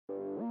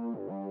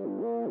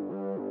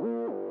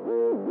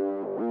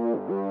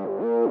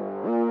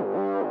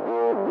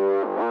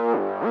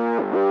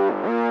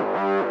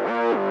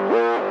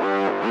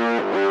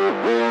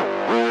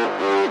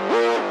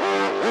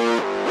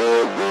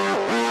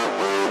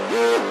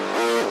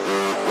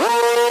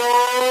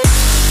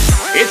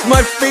It's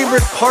my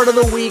favorite part of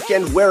the week,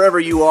 and wherever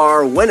you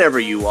are, whenever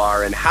you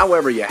are, and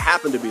however you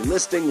happen to be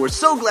listening, we're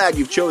so glad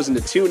you've chosen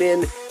to tune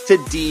in to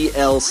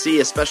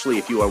DLC, especially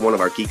if you are one of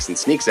our geeks and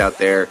sneaks out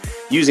there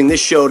using this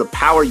show to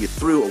power you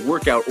through a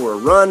workout or a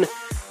run.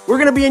 We're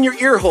going to be in your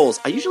ear holes.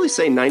 I usually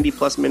say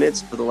 90-plus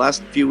minutes. For the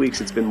last few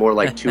weeks, it's been more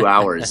like 2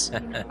 hours.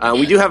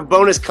 We do have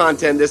bonus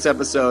content this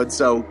episode,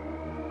 so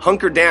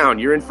hunker down.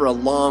 You're in for a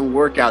long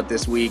workout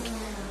this week.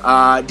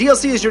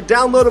 DLC is your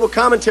downloadable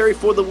commentary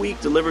for the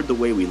week, delivered the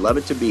way we love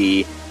it to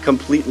be,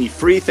 completely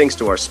free thanks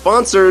to our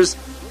sponsors,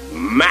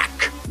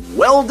 Mack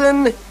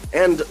Weldon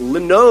and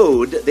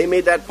Linode. They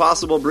made that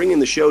possible, bringing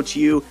the show to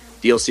you.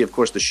 DLC, of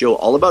course, the show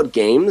all about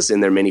games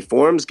in their many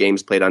forms,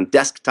 games played on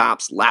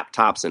desktops,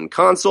 laptops, and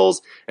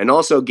consoles, and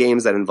also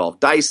games that involve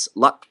dice,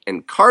 luck,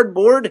 and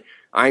cardboard.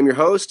 I'm your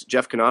host,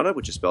 Jeff Cannata,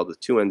 which is spelled with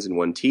 2 N's and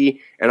 1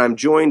 T, and I'm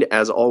joined,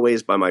 as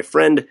always, by my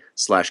friend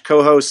 /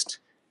 co-host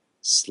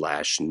 /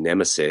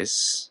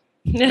 nemesis,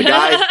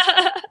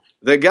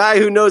 the guy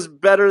who knows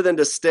better than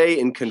to stay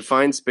in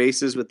confined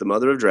spaces with the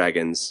mother of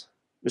dragons,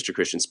 Mr.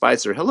 Christian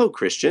Spicer. Hello,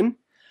 Christian.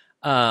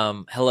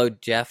 Hello,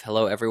 Jeff.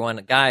 Hello,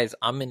 everyone. Guys,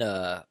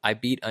 I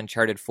beat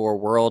Uncharted 4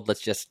 World.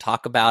 Let's just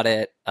talk about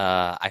it.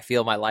 I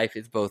feel my life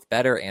is both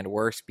better and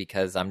worse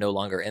because I'm no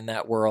longer in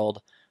that world.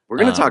 We're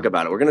going to talk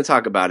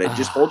about it.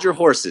 Just hold your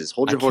horses.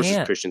 Hold your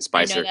horses, Christian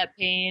Spicer. I know that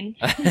pain.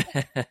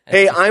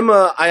 Hey,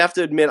 I have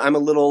to admit, I'm a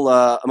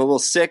little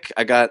sick.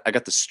 I got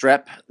the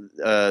strep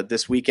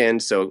this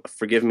weekend, so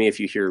forgive me if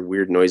you hear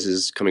weird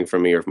noises coming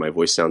from me or if my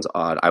voice sounds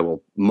odd. I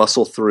will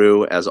muscle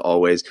through as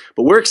always.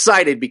 But we're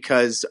excited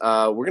because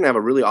we're going to have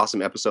a really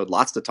awesome episode,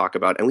 lots to talk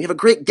about, and we have a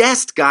great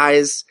guest,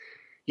 guys.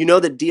 You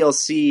know that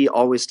DLC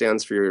always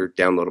stands for your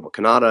downloadable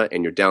Cannata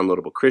and your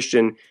downloadable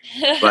Christian,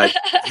 but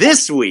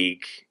this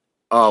week,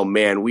 oh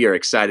man, we are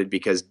excited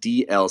because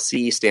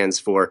DLC stands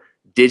for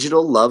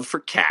Digital Love for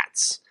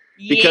Cats.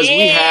 Because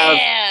we have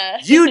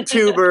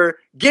YouTuber,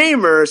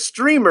 gamer,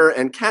 streamer,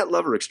 and cat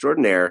lover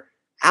extraordinaire,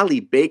 Allie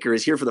Baker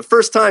is here for the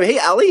first time. Hey,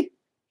 Allie.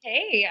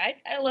 Hey,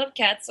 I love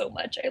cats so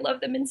much. I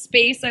love them in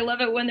space. I love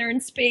it when they're in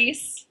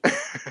space.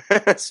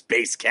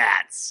 Space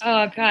cats.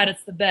 Oh God,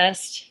 it's the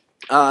best.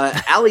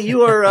 Allie,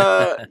 you are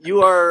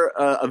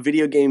a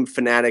video game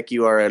fanatic.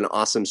 You are an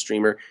awesome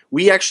streamer.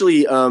 We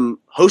actually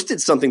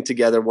hosted something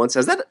together once.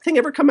 Has that thing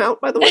ever come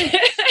out, by the way?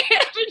 I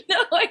have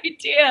no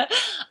idea.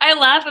 I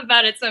laugh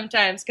about it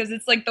sometimes because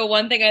it's like the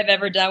one thing I've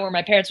ever done where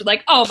my parents were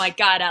like, "Oh my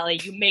God, Allie,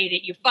 you made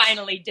it! You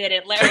finally did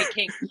it, Larry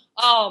King!"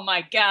 Oh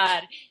my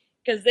God,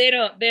 because they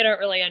don't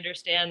really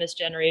understand this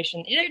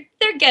generation.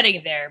 They're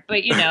getting there,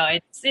 but you know,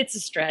 it's a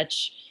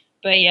stretch.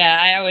 But yeah,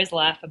 I always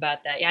laugh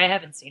about that. Yeah, I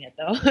haven't seen it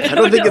though. I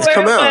don't think it's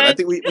come out. I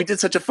think we did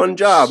such a fun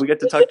job. We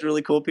got to talk to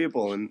really cool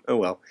people, and oh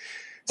well.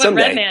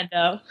 Someday. But Redman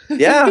though.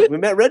 Yeah, we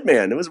met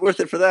Redman. It was worth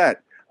it for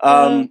that.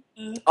 All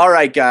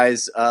right,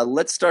 guys,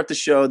 let's start the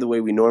show the way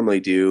we normally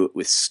do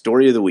with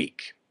Story of the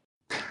Week.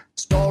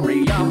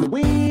 Story of the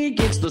Week,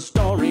 it's the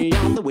Story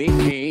of the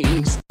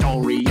Week.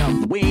 Story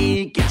of the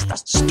Week, it's the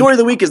Story of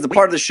the Week is the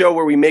part of the show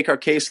where we make our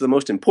case for the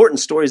most important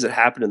stories that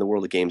happened in the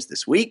world of games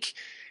this week.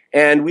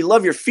 And we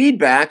love your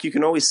feedback. You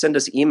can always send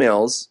us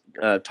emails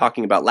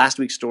talking about last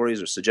week's stories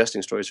or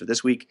suggesting stories for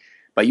this week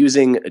by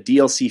using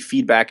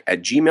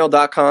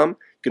dlcfeedback@gmail.com. You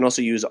can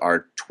also use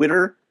our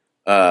Twitter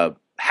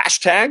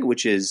hashtag,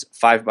 which is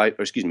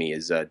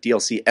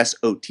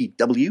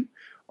DLCSOTW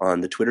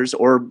on the Twitters,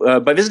 or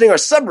by visiting our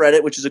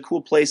subreddit, which is a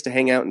cool place to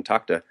hang out and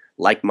talk to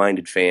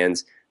like-minded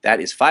fans. That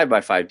is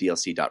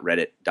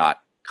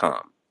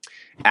 5x5dlc.reddit.com.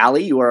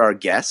 Allie, you are our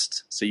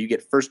guest, so you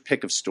get first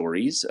pick of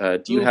stories.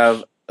 Do you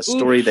have a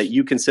story that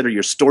you consider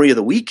your story of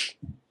the week?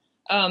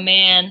 Oh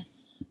man.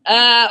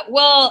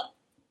 Well,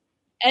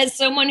 as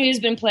someone who's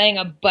been playing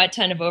a butt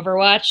ton of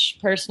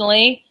Overwatch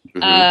personally,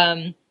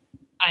 I'm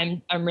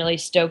really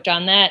stoked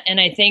on that.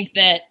 And I think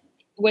that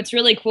what's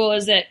really cool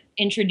is that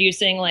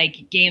introducing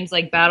like games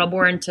like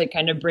Battleborn to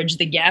kind of bridge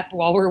the gap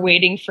while we're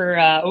waiting for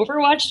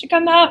Overwatch to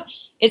come out.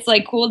 It's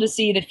like cool to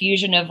see the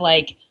fusion of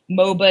like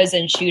MOBAs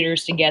and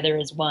shooters together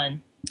as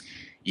one.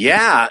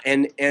 Yeah,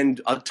 and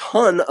a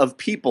ton of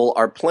people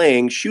are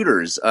playing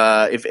shooters.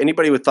 If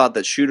anybody would thought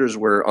that shooters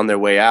were on their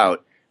way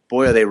out,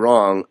 boy, are they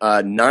wrong.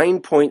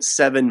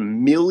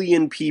 9.7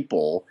 million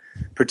people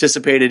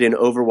participated in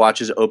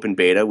Overwatch's open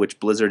beta, which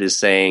Blizzard is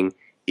saying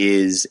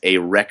is a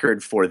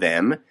record for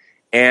them.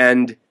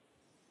 And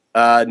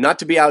not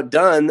to be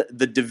outdone,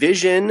 The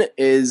Division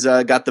is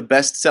got the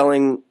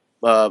best-selling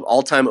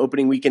all-time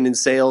opening weekend in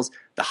sales,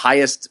 the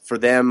highest for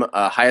them,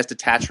 highest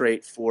attach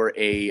rate for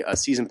a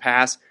season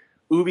pass.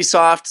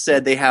 Ubisoft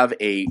said they have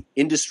a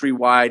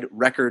industry-wide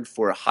record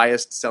for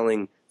highest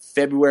selling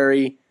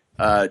February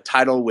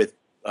title with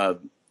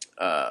I'm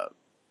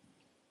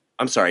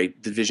sorry,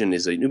 Division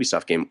is an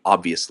Ubisoft game,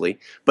 obviously.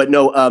 But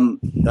no,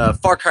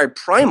 Far Cry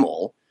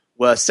Primal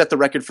set the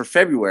record for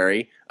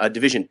February.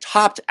 Division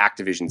topped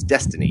Activision's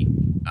Destiny,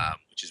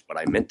 which is what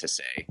I meant to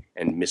say,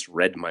 and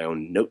misread my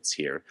own notes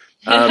here.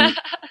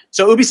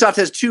 So Ubisoft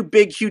has two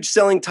big, huge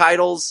selling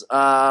titles.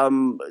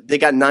 They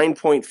got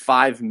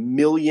 9.5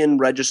 million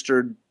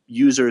registered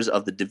users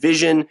of the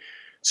Division.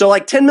 So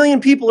like 10 million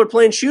people are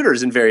playing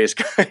shooters in various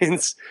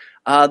kinds.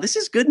 This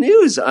is good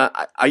news.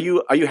 Are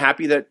you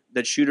happy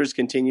that shooters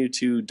continue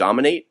to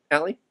dominate,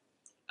 Allie?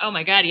 Oh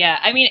my God, yeah.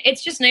 I mean,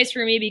 it's just nice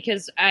for me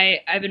because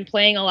I've been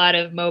playing a lot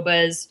of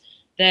MOBAs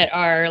that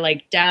are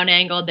like down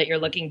angled, that you're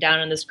looking down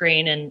on the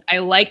screen, and I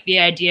like the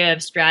idea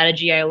of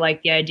strategy. I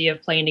like the idea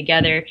of playing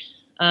together.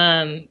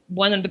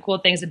 One of the cool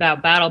things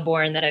about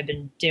Battleborn that I've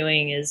been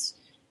doing is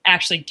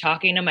actually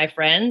talking to my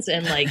friends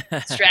and like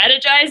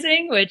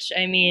strategizing, which,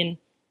 I mean,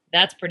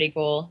 that's pretty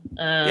cool.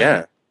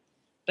 Yeah.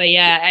 But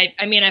yeah,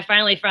 I mean, I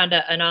finally found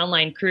an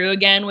online crew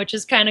again, which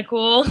is kind of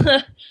cool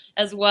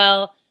as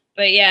well.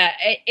 But yeah,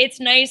 it's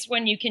nice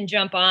when you can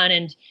jump on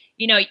and,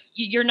 you know,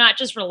 you're not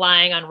just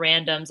relying on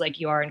randoms like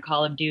you are in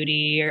Call of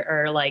Duty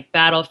or like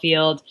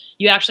Battlefield.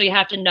 You actually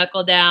have to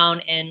knuckle down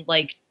and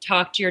like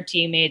talk to your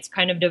teammates,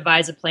 kind of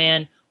devise a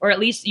plan, or at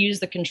least use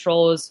the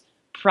controls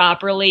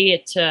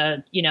properly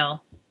to, you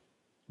know,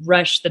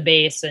 rush the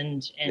base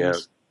and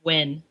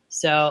win.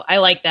 So I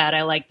like that.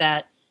 I like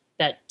that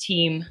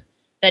team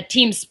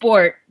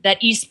sport,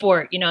 that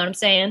esport, you know what I'm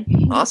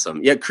saying?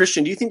 Awesome. Yeah,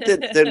 Christian, do you think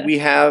that we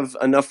have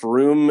enough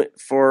room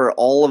for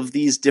all of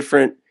these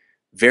different,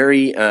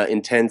 very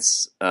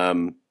intense,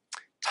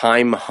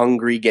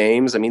 time-hungry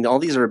games? I mean, all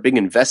these are a big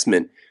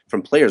investment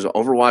from players.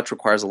 Overwatch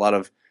requires a lot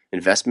of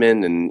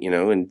investment, and you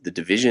know, in the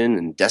Division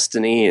and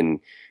Destiny, and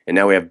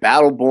now we have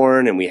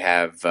Battleborn, and we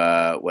have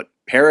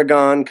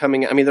Paragon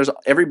coming. I mean, there's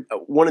every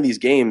one of these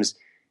games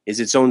is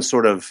its own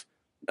sort of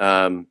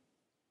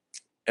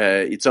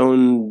its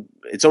own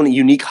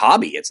unique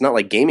hobby. It's not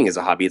like gaming is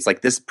a hobby. It's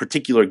like this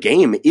particular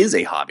game is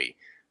a hobby.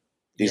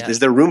 Is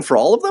there room for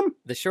all of them?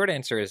 The short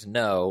answer is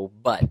no,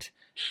 but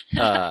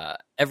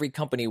every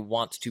company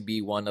wants to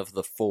be one of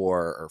the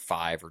 4 or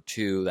 5 or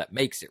 2 that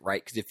makes it,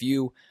 right? Because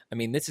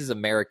this is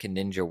American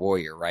Ninja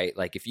Warrior, right?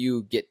 Like if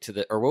you get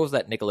to or what was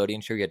that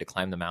Nickelodeon show you had to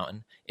climb the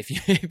mountain? If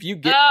you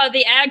get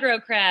the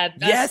aggro crab.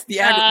 Yes, the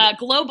aggro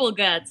Global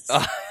Guts.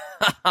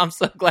 I'm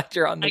so glad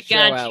you're on the show,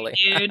 Allie.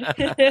 Dude.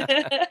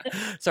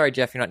 Sorry,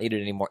 Jeff, you're not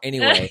needed anymore.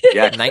 Anyway,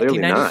 yeah,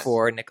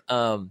 1994.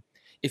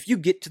 If you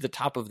get to the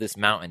top of this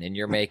mountain and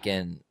you're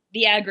making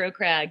the aggro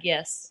crag,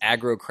 yes,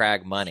 aggro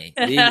crag money.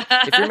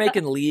 If you're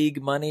making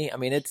league money, I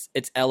mean, it's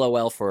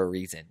LOL for a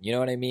reason. You know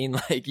what I mean?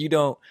 Like you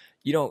don't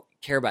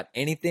care about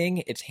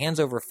anything. It's hands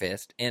over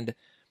fist. And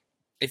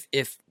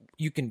if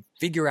you can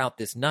figure out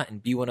this nut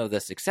and be one of the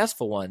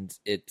successful ones,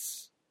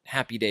 it's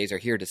happy days are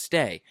here to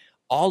stay.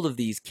 All of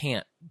these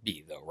can't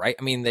be, though, right?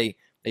 I mean, they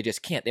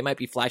just can't. They might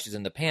be flashes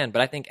in the pan,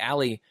 but I think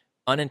Allie,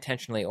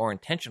 unintentionally or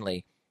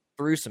intentionally,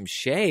 threw some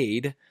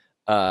shade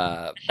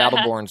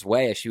Battleborn's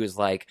way as she was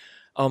like,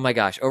 oh my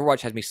gosh,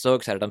 Overwatch has me so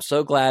excited. I'm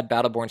so glad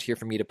Battleborn's here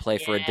for me to play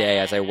for a day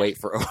as I wait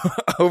for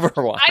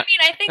Overwatch. I mean,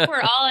 I think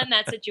we're all in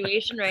that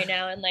situation right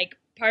now, and like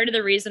part of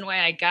the reason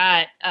why I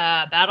got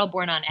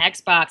Battleborn on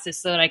Xbox is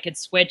so that I could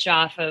switch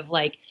off of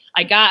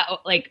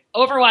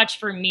Overwatch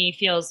for me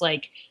feels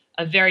like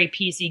a very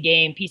PC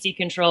game, PC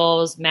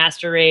controls,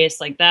 master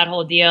race, like that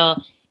whole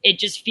deal. It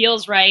just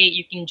feels right.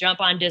 You can jump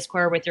on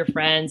Discord with your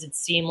friends. It's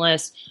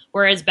seamless.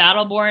 Whereas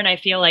Battleborn, I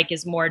feel like,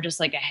 is more just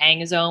like a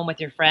hang zone with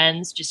your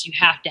friends. Just you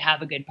have to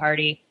have a good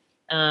party.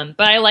 But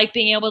I like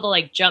being able to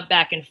like jump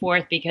back and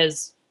forth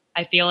because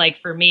I feel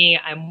like for me,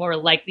 I'm more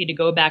likely to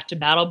go back to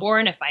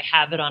Battleborn if I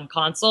have it on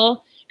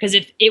console. Because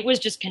if it was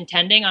just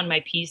contending on my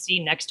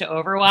PC next to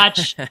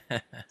Overwatch,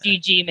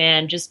 GG,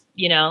 man, just,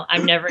 you know,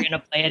 I'm never going to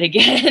play it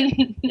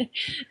again.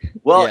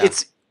 Well, yeah.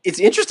 It's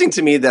interesting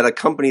to me that a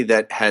company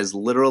that has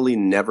literally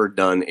never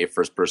done a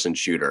first-person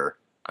shooter,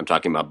 I'm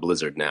talking about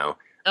Blizzard now,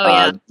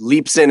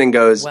 leaps in and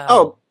goes,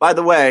 oh, by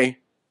the way,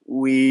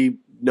 we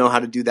know how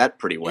to do that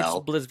pretty well.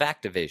 It's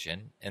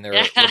BlizzActivision, and there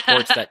are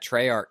reports that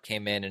Treyarch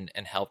came in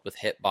and helped with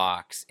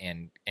hitbox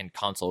and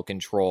console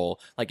control.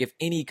 Like if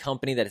any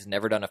company that has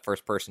never done a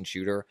first-person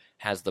shooter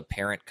has the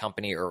parent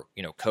company or,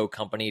 you know,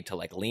 co-company to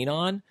like lean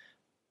on,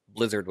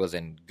 Blizzard was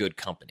in good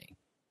company,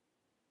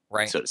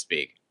 right? So to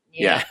speak.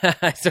 Yeah.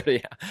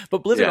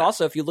 But Blizzard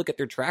also, if you look at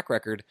their track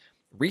record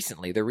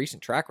recently, their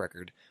recent track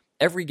record,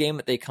 every game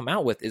that they come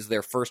out with is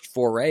their first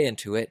foray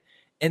into it,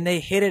 and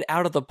they hit it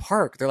out of the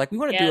park. They're like, we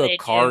want to do a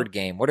card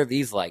game. What are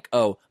these like?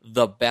 Oh,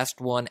 the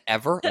best one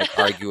ever, like,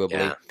 arguably.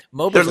 Yeah.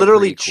 MOBAs They're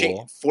literally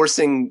cool.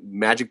 forcing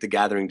Magic the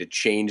Gathering to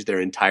change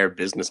their entire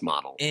business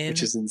model,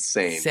 which is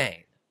insane.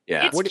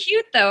 Yeah. It's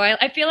cute, though.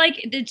 I feel like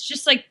it's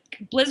just like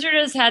Blizzard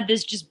has had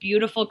this just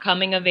beautiful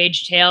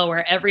coming-of-age tale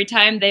where every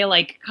time they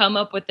like come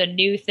up with a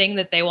new thing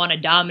that they want to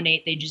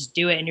dominate, they just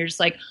do it, and you're just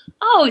like,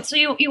 oh, so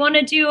you want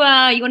to do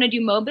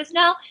MOBAs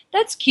now?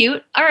 That's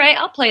cute. All right,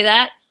 I'll play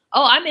that.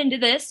 Oh, I'm into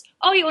this.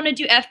 Oh, you want to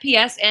do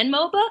FPS and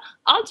MOBA?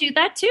 I'll do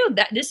that too.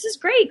 This is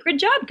great. Good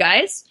job,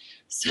 guys.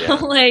 So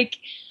like,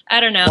 I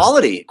don't know.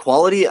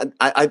 Quality.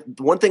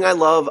 One thing I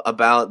love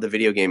about the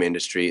video game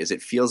industry is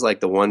it feels like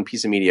the one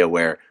piece of media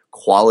where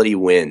quality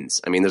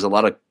wins. I mean,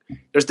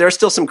 there are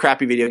still some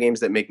crappy video games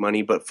that make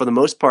money, but for the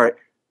most part,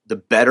 the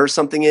better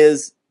something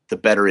is, the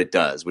better it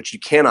does, which you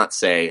cannot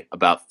say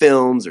about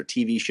films or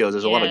TV shows.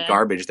 There's a lot of Yeah.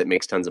 garbage that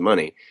makes tons of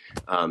money.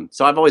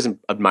 So I've always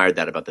admired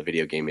that about the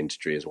video game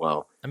industry as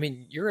well. I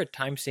mean, you're a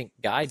time sink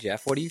guy,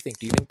 Jeff. What do you think?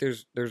 Do you think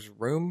there's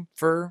room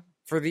for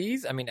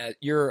these? I mean,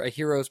 you're a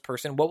heroes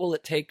person. What will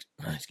it take,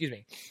 excuse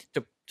me,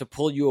 to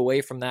pull you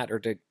away from that, or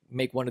to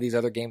make one of these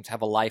other games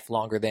have a life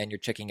longer than you're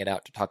checking it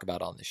out to talk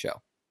about on the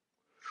show?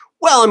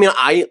 Well, I mean,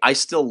 I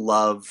still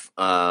love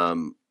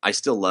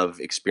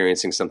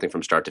experiencing something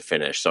from start to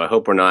finish. So I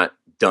hope we're not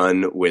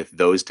done with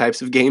those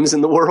types of games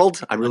in the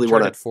world. I really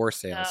want Uncharted to 4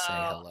 sales say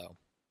hello.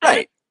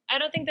 Right. I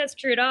don't think that's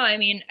true at all. I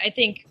mean, I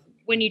think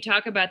when you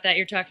talk about that,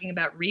 you're talking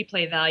about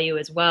replay value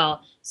as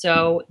well.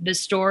 So the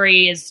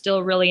story is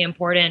still really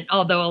important,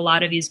 although a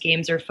lot of these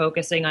games are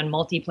focusing on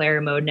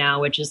multiplayer mode now,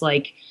 which is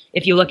like,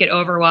 if you look at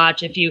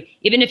Overwatch,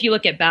 even if you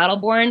look at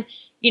Battleborn,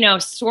 you know,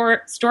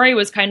 story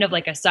was kind of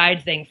like a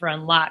side thing for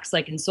unlocks,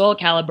 like in Soul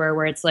Calibur,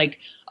 where it's like,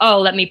 oh,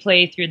 let me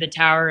play through the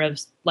Tower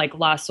of like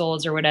Lost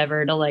Souls or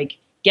whatever to like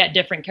get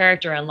different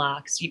character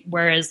unlocks.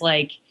 Whereas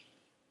like,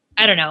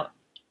 I don't know.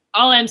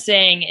 All I'm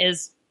saying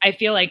is I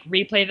feel like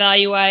replay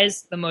value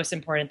wise, the most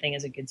important thing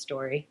is a good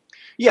story.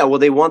 Yeah, well,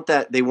 they want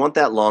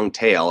that long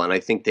tail, and I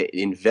think they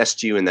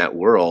invest you in that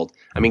world.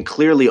 I mean,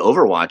 clearly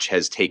Overwatch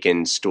has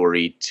taken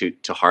story to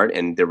heart,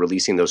 and they're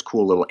releasing those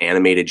cool little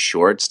animated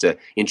shorts to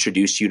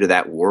introduce you to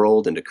that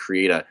world and to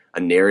create a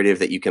narrative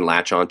that you can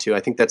latch onto.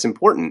 I think that's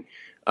important.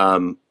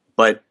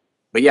 But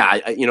yeah,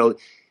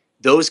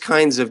 those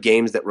kinds of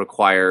games that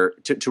require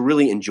to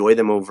really enjoy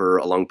them over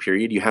a long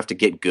period, you have to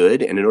get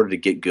good, and in order to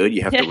get good,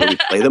 you have to really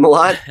play them a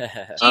lot.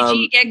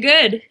 GG, get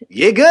good.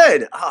 Yeah,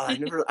 good. Oh,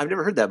 I've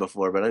never heard that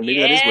before, but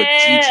maybe that is what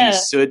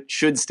GG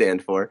should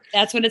stand for.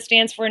 That's what it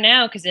stands for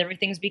now, because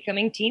everything's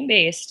becoming team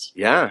based.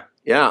 Yeah.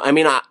 I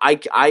mean,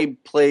 I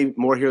play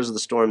more Heroes of the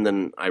Storm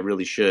than I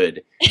really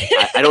should.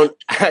 I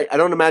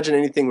don't imagine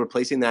anything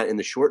replacing that in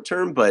the short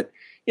term, but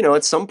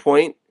at some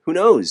point, who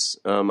knows?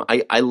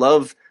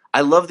 I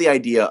love the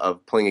idea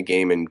of playing a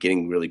game and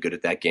getting really good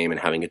at that game and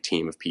having a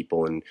team of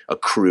people and a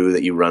crew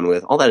that you run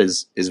with. All that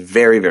is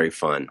very, very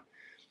fun.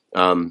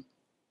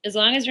 As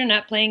long as you're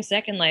not playing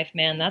Second Life,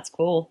 man, that's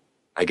cool.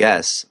 I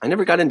guess. I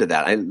never got into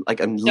that.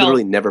 I'm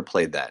literally never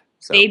played that.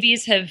 So.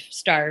 Babies have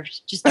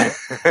starved. Just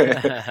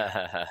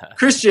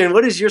Christian,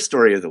 what is your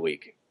story of the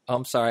week? Oh,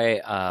 I'm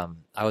sorry. I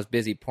was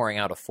busy pouring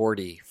out a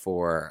 40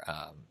 for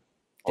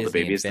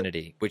Disney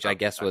Infinity, which I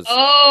guess was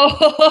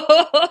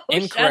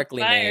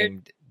incorrectly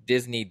named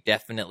Disney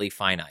Definitely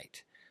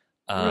Finite.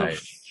 Right.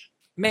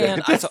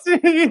 Man,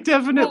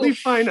 Definitely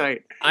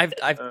Finite.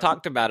 I've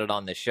talked about it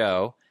on the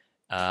show.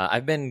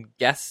 I've been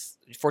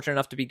fortunate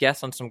enough to be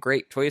guest on some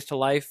great Toys to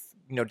Life,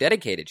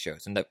 dedicated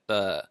shows, and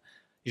the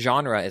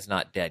genre is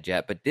not dead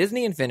yet. But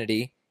Disney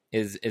Infinity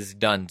is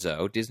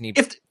donezo. Disney.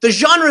 If the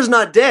genre is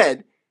not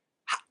dead,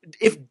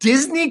 if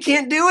Disney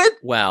can't do it,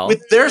 well,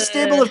 with their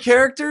stable of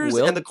characters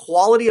and the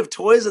quality of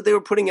toys that they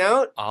were putting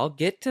out, I'll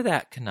get to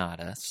that,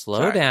 Kanata.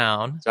 Slow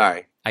down.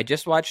 Sorry. I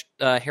just watched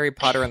Harry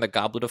Potter and the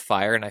Goblet of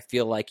Fire, and I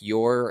feel like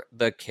you're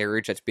the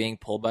carriage that's being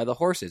pulled by the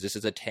horses. This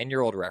is a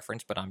 10-year-old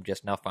reference, but I'm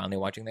just now finally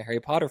watching the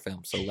Harry Potter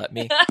film, so let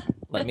me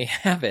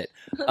have it.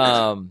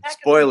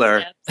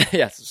 Spoiler.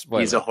 Yes,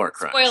 spoiler. He's a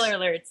Horcrux. Spoiler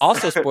alerts.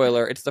 Also,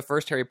 spoiler, it's the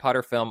first Harry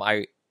Potter film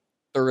I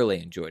thoroughly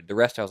enjoyed. The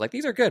rest I was like,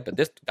 these are good, but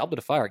this Goblet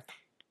of Fire,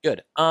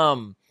 good.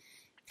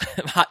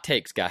 Hot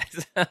takes,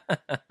 guys.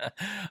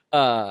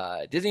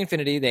 Disney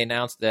Infinity, they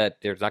announced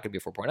that there's not going to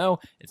be a 4.0.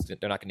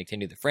 They're not going to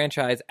continue the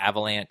franchise.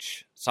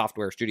 Avalanche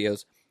Software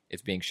Studios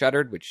is being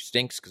shuttered, which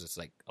stinks because it's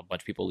like a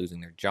bunch of people losing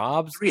their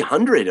jobs.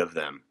 300 of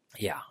them.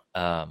 Yeah.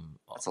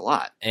 That's a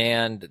lot.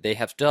 And they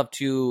still have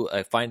two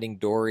Finding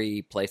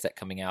Dory playset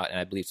coming out, and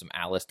I believe some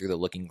Alice Through the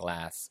Looking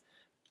Glass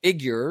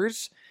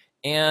figures.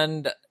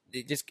 And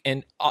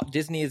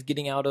Disney is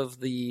getting out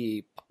of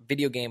the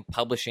video game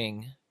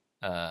publishing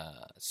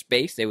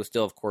space. They will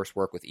still, of course,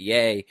 work with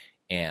EA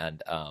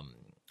and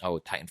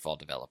Titanfall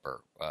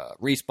developer.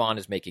 Respawn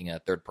is making a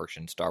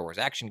third-person Star Wars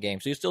action game,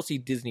 so you still see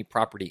Disney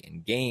property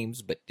in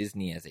games, but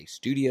Disney as a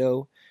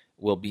studio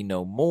will be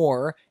no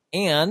more.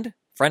 And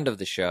friend of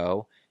the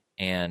show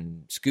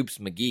and Scoops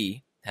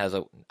McGee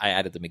I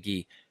added the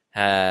McGee,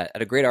 had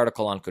a great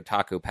article on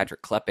Kotaku,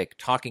 Patrick Klepek,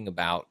 talking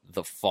about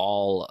the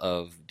fall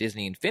of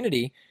Disney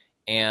Infinity,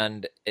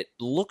 and it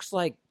looks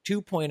like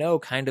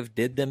 2.0 kind of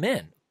did them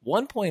in.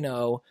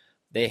 1.0,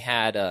 they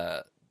had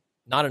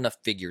not enough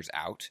figures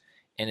out,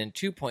 and in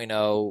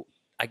 2.0,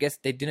 I guess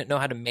they didn't know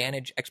how to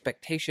manage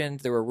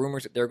expectations. There were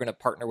rumors that they were going to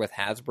partner with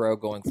Hasbro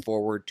going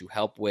forward to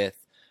help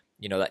with,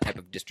 that type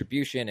of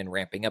distribution and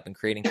ramping up and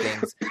creating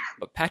things.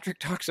 But Patrick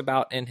talks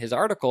about in his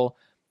article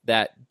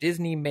that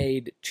Disney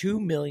made 2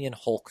 million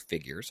Hulk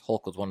figures.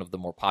 Hulk was one of the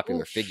more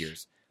popular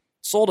figures.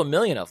 Sold 1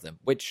 million of them,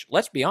 which,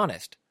 let's be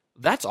honest,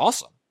 that's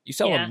awesome. You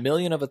sell 1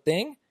 million of a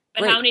thing?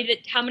 But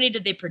great. how many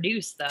did they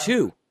produce, though?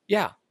 2.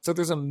 Yeah. So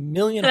there's 1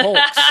 million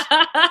Hulks.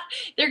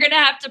 They're going to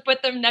have to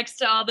put them next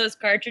to all those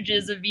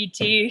cartridges of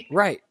ET.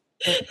 Right.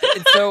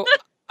 And so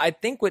I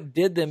think what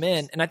did them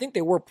in, and I think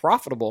they were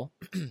profitable,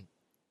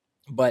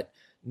 but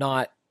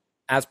not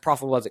as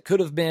profitable as it could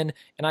have been.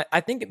 And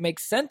I think it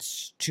makes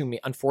sense to me,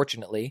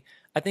 unfortunately.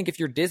 I think if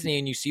you're Disney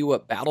and you see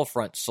what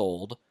Battlefront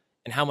sold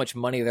and how much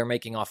money they're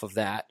making off of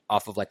that,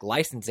 off of like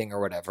licensing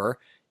or whatever,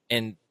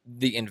 and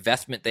the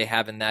investment they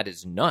have in that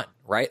is none,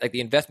 right? Like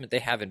the investment they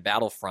have in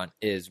Battlefront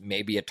is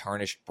maybe a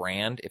tarnished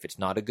brand if it's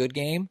not a good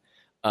game.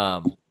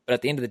 But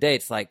at the end of the day,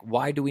 it's like,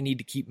 why do we need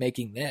to keep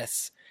making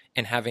this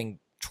and having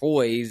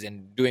toys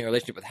and doing a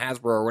relationship with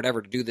Hasbro or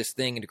whatever to do this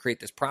thing and to create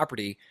this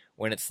property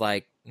when it's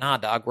like, nah,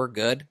 dog, we're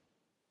good.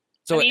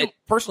 So it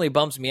personally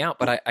bums me out,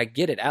 but I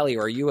get it. Allie,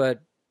 are you a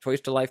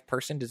Toys to Life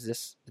person? Did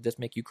this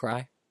make you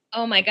cry?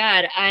 Oh my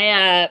God.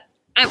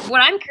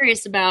 What I'm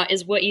curious about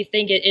is what you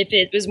think if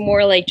it was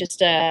more like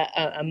just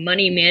a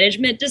money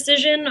management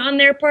decision on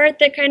their part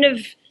that kind of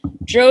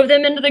drove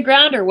them into the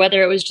ground, or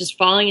whether it was just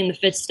following in the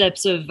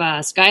footsteps of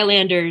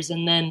Skylanders,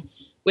 and then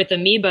with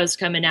Amiibos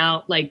coming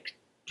out like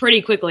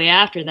pretty quickly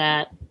after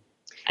that.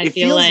 It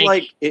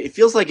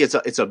feels like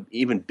it's a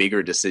even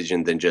bigger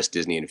decision than just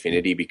Disney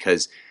Infinity,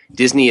 because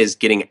Disney is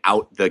getting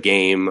out the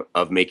game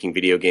of making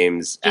video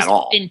games just at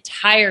all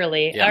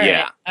entirely.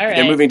 Yeah. All right.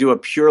 They're moving to a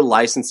pure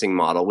licensing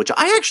model, which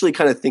I actually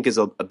kind of think is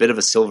a bit of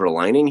a silver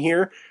lining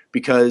here,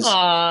 because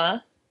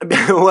Aww.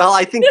 well,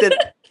 I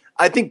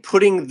think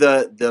putting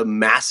the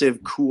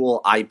massive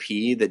cool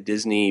IP that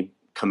Disney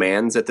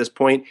commands at this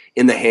point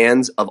in the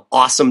hands of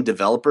awesome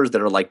developers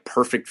that are like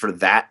perfect for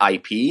that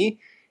IP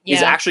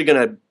is actually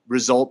going to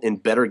result in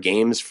better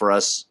games for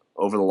us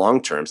over the long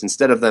terms,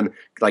 instead of them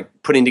like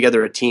putting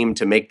together a team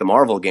to make the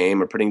Marvel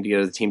game or putting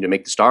together the team to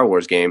make the Star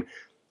Wars game.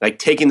 Like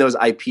taking those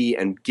IP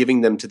and giving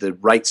them to the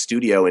right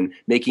studio and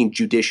making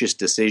judicious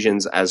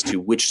decisions as to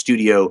which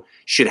studio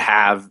should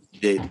have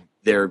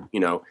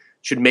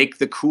should make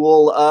the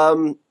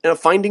cool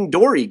Finding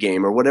Dory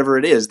game or whatever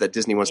it is that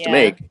Disney wants to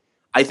make.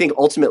 I think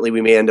ultimately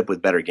we may end up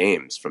with better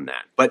games from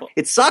that. But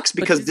it sucks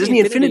because Disney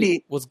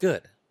Infinity was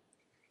good.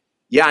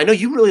 Yeah, I know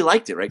you really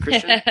liked it, right,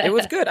 Christian? It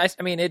was good. I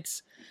mean,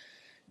 it's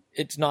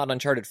not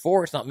Uncharted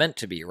 4. It's not meant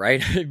to be,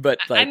 right? But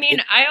like,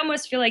 I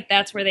almost feel like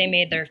that's where they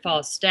made their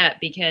false step,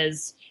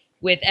 because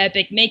with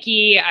Epic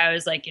Mickey, I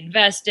was like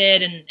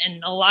invested,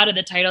 and a lot of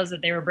the titles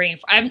that they were bringing.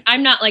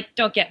 I'm not like,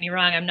 don't get me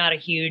wrong, I'm not a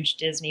huge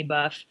Disney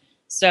buff,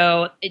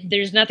 so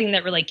there's nothing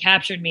that really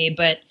captured me.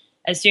 But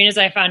as soon as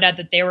I found out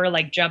that they were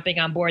like jumping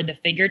on board the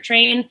figure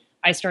train,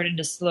 I started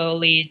to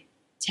slowly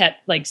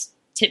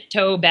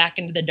tiptoe back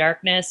into the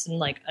darkness and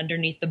like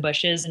underneath the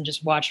bushes and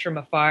just watch from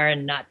afar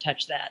and not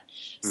touch that.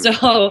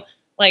 So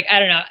like, I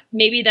don't know,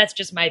 maybe that's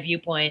just my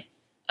viewpoint.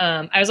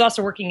 I was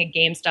also working at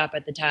GameStop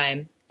at the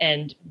time,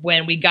 and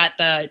when we got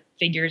the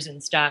figures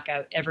in stock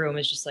out, everyone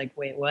was just like,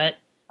 wait, what?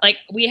 Like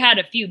we had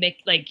a few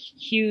like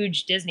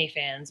huge Disney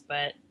fans,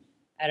 but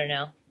I don't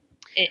know.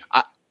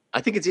 I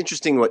think it's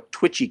interesting what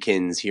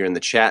Twitchykins here in the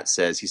chat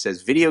says. He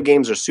says, video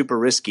games are super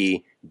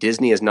risky.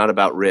 Disney is not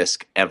about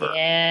risk ever.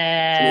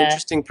 Yeah. It's an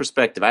interesting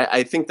perspective.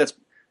 I think that's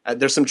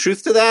there's some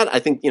truth to that. I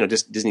think,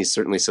 Disney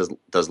certainly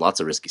does lots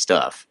of risky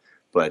stuff,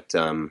 but,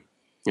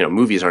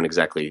 movies aren't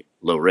exactly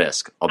low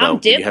risk. Although I'm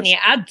Disney.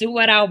 I do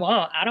what I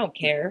want. I don't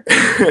care.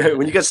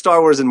 When you got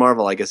Star Wars and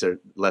Marvel, I guess they're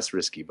less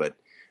risky, but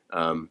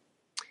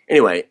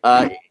anyway,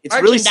 it's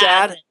really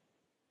sad.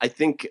 I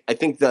think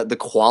the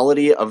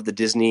quality of the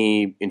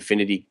Disney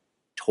Infinity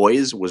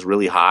toys was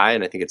really high,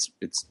 and I think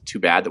it's too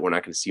bad that we're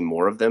not going to see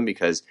more of them,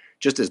 because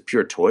just as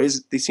pure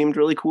toys, they seemed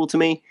really cool to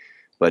me.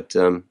 But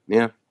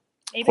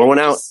pour one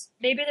out.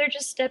 Maybe they're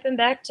just stepping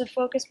back to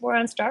focus more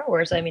on Star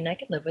Wars. I mean, I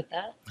can live with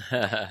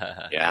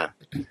that. Yeah.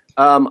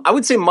 I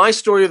would say my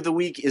story of the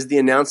week is the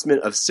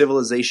announcement of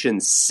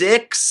Civilization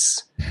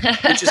 6,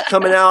 which is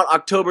coming out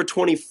October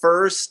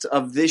 21st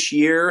of this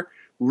year.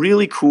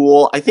 Really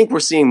cool. I think we're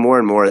seeing more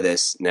and more of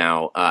this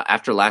now.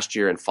 After last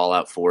year and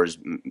Fallout 4's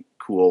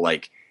cool,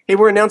 like, hey,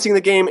 we're announcing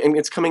the game and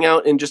it's coming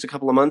out in just a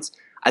couple of months.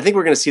 I think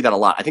we're going to see that a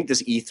lot. I think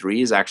this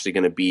E3 is actually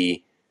going to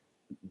be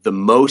the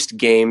most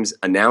games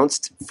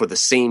announced for the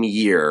same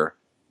year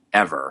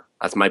ever.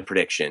 That's my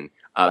prediction.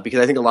 Because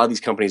I think a lot of these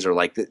companies are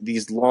like,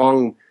 these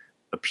long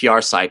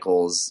PR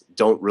cycles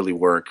don't really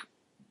work,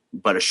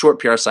 but a short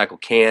PR cycle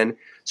can.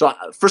 So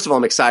first of all,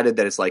 I'm excited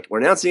that it's like, we're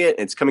announcing it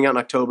and it's coming out in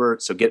October,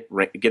 so get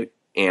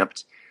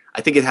amped.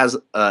 I think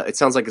it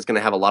sounds like it's going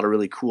to have a lot of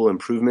really cool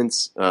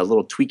improvements,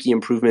 little tweaky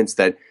improvements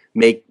that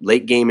make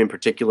late game in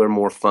particular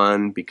more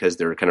fun, because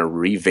they're kind of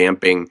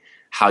revamping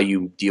how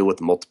you deal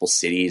with multiple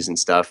cities and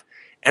stuff.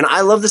 And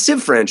I love the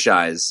Civ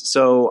franchise,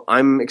 so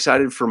I'm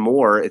excited for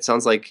more. It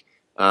sounds like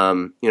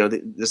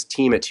this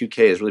team at 2K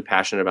is really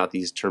passionate about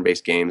these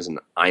turn-based games, and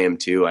I am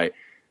too. I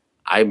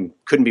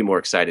couldn't be more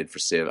excited for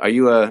Civ. Are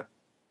you a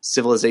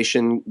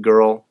Civilization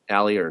girl,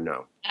 Allie, or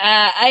no?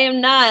 I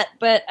am not,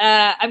 but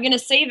I'm going to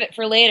save it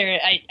for later.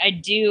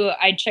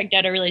 I checked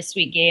out a really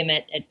sweet game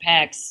at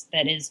PAX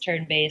that is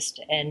turn-based,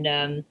 and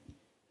I'm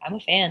a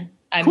fan.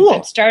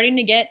 I'm starting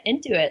to get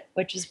into it,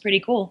 which is pretty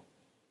cool.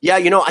 Yeah,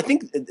 I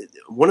think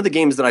one of the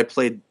games that I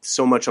played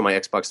so much on my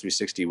Xbox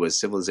 360 was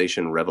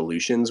Civilization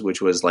Revolutions,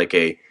 which was like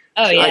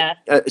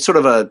sort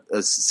of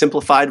a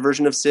simplified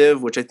version of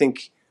Civ, which I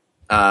think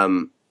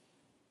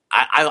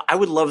I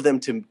would love them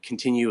to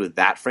continue with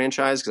that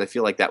franchise because I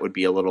feel like that would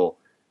be a little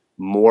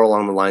more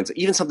along the lines of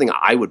even something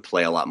I would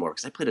play a lot more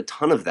because I played a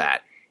ton of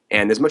that.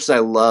 And as much as I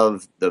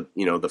love the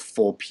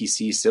full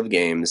PC Civ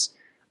games,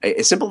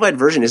 a simplified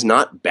version is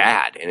not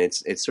bad, and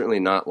it's certainly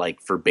not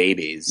like for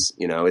babies.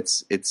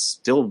 It's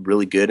still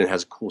really good and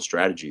has cool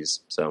strategies.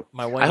 So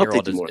My I hope they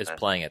 1-year-old do more is of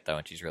playing it though,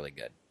 and she's really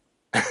good.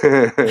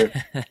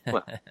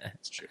 Well,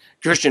 that's true.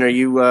 Christian, are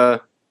you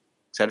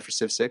excited for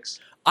Civ 6?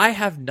 I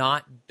have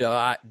not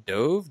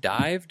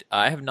dived.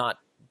 I have not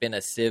been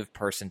a Civ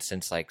person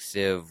since like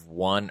Civ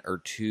 1 or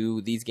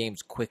 2. These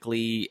games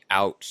quickly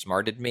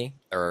outsmarted me,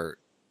 or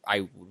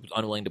I was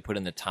unwilling to put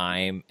in the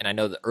time. And I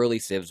know the early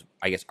Civs,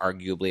 I guess,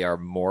 arguably are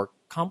more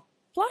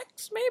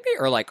complex, maybe,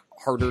 or like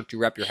harder to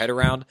wrap your head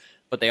around.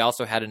 But they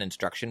also had an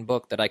instruction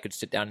book that I could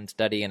sit down and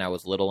study, and I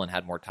was little and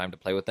had more time to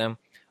play with them.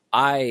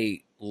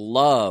 I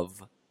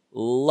love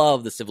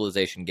the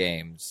Civilization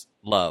games.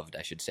 Loved,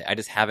 I should say. I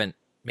just haven't.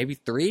 Maybe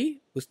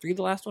 3? Was 3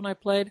 the last one I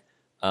played?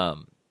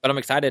 But I'm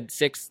excited.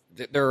 6,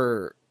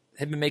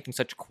 have been making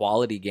such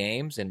quality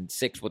games, and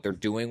 6, what they're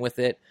doing with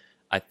it,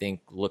 I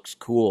think looks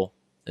cool.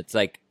 It's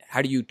like,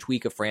 how do you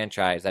tweak a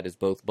franchise that is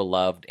both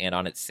beloved and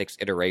on its 6th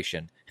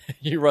iteration?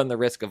 You run the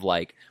risk of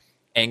like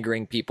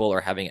angering people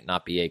or having it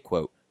not be a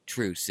quote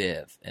true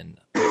Civ, and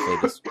hopefully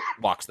this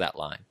walks that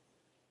line.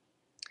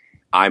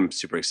 I'm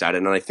super excited,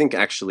 and I think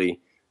actually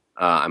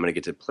I'm going to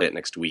get to play it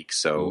next week,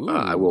 so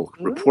I will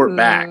report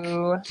back.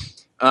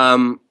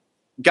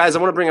 Guys, I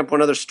want to bring up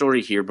one other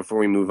story here before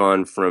we move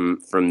on from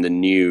the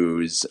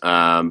news,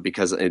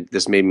 because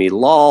this made me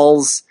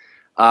lols.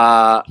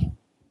 Capcom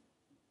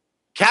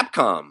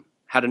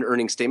had an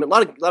earnings statement. A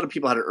lot of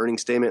people had an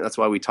earnings statement. That's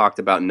why we talked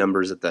about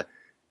numbers at the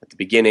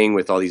beginning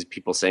with all these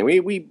people saying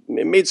we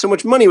made so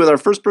much money with our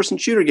first-person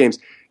shooter games.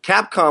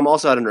 Capcom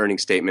also had an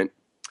earnings statement,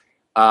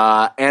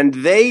 and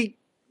they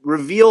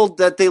revealed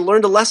that they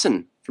learned a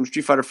lesson from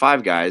Street Fighter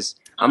V, guys.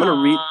 I'm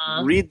going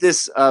to read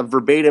this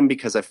verbatim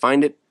because I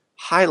find it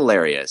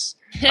hilarious.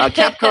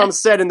 Capcom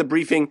said in the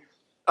briefing,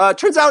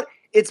 turns out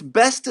it's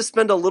best to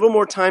spend a little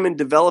more time in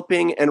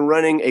developing and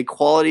running a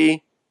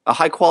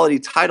high-quality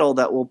title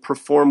that will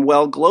perform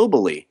well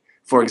globally.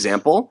 For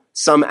example,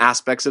 some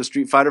aspects of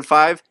Street Fighter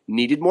V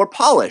needed more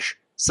polish,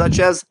 such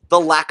as the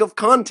lack of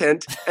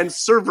content and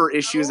server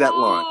issues at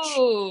launch.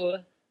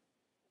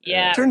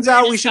 Yeah. Turns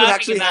out we should have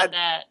actually had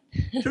that.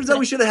 Turns out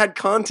we should have had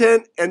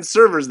content and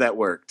servers that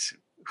worked.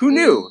 Who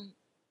knew?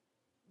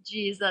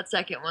 Geez, that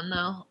second one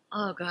though.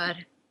 Oh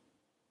god.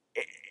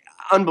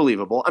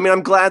 Unbelievable. I mean,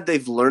 I'm glad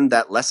they've learned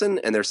that lesson,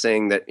 and they're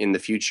saying that in the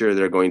future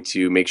they're going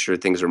to make sure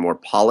things are more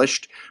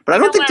polished. But I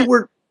don't think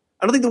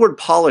the word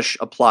polish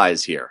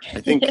applies here.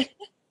 I think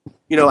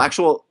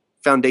actual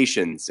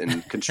foundations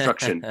and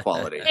construction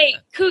quality. Hey,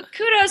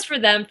 kudos for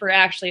them for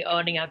actually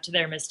owning up to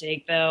their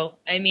mistake, though.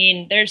 I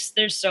mean, there's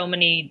so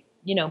many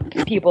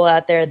people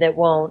out there that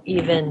won't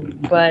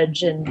even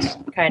budge and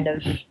kind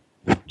of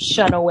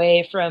shun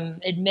away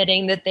from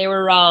admitting that they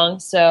were wrong.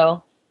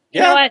 So. You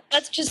know what?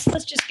 Let's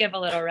just give a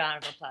little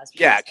round of applause.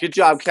 Yeah, good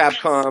job,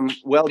 Capcom.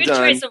 Well done. Good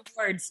choice of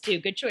words, too.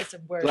 Good choice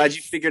of words. Glad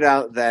you figured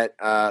out that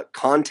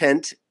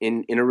content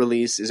in a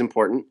release is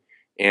important,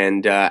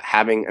 and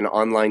having an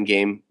online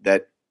game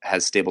that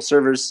has stable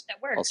servers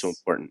also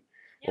important.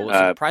 Yeah. What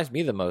surprised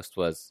me the most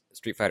was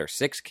Street Fighter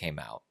 6 came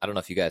out. I don't know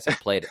if you guys have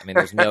played it. I mean,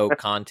 there's no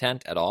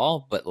content at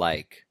all, but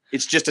like...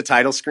 It's just a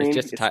title screen.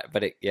 It's just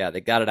but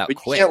they got it out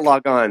quick. You can't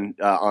log on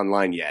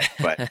online yet,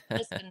 but...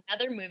 Just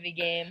another movie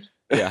game.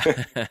 Yeah.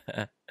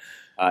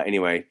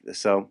 Anyway,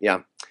 so yeah.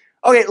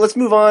 Okay, let's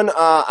move on.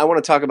 I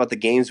want to talk about the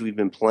games we've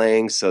been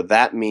playing, so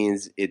that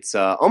means it's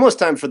almost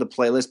time for the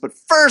playlist. But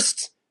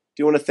first,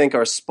 do you want to thank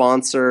our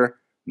sponsor,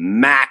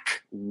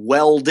 Mack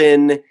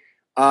Weldon?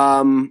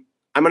 I'm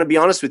going to be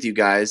honest with you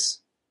guys.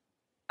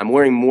 I'm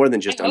wearing more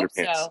than just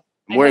underpants. So.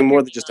 I'm wearing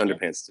more than just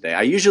underpants today.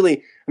 I'm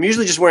usually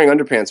just wearing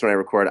underpants when I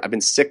record. I've been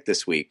sick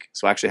this week,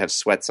 so I actually have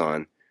sweats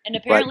on. And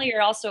apparently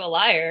you're also a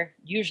liar,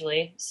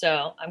 usually,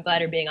 so I'm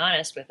glad you're being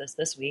honest with us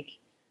this week.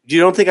 You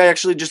don't think I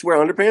actually just wear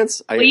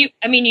underpants?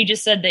 You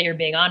just said that you're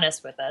being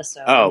honest with us.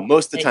 So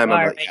most of the time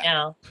I'm right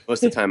now.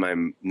 Most of the time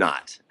I'm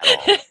not at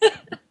all.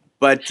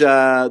 But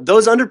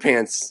those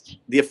underpants,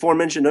 the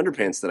aforementioned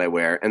underpants that I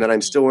wear, and that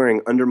I'm still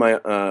wearing under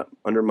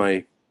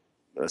my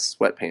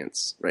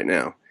sweatpants right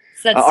now.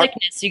 It's that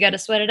sickness. You got to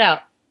sweat it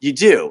out. You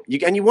do.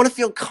 And you want to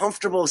feel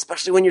comfortable,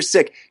 especially when you're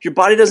sick. Your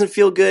body doesn't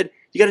feel good.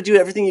 You got to do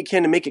everything you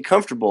can to make it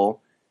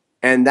comfortable.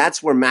 And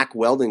that's where Mack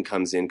Weldon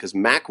comes in, because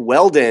Mack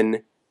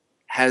Weldon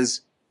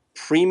has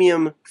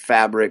premium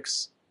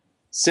fabrics,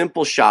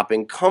 simple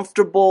shopping,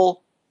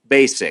 comfortable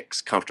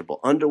basics, comfortable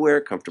underwear,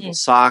 comfortable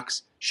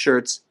socks,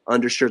 shirts,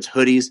 undershirts,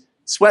 hoodies,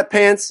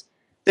 sweatpants.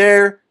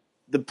 They're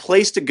the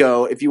place to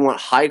go if you want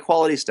high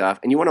quality stuff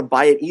and you want to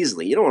buy it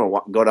easily. You don't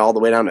want to go all the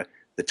way down to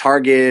the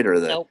Target or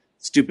the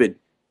stupid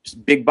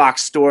big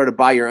box store to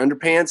buy your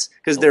underpants,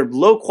 because they're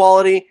low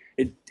quality.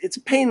 It's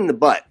a pain in the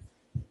butt.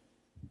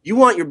 You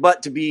want your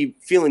butt to be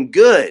feeling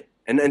good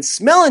and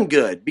smelling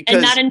good, because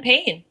and not in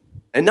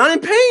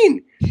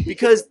pain.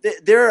 Because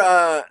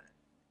they're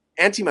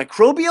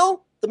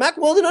antimicrobial, the Mack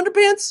Weldon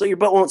underpants, so your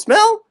butt won't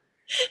smell.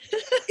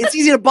 It's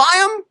easy to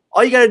buy them.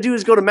 All you got to do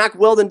is go to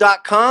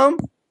mackweldon.com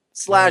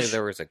 / Only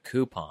there was a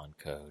coupon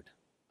code.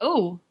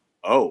 Oh,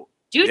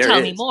 there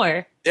tell me is.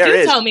 more. There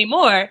is. Tell me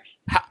more.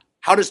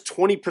 How does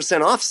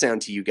 20% off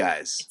sound to you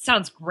guys? It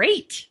sounds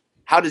great.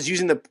 How does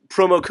using the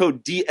promo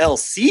code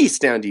DLC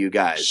sound to you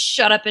guys?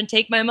 Shut up and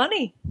take my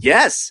money.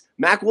 Yes,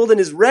 Mack Weldon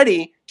is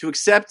ready to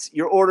accept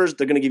your orders.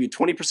 They're going to give you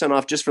 20%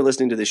 off just for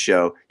listening to this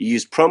show. You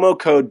use promo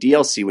code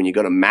DLC when you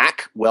go to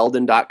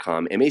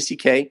mackweldon.com,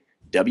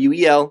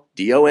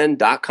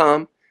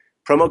 MackWeldon.com.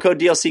 Promo code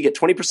DLC, get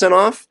 20%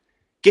 off.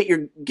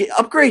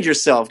 Upgrade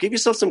yourself. Give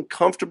yourself some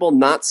comfortable,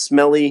 not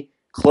smelly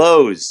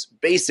clothes.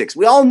 Basics.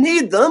 We all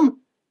need them.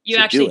 You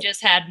So actually do it.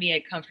 just had me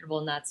at comfortable,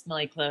 not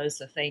smelly clothes,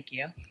 so thank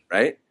you.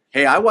 Right?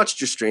 Hey, I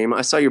watched your stream.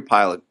 I saw your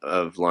pile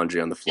of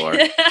laundry on the floor.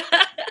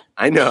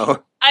 I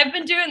know. I've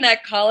been doing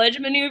that college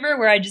maneuver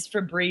where I just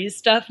Febreze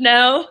stuff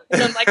now.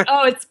 So I'm like,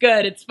 oh, it's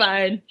good. It's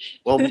fine.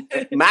 Well,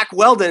 Mack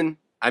Weldon,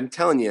 I'm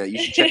telling you,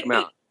 you should check them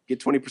out. Get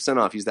 20%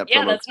 off. Use that promo.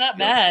 Yeah, that's not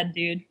bad,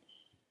 dude.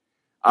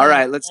 All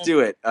right, let's do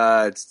it.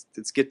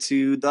 Let's get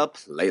to the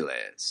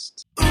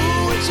playlist. Ooh,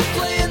 what you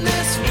playing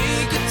this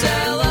week?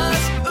 Tell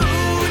us.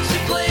 Ooh, what you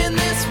playing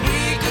this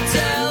week?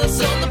 Tell us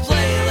on the playlist.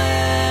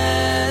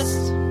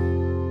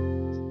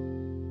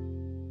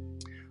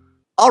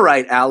 All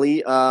right,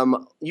 Allie.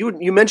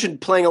 You mentioned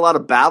playing a lot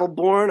of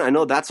Battleborn. I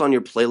know that's on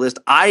your playlist.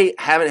 I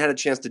haven't had a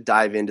chance to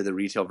dive into the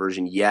retail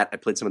version yet. I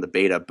played some of the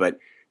beta, but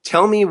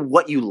tell me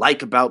what you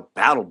like about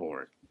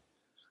Battleborn.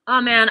 Oh,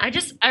 man. I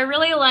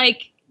really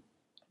like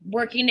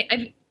working.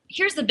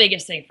 Here's the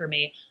biggest thing for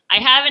me. I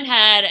haven't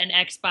had an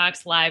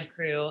Xbox Live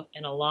crew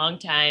in a long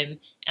time,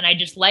 and I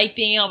just like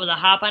being able to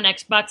hop on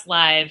Xbox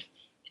Live.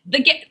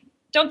 Don't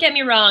get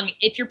me wrong.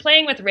 If you're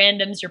playing with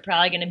randoms, you're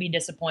probably going to be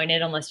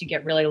disappointed unless you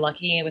get really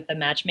lucky with the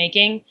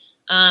matchmaking.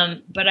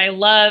 But I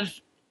love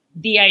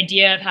the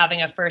idea of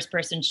having a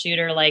first-person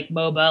shooter like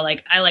MOBA.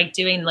 Like I like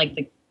doing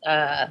like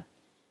I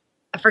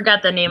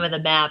forgot the name of the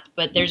map,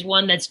 but there's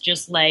one that's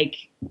just like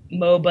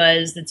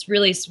MOBAs that's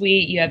really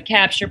sweet. You have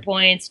capture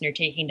points and you're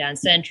taking down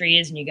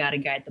sentries and you got to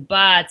guide the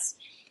bots.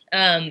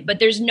 But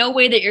there's no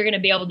way that you're going to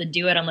be able to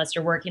do it unless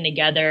you're working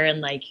together and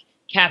like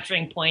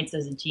capturing points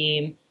as a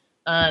team.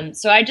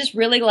 So I just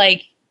really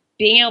like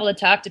being able to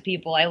talk to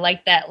people. I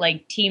like that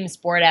like team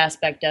sport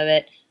aspect of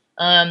it.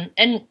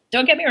 And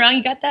don't get me wrong,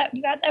 you got that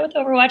with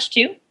Overwatch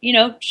too,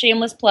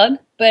 shameless plug,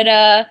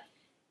 but,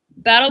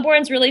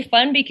 Battleborn's really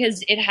fun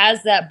because it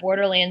has that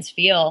Borderlands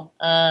feel.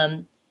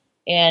 Does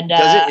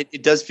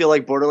it does feel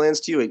like Borderlands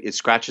to you? It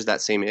scratches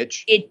that same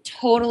itch? It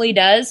totally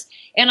does.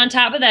 And on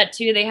top of that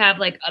too, they have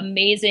like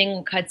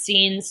amazing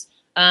cutscenes.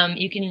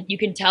 You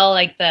can tell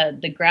like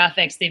the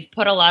graphics, they've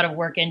put a lot of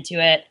work into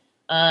it.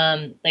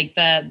 Like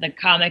the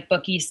comic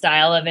booky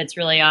style of it's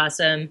really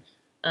awesome.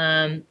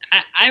 I'm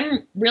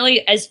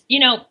really,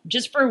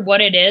 just for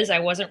what it is, I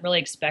wasn't really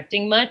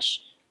expecting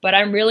much. But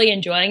I'm really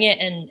enjoying it,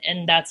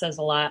 and that says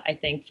a lot, I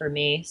think, for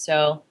me.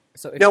 So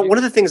now, one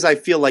of the things I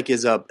feel like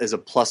is a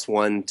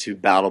 +1 to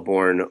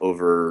Battleborn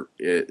over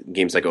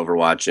games like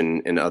Overwatch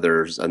and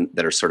others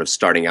that are sort of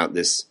starting out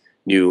this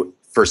new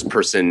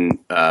first-person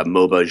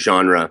MOBA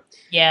genre.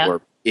 Yeah,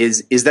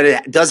 is that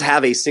it does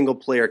have a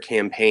single-player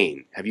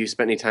campaign. Have you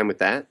spent any time with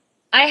that?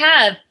 I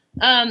have.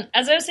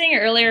 As I was saying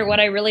earlier, what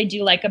I really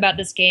do like about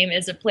this game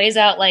is it plays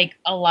out like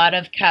a lot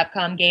of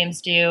Capcom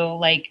games do,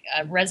 like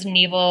Resident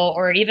Evil,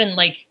 or even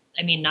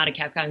not a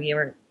Capcom game,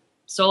 or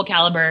Soul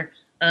Calibur.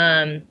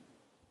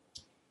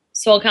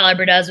 Soul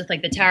Calibur does with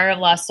like the Tower of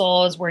Lost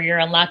Souls, where you're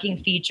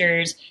unlocking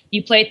features.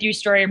 You play through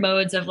story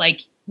modes of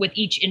like with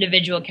each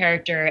individual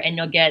character, and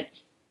you'll get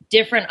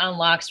different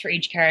unlocks for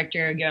each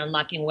character. You're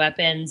unlocking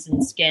weapons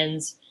and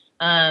skins.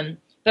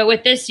 But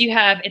with this,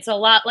 it's a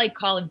lot like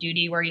Call of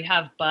Duty, where you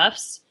have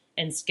buffs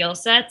and skill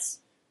sets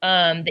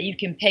that you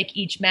can pick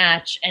each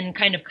match and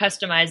kind of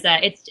customize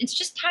that. It's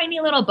just tiny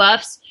little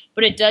buffs,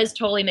 but it does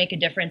totally make a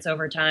difference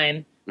over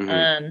time.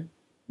 Mm-hmm.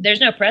 There's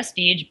no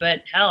prestige,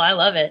 but hell, I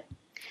love it.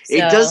 So.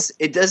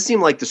 It does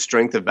seem like the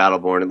strength of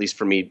Battleborn, at least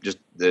for me, just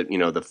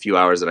the few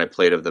hours that I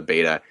played of the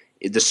beta,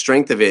 the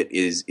strength of it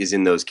is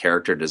in those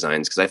character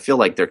designs, because I feel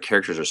like their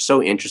characters are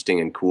so interesting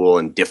and cool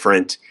and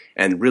different,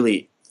 and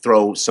really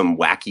throw some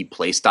wacky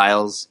play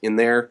styles in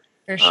there.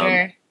 For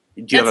sure.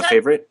 Do you have a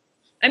favorite?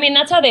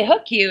 That's how they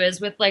hook you, is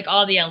with like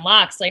all the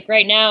unlocks. Like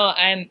right now,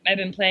 I've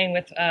been playing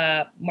with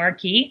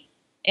Marquis,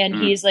 and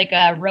he's like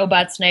a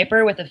robot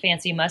sniper with a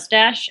fancy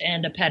mustache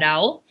and a pet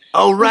owl.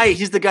 Oh right,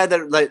 he's the guy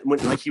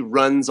that he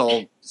runs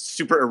all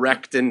super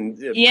erect and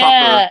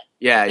proper.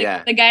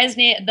 Yeah.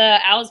 The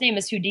owl's name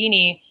is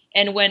Houdini,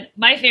 and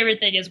my favorite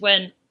thing is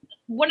when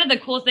one of the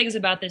cool things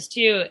about this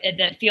too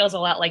that feels a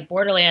lot like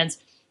Borderlands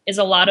is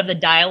a lot of the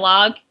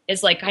dialogue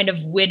is like kind of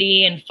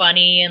witty and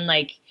funny, and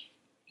like,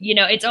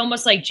 it's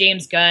almost like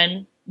James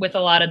Gunn with a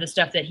lot of the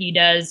stuff that he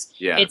does.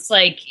 Yeah. It's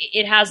like,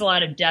 it has a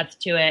lot of depth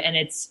to it, and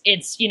it's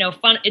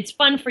fun. It's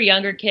fun for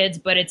younger kids,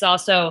 but it's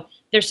also,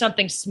 there's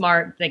something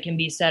smart that can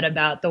be said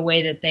about the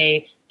way that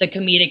they the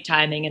comedic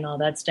timing and all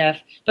that stuff.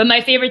 But my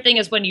favorite thing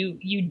is when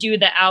you do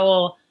the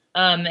owl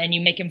and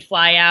you make him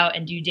fly out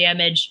and do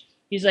damage.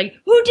 He's like,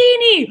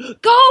 Houdini,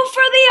 go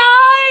for the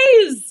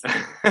eyes.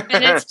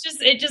 And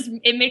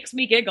it makes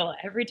me giggle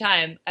every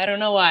time. I don't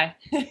know why.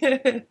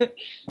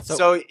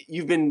 So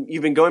you've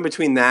been going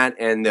between that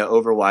and the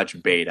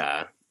Overwatch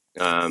beta.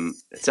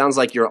 It sounds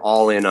like you're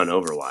all in on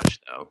Overwatch,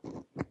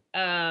 though.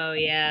 Oh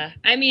yeah,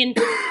 I mean,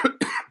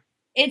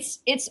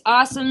 it's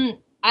awesome.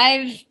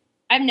 I've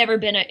never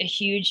been a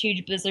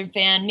huge Blizzard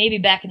fan. Maybe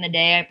back in the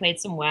day, I played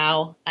some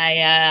WoW.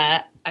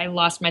 I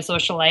lost my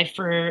social life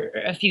for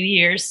a few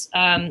years,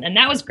 and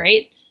that was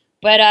great.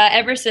 But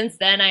ever since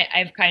then,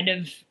 I've kind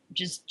of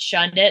just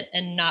shunned it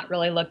and not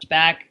really looked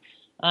back.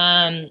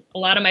 A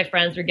lot of my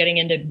friends were getting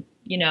into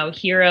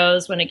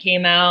Heroes when it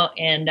came out,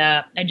 and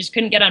I just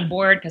couldn't get on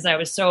board because I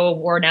was so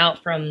worn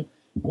out from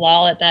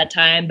LoL at that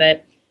time.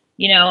 But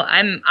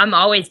I'm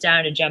always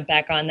down to jump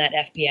back on that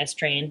FPS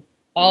train,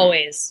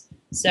 always.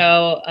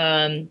 So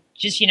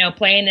just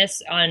playing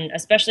this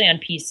especially on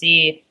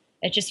PC,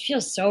 it just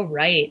feels so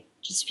right.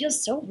 Just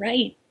feels so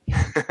right.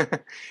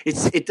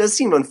 It does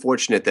seem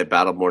unfortunate that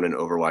Battleborn and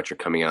Overwatch are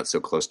coming out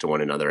so close to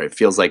one another. It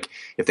feels like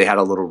if they had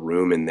a little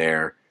room in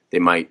there, they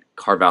might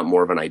carve out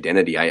more of an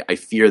identity. I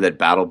fear that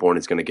Battleborn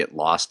is going to get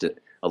lost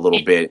a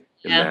little bit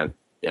in that.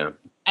 Yeah,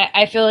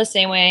 I feel the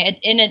same way,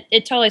 and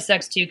it totally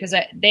sucks too because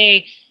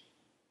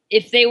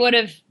if they would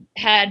have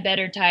had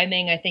better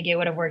timing, I think it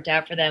would have worked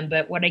out for them.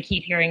 But what I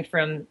keep hearing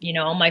from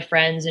all my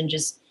friends and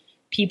just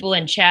people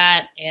in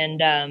chat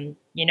and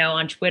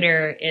on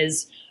Twitter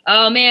is,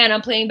 oh man,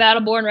 I'm playing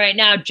Battleborn right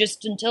now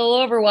just until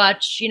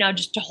Overwatch,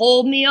 just to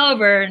hold me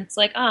over. And it's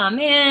like, oh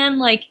man,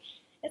 like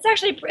it's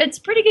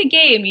a pretty good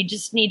game. You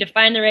just need to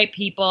find the right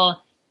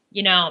people.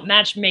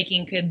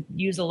 Matchmaking could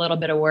use a little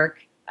bit of work.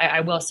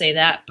 I will say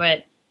that,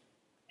 but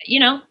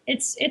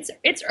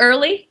it's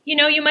early.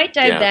 You might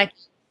dive back.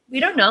 We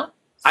don't know.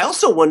 I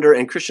also wonder,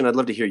 and Christian, I'd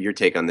love to hear your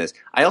take on this.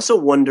 I also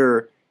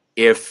wonder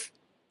if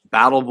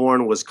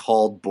Battleborn was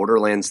called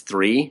Borderlands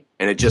 3,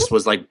 and it just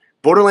was like,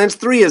 Borderlands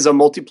 3 is a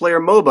multiplayer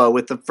MOBA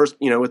with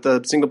with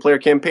a single player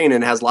campaign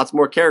and has lots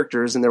more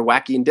characters and they're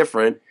wacky and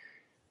different.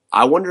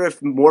 I wonder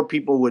if more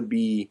people would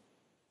be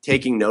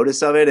taking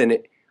notice of it. And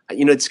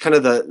it's kind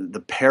of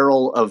the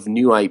peril of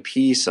new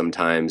IP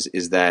sometimes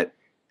is that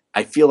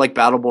I feel like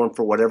Battleborn,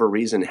 for whatever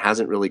reason,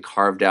 hasn't really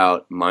carved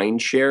out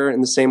mind share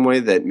in the same way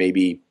that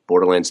maybe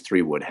Borderlands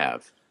 3 would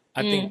have.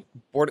 I think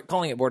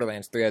calling it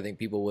Borderlands 3, I think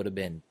people would have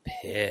been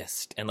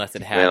pissed unless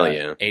it had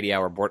an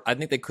 80-hour board. I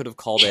think they could have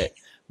called it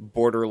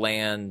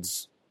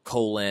Borderlands :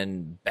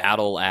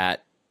 Battle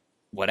at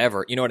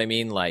whatever. You know what I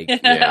mean? Like, you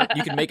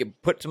can make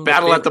it, put some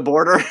Battle at the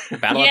Border.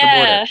 Battle at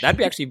the Border.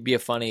 That'd actually be a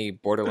funny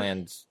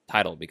Borderlands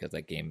title because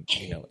that game,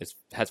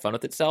 has fun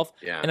with itself.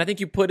 Yeah. And I think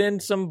you put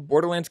in some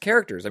Borderlands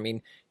characters. I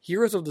mean,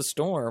 Heroes of the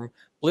Storm,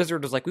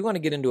 Blizzard was like, we want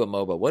to get into a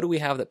MOBA. What do we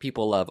have that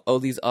people love? Oh,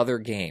 these other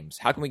games.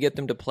 How can we get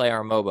them to play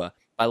our MOBA?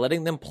 By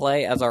letting them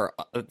play as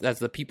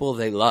the people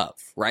they love,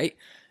 right?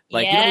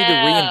 Like, you don't need to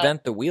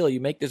reinvent the wheel. You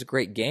make this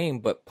great game,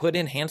 but put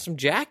in Handsome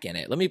Jack in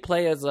it. Let me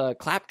play as a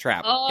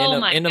Claptrap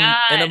in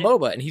a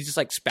MOBA. And he's just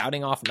like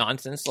spouting off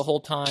nonsense the whole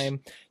time.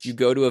 You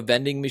go to a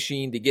vending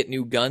machine to get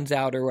new guns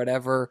out or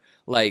whatever.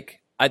 Like,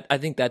 I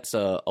think that's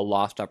a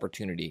lost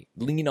opportunity.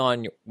 Lean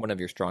on one of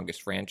your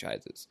strongest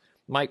franchises.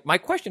 My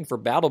question for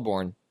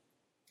Battleborn,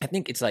 I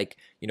think it's like,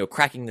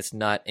 cracking this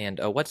nut and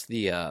what's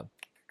the...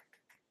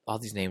 all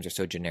these names are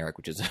so generic,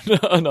 which is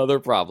another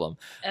problem.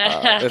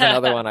 There's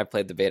another one I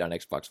played the beta on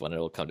Xbox One.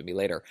 It'll come to me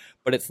later.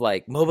 But it's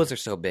like MOBAs are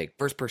so big.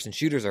 First-person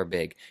shooters are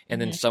big.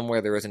 And then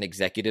somewhere there is an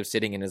executive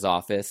sitting in his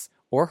office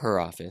or her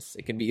office.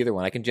 It can be either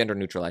one. I can gender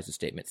neutralize the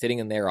statement. Sitting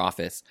in their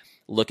office,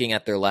 looking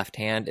at their left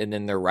hand and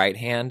then their right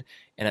hand.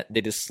 And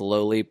they just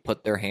slowly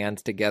put their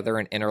hands together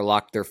and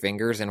interlock their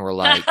fingers. And we're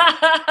like,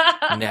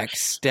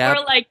 next step,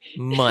 or like,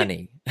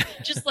 money.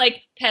 Just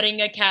like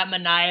petting a cat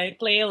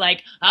maniacally,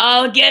 like,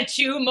 I'll get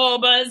you,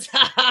 MOBAs.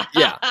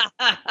 Yeah.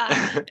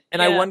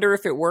 And I wonder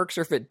if it works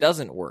or if it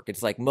doesn't work.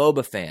 It's like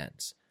MOBA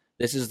fans.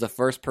 This is the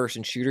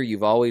first-person shooter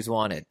you've always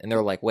wanted. And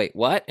they're like, wait,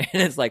 what?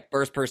 And it's like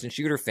first-person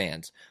shooter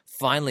fans.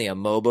 Finally, a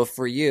MOBA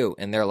for you.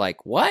 And they're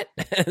like, what?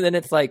 And then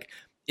it's like,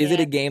 is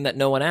it a game that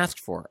no one asked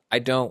for?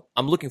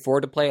 I'm looking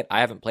forward to play it. I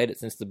haven't played it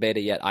since the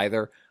beta yet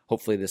either.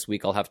 Hopefully this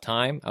week I'll have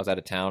time. I was out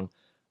of town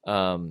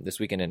this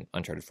weekend in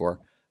Uncharted 4.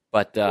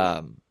 But,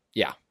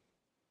 yeah.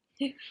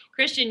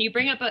 Christian, you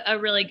bring up a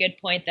really good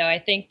point, though. I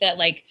think that,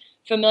 like,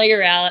 I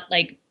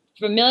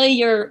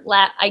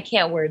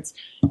can't words.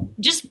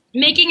 Just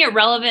making it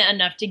relevant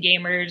enough to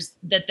gamers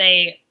that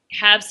they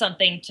have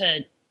something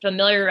to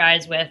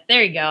familiarize with.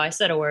 There you go. I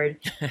said a word.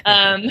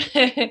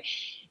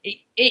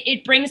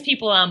 It brings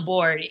people on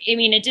board. I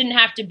mean, it didn't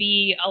have to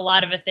be a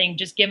lot of a thing.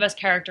 Just give us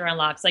character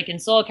unlocks. Like in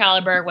Soul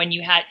Calibur, when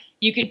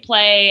you could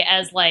play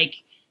as like,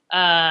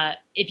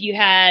 if you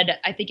had,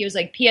 I think it was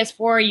like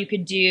PS4, you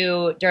could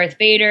do Darth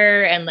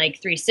Vader, and like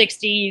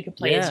 360, you could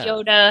play as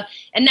Yoda.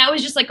 And that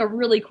was just like a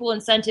really cool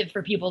incentive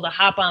for people to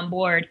hop on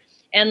board.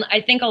 And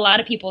I think a lot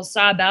of people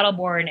saw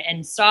Battleborn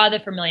and saw the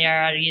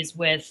familiarities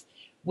with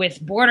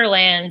with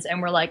Borderlands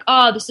and were like,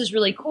 oh, this is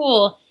really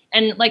cool.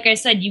 And like I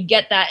said, you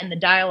get that in the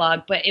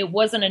dialogue, but it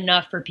wasn't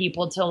enough for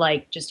people to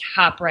like just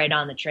hop right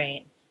on the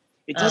train.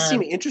 It does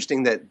seem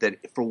interesting that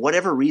for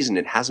whatever reason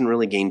it hasn't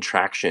really gained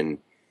traction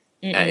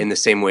in the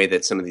same way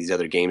that some of these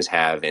other games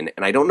have. And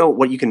I don't know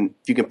what if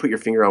you can put your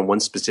finger on one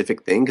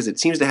specific thing, because it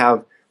seems to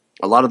have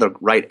a lot of the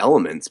right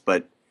elements,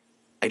 but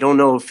I don't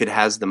know if it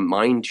has the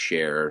mind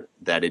share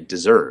that it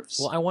deserves.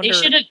 Well, I wonder.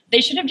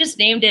 They should have just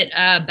named it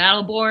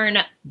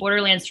Battleborn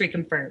Borderlands 3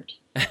 Confirmed.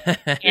 There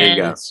you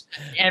go. And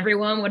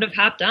everyone would have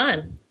hopped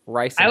on.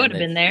 Rice I would have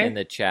been there. In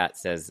the chat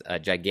says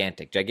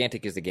Gigantic.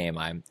 Gigantic is the game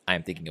I'm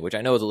thinking of, which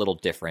I know is a little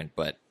different,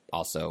 but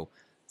also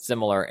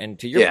similar. And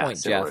to your point,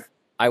 similar. Jeff,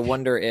 I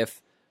wonder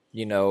if,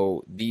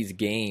 these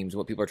games,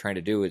 what people are trying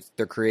to do is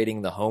they're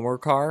creating the Homer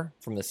car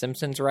from The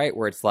Simpsons, right?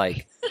 Where it's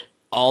like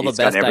all the It's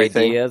got best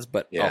everything. ideas,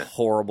 but a Yeah.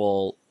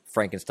 horrible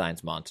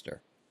Frankenstein's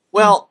monster.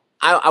 Well,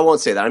 I won't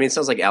say that. I mean, it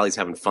sounds like Allie's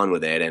having fun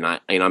with it, and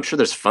I'm sure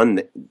there's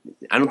fun.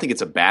 I don't think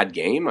it's a bad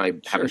game. I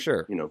haven't,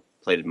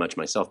 played it much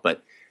myself,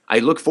 but I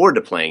look forward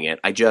to playing it.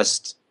 I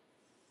just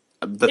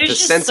there's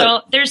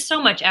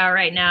so much out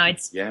right now.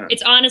 It's Yeah.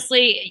 it's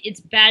honestly it's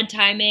bad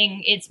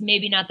timing. It's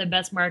maybe not the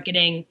best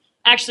marketing.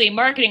 Actually,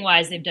 marketing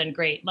wise, they've done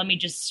great. Let me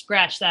just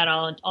scratch that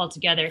all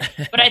together.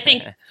 But I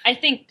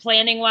think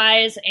planning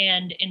wise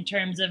and in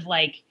terms of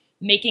like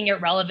making it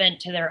relevant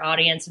to their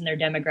audience and their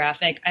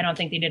demographic, I don't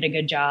think they did a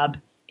good job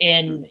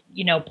in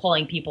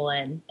pulling people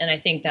in, and I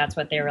think that's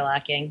what they were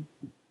lacking.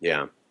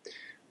 Yeah.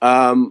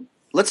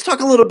 Let's talk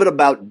a little bit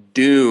about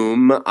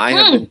Doom. I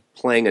have been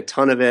playing a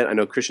ton of it. I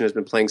know Christian has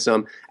been playing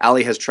some.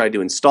 Allie has tried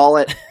to install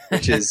it,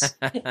 which is...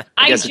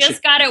 I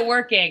just got it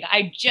working.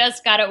 I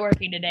just got it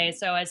working today.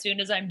 So as soon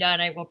as I'm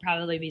done, I will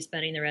probably be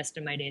spending the rest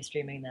of my day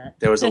streaming that.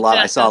 There was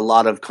I saw a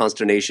lot of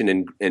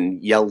consternation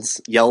and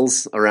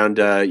yells around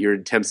your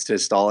attempts to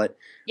install it.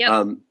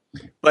 Yep.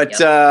 I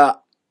just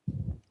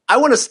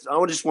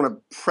want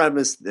to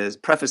preface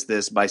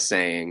this by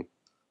saying,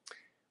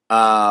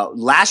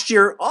 last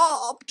year,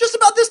 just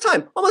about this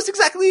time, almost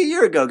exactly a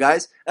year ago,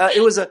 guys,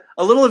 it was a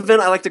little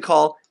event I like to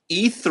call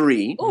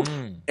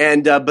E3,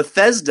 and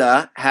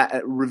Bethesda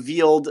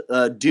revealed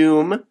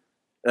Doom,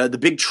 the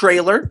big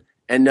trailer,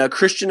 and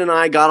Christian and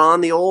I got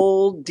on the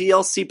old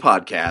DLC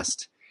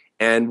podcast,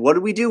 and what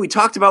did we do? We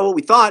talked about what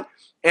we thought,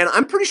 and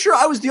I'm pretty sure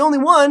I was the only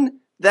one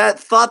that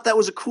thought that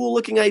was a cool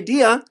looking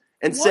idea,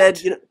 and said,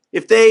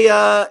 if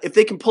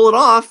they can pull it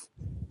off,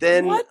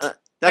 then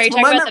Are you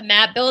talking about the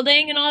map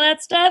building and all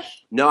that stuff?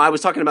 No, I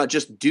was talking about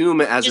just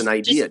Doom as an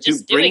idea,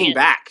 just bringing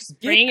back.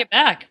 Bringing it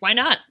back. Why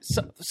not?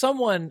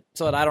 Someone,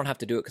 so that I don't have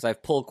to do it because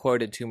I've pull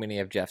quoted too many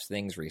of Jeff's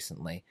things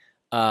recently.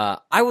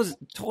 I was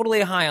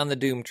totally high on the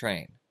Doom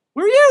train.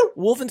 Were you?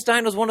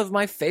 Wolfenstein was one of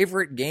my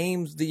favorite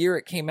games the year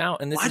it came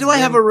out. And why do I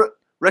have a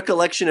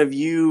recollection of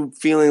you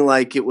feeling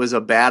like it was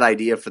a bad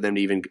idea for them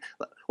to even...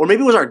 Or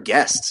maybe it was our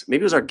guest.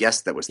 Maybe it was our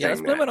guest that was saying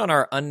let's blame it on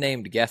our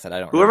unnamed guest that I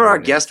don't Whoever remember our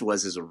guest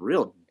was is a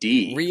real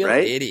D, real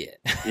right?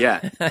 idiot.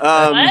 Yeah.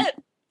 What?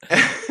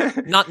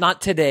 Not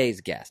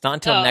today's guest. Not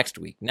until next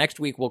week. Next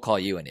week we'll call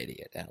you an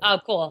idiot. Ellie. Oh,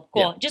 cool.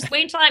 Yeah. Just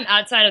wait until I'm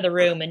outside of the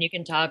room and you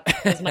can talk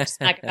as much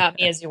smack about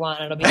me as you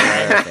want. It'll be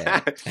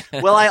fine.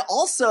 Okay. Well, I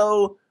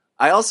also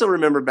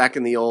remember back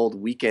in the old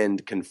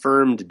Weekend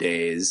Confirmed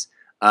days,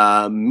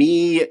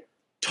 me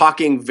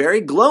talking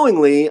very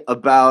glowingly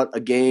about a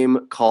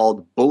game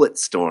called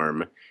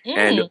Bulletstorm.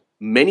 And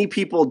many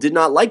people did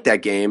not like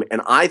that game,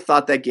 and I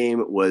thought that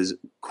game was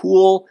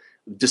cool,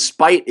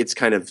 despite its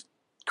kind of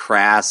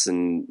crass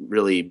and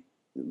really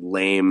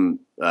lame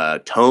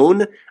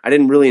tone. I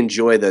didn't really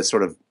enjoy the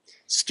sort of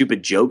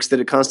stupid jokes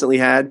that it constantly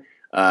had,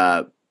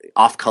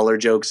 off-color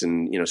jokes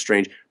and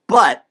strange.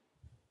 But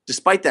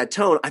despite that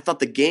tone, I thought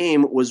the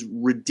game was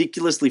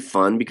ridiculously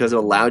fun because it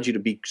allowed you to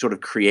be sort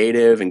of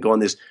creative and go on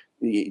this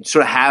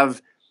sort of have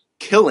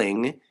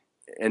killing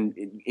and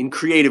in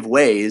creative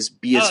ways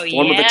be a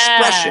form of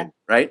expression,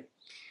 right?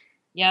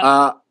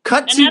 Yeah.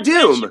 Cut and to that's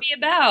Doom. What it should be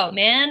about,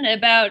 man.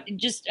 About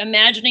just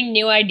imagining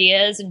new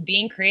ideas and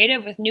being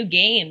creative with new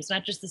games,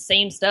 not just the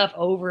same stuff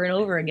over and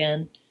over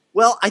again.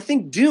 Well, I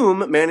think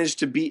Doom manages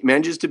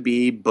to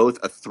be both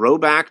a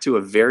throwback to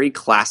a very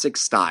classic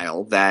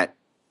style that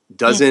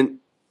doesn't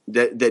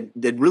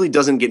that really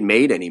doesn't get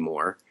made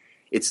anymore.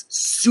 It's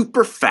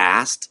super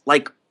fast,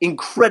 like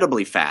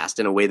incredibly fast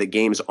in a way that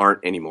games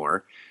aren't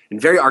anymore, and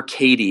very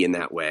arcadey in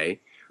that way.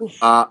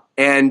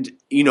 And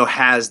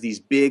has these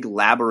big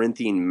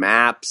labyrinthine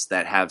maps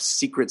that have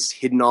secrets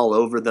hidden all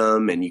over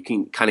them, and you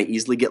can kind of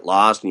easily get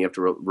lost, and you have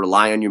to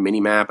rely on your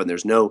mini map. And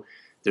there's no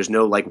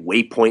like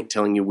waypoint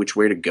telling you which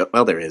way to go.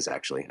 Well, there is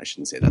actually. I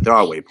shouldn't say that. There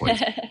are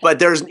waypoints, but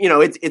there's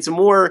it's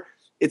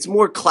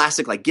more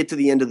classic. Like get to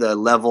the end of the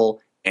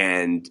level,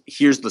 and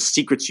here's the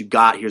secrets you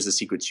got. Here's the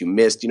secrets you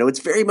missed. It's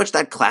very much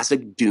that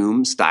classic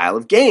Doom style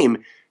of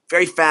game.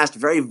 Very fast,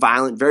 very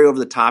violent, very over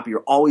the top.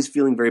 You're always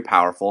feeling very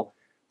powerful,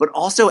 but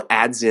also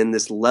adds in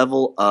this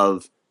level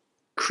of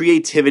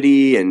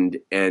creativity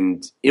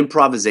and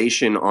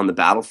improvisation on the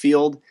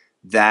battlefield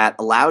that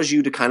allows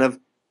you to kind of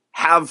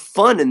have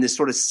fun in this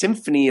sort of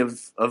symphony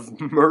of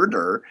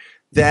murder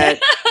that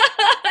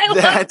I love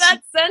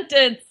that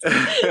sentence.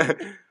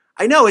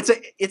 I know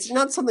it's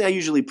not something I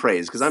usually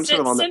praise because I'm sort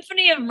of on the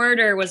Symphony of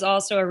Murder was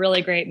also a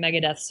really great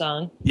Megadeth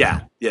song.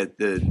 yeah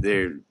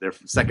their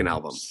second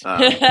album,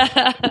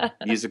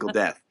 Musical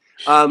Death.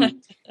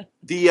 I'm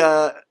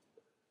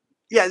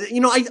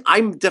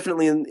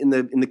definitely in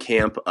the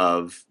camp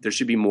of there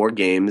should be more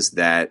games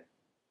that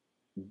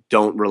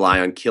don't rely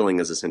on killing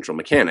as a central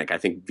mechanic. I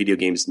think video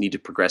games need to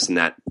progress in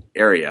that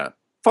area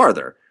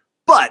farther.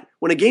 But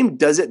when a game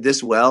does it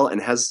this well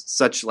and has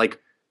such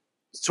like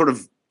sort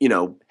of,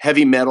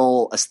 heavy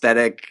metal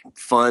aesthetic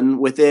fun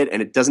with it,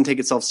 and it doesn't take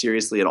itself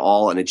seriously at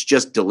all, and it's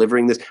just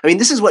delivering this. I mean,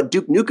 this is what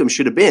Duke Nukem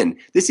should have been.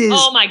 This is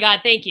Oh my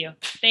God, thank you.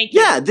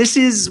 Yeah, this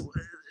is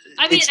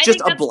it's just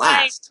a think that's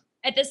blast.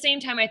 At the same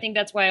time, I think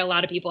that's why a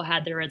lot of people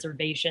had their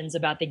reservations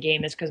about the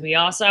game, is because we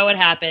all saw what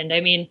happened. I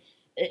mean,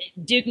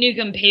 Duke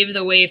Nukem paved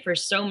the way for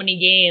so many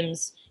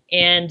games,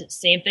 and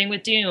same thing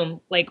with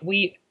Doom.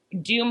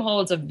 Doom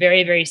holds a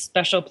very, very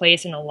special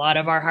place in a lot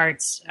of our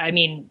hearts. I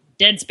mean,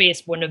 Dead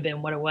Space wouldn't have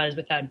been what it was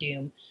without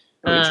Doom.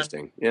 Oh,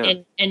 interesting. Yeah.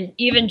 And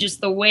even just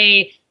the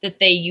way that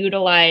they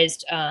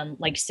utilized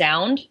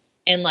sound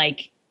and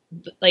like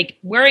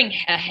wearing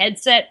a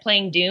headset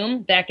playing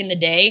Doom back in the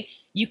day,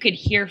 you could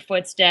hear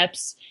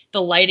footsteps,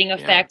 the lighting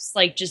effects,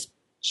 just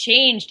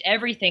changed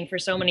everything for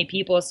so many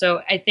people.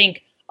 So I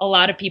think a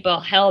lot of people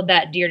held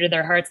that dear to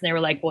their hearts, and they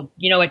were like, well,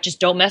 you know what, just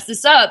don't mess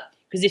this up.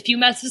 Because if you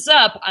mess this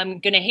up, I'm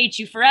going to hate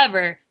you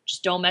forever.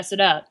 Just don't mess it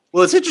up.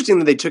 Well, it's interesting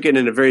that they took it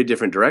in a very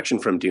different direction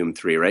from Doom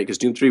 3, right? Because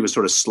Doom 3 was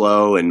sort of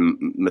slow and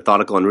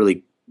methodical and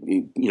really,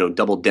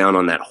 doubled down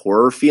on that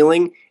horror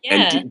feeling.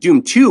 Yeah. And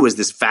Doom 2 was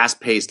this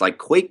fast-paced,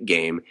 Quake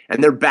game.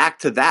 And they're back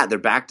to that. They're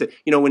back to,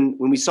 when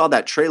we saw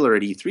that trailer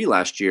at E3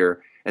 last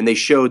year, and they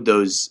showed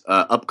those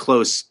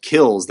up-close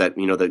kills that,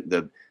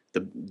 the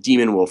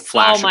demon will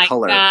flash a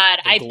color. Oh, my God.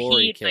 I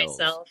glory peed kills.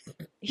 myself.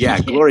 Yeah,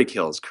 glory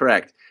kills,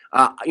 correct.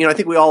 I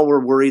think we all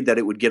were worried that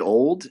it would get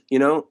old,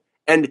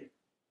 and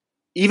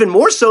even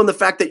more so in the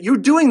fact that you're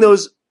doing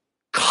those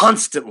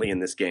constantly in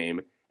this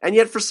game, and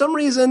yet for some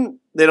reason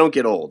they don't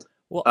get old.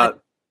 Well,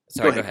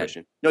 go ahead,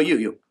 Christian. No,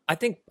 you. I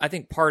think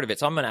part of it.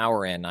 So I'm an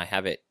hour in. I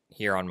have it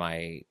here on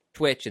my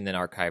Twitch and then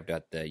archived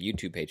at the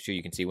YouTube page too.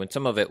 You can see when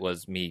some of it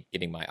was me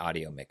getting my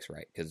audio mix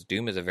right, because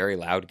Doom is a very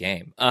loud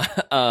game. Yep.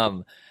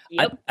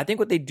 I think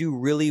what they do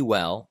really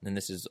well, and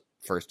this is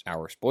first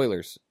hour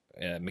spoilers.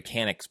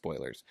 Mechanic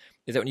spoilers,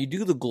 is that when you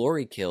do the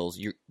glory kills,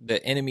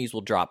 the enemies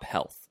will drop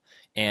health.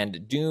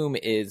 And Doom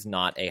is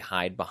not a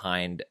hide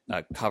behind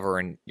cover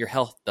and your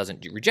health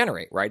doesn't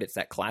regenerate, right? It's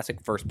that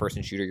classic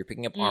first-person shooter. You're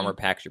picking up armor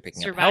packs, you're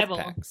picking Survival.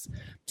 up health packs.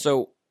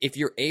 So if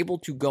you're able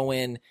to go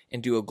in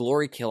and do a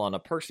glory kill on a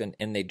person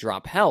and they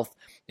drop health,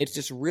 it's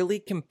this really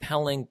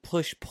compelling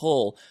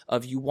push-pull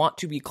of you want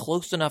to be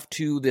close enough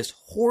to this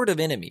horde of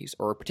enemies,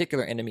 or a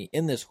particular enemy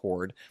in this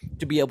horde,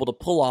 to be able to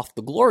pull off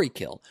the glory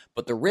kill.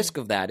 But the risk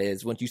of that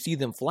is, once you see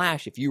them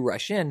flash, if you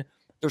rush in,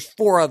 there's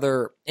 4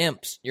 other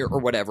imps or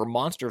whatever,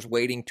 monsters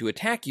waiting to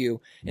attack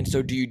you. And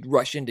so do you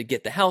rush in to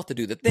get the health to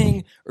do the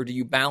thing, or do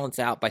you balance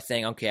out by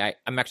saying, okay,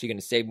 I'm actually going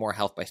to save more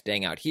health by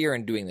staying out here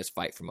and doing this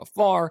fight from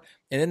afar?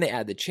 And then they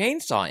add the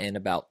chainsaw in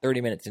about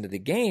 30 minutes into the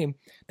game,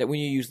 that when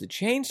you use the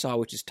chainsaw,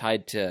 which is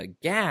tied to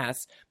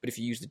gas, but if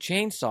you use the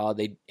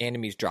chainsaw,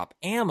 enemies drop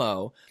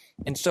ammo.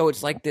 And so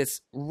it's like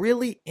this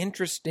really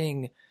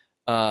interesting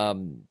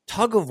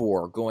tug of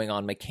war going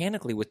on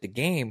mechanically with the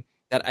game,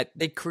 that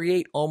they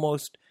create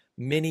almost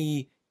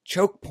mini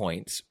choke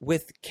points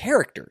with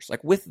characters,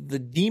 with the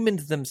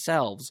demons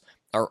themselves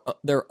are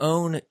their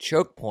own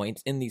choke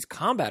points in these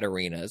combat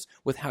arenas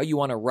with how you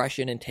want to rush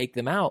in and take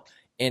them out.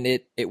 And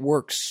it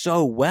works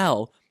so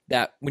well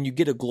that when you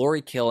get a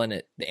glory kill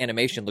and the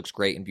animation looks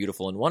great and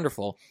beautiful and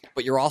wonderful,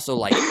 but you're also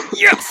like,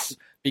 yes,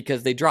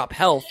 because they drop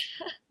health.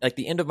 Like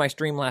the end of my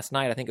stream last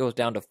night, I think it was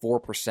down to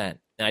 4%. And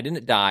I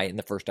didn't die in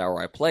the first hour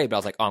I played, but I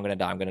was like, oh, I'm going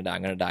to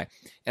die.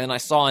 And then I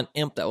saw an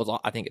imp that was,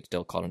 I think it's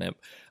still called an imp,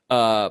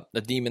 a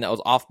demon that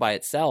was off by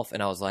itself.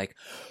 And I was like,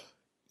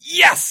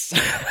 yes!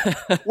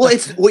 Well,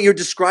 it's what you're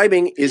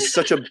describing is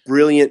such a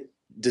brilliant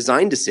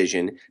design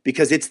decision,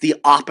 because it's the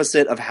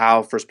opposite of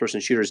how first-person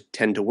shooters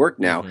tend to work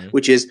now,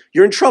 which is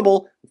you're in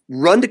trouble,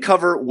 run to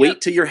cover, wait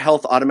till your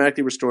health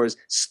automatically restores,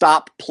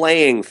 stop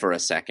playing for a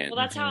second. Well,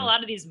 that's how a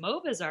lot of these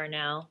MOBAs are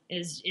now,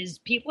 is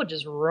people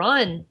just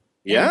run.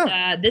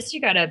 Yeah. And, this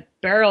you got to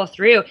barrel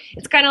through.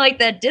 It's kind of like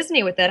that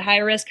Disney with that high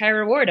risk, high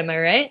reward. Am I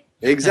right?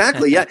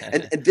 Exactly, yeah.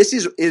 And this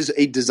is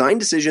a design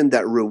decision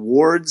that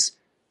rewards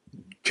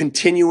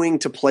continuing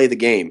to play the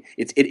game.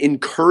 It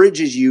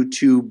encourages you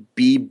to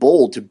be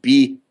bold, to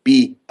be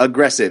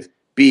aggressive,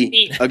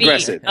 be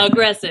aggressive.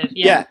 Aggressive,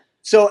 Yeah.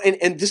 So,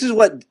 and this is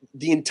what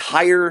the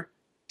entire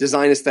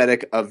design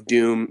aesthetic of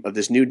Doom, of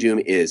this new Doom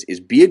is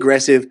be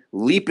aggressive,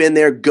 leap in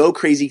there, go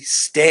crazy,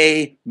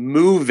 stay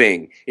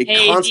moving. It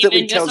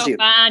constantly demon, tells you.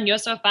 You're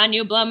so fine,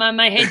 you blow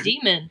my head,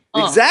 demon.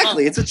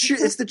 Exactly. It's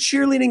the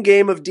cheerleading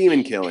game of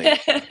demon killing.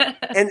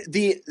 And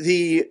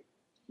the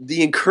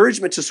the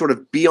encouragement to sort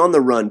of be on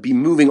the run, be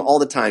moving all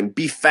the time,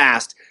 be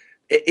fast.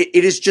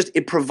 It is just,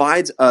 it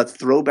provides a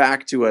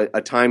throwback to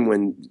a time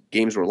when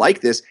games were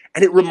like this,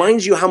 and it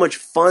reminds you how much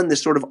fun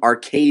this sort of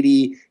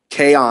arcadey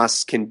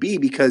chaos can be,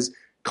 because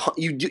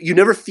you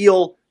never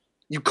feel,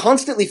 you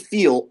constantly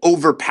feel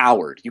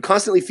overpowered. You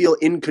constantly feel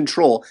in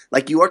control,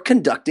 like you are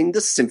conducting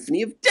the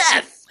Symphony of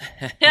Death.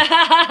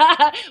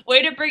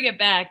 Way to bring it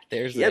back.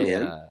 There's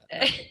Yeah,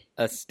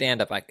 a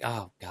stand-up.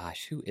 Oh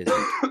gosh, who is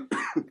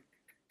it?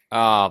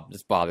 Oh,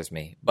 this bothers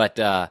me. But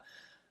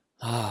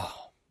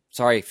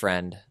sorry,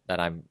 friend, that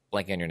I'm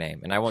blanking on your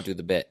name, and I won't do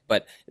the bit.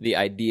 But the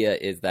idea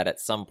is that at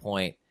some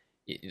point,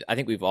 I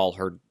think we've all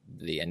heard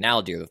the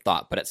analogy or the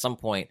thought, but at some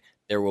point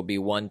there will be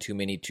one too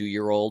many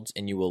 2-year-olds,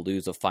 and you will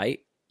lose a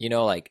fight. You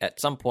know, like at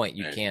some point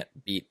you can't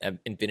beat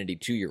infinity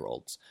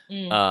 2-year-olds.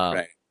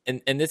 Right.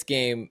 In this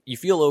game, you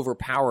feel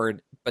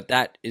overpowered, but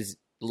that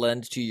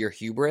lends to your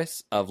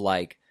hubris of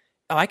like,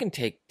 oh, I can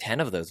take 10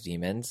 of those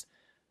demons.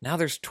 Now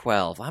there's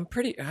 12. I'm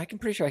pretty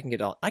sure I can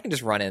get all. I can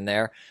just run in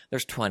there.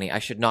 There's 20. I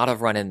should not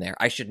have run in there.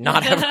 I should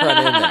not have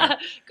run in there.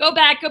 Go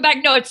back.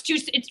 No,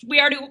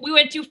 we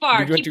went too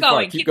far. Keep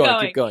going. Keep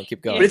going.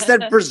 But it's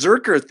that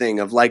berserker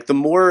thing of like,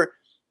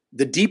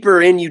 the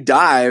deeper in you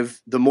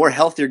dive, the more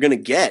health you're going to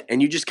get,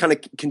 and you just kind of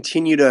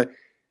continue to.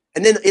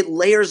 And then it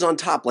layers on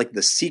top, like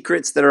the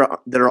secrets that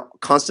are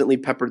constantly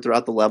peppered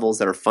throughout the levels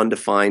that are fun to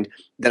find,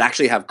 that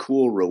actually have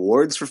cool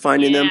rewards for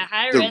finding them.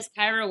 High risk,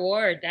 high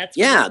reward. That's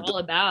what it's all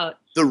about.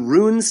 The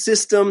rune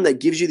system that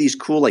gives you these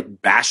cool,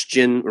 like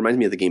Bastion, reminds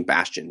me of the game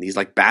Bastion. These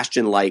like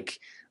Bastion-like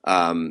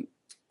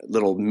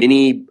little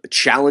mini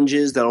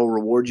challenges that'll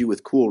reward you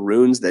with cool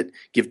runes that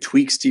give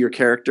tweaks to your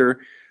character.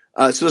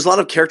 So there's a lot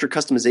of character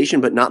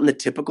customization, but not in the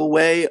typical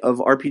way of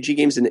RPG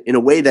games, in a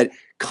way that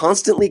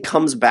constantly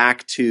comes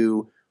back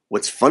to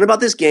what's fun about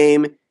this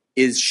game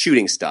is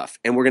shooting stuff.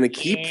 And we're going to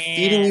keep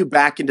feeding you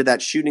back into that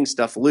shooting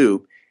stuff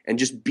loop and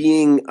just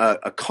being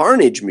a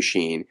carnage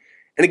machine.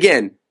 And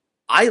again,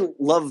 I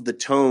love the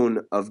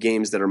tone of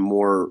games that are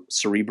more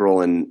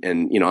cerebral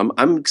and you know,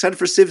 I'm excited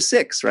for Civ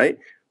 6, right?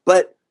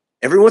 But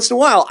every once in a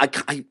while,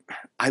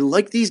 I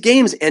like these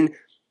games, and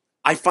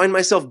I find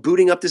myself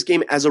booting up this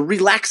game as a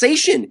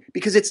relaxation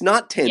because it's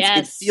not tense.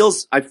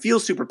 Yes. I feel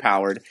super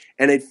powered,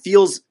 and it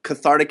feels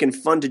cathartic and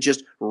fun to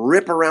just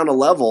rip around a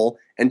level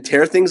and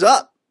tear things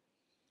up.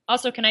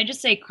 Also, can I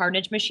just say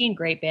Carnage Machine,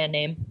 great band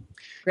name.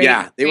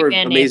 They were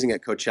amazing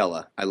at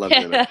Coachella. I loved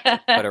them.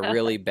 But a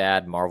really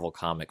bad Marvel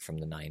comic from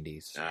the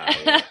 90s.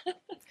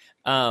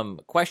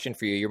 Question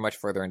for you. You're much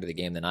further into the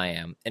game than I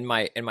am. In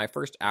my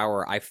first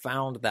hour, I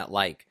found that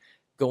like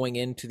going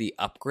into the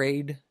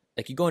upgrade,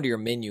 like you go into your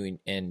menu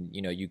and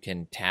you know, you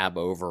can tab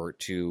over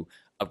to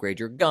upgrade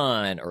your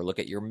gun or look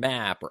at your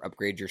map or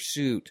upgrade your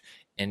suit.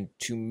 And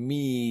to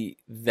me,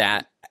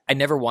 that I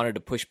never wanted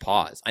to push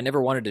pause. I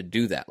never wanted to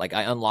do that. Like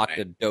I unlocked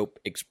a dope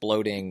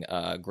exploding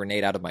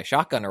grenade out of my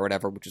shotgun or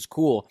whatever, which is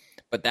cool.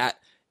 But that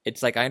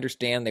it's like I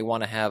understand they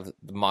want to have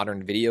the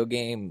modern video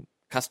game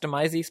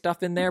customizy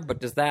stuff in there. But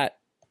did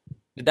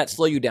that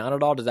slow you down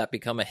at all? Does that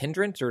become a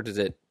hindrance, or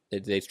did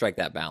they strike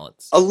that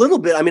balance? A little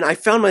bit. I mean, I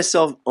found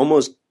myself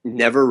almost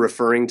never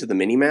referring to the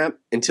minimap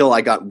until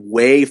I got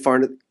way far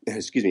into.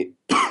 Excuse me.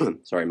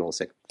 Sorry, I'm a little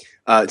sick.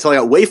 Until I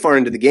got way far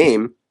into the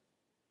game.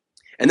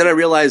 And then I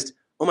realized,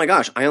 oh my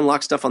gosh, I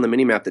unlocked stuff on the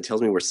minimap that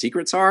tells me where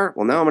secrets are.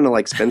 Well, now I'm going to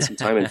like spend some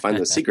time and find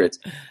those secrets.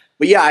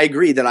 But yeah, I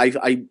agree that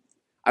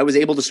I was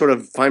able to sort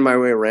of find my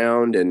way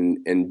around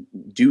and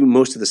do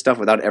most of the stuff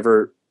without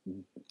ever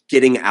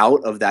getting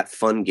out of that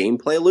fun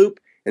gameplay loop.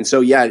 And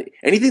so yeah,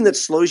 anything that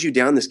slows you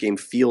down this game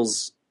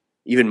feels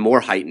even more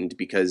heightened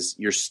because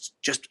you're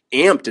just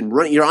amped and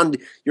running.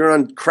 You're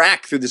on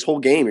crack through this whole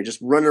game. You're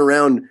just running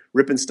around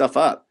ripping stuff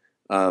up,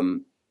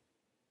 and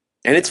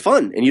it's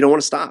fun, and you don't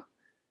want to stop.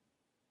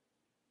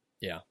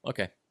 Yeah.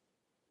 Okay.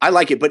 I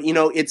like it, but you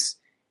know, it's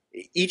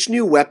each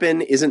new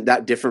weapon isn't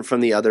that different from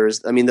the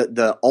others. I mean,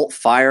 the alt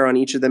fire on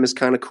each of them is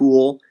kind of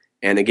cool.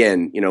 And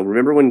again, you know,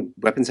 remember when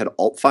weapons had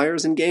alt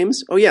fires in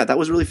games? Oh yeah, that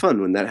was really fun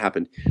when that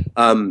happened.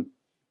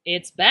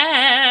 It's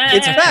back.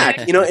 It's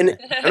back. You know, and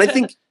I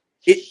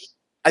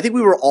think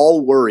we were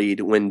all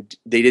worried when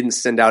they didn't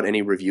send out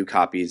any review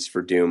copies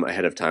for Doom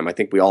ahead of time. I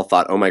think we all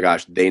thought, oh my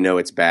gosh, they know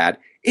it's bad.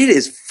 It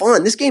is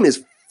fun. This game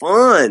is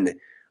fun.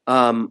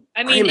 I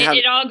mean,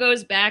 it all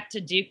goes back to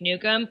Duke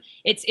Nukem.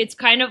 It's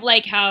kind of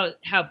like how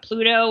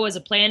Pluto was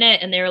a planet,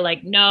 and they were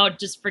like, no,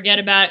 just forget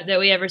about it, that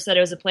we ever said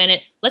it was a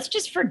planet. Let's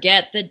just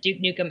forget that Duke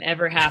Nukem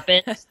ever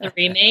happened, the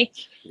remake.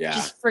 Yeah.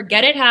 Just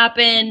forget it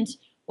happened.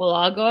 We'll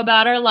all go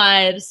about our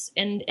lives,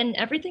 and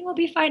everything will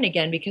be fine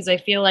again, because I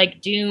feel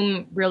like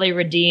Doom really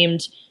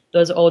redeemed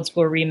those old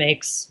school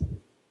remakes.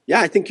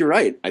 Yeah, I think you're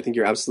right. I think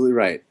you're absolutely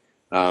right.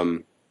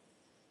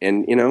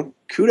 And, you know,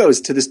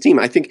 kudos to this team.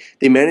 I think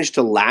they managed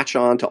to latch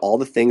on to all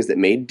the things that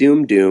made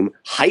Doom,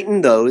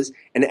 heighten those,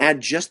 and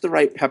add just the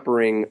right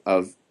peppering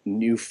of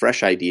new,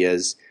 fresh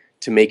ideas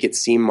to make it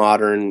seem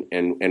modern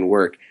and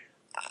work.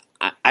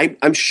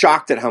 I'm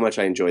shocked at how much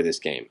I enjoy this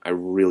game.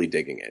 I'm really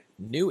digging it.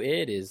 New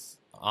id is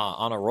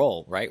on a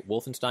roll, right?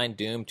 Wolfenstein,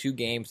 Doom, 2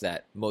 games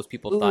that most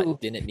people thought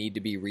didn't need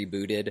to be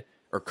rebooted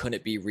or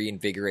couldn't be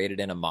reinvigorated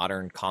in a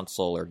modern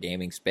console or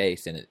gaming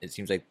space, and it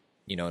seems like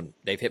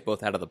they've hit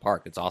both out of the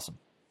park. It's awesome.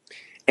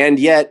 And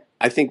yet,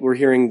 I think we're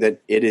hearing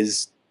that it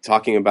is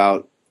talking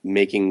about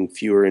making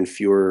fewer and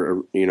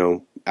fewer,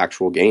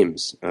 actual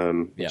games,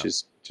 which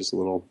is just a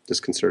little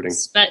disconcerting.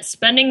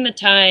 Spending the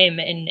time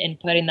and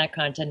putting that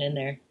content in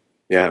there.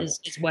 Yeah, is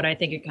what I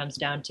think it comes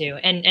down to.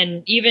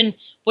 And even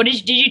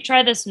did you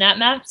try the snap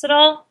maps at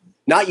all?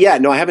 Not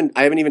yet. No, I haven't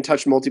even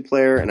touched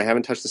multiplayer, and I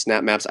haven't touched the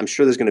snap maps. I'm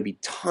sure there's going to be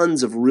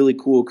tons of really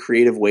cool,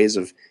 creative ways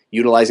of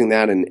utilizing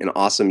that and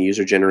awesome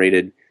user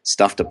generated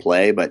stuff to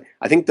play. But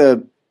I think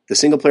the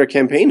single player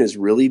campaign is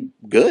really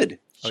good.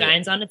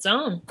 Shines on its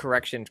own.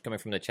 Correction coming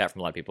from the chat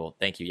from a lot of people.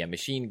 Thank you. Yeah,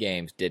 Machine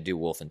Games did do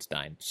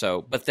Wolfenstein.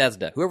 So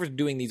Bethesda, whoever's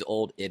doing these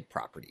old id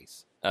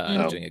properties,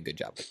 is doing a good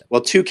job with them. Well,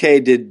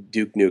 2K did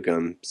Duke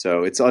Nukem,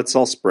 so it's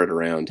all spread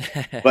around.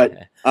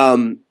 But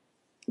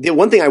the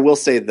one thing I will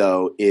say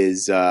though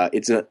is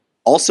it's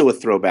also a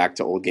throwback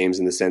to old games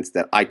in the sense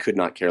that I could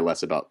not care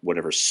less about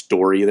whatever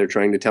story they're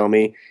trying to tell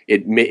me.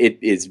 It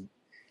is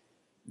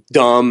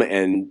dumb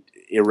and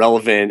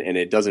irrelevant, and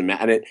it doesn't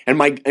matter.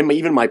 And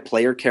even my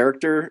player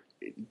character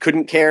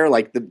couldn't care.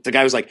 Like the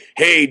guy was like,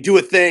 "Hey, do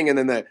a thing," and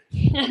then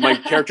my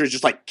character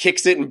just like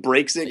kicks it and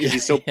breaks it because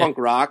he's so punk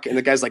rock. And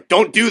the guy's like,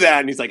 "Don't do that,"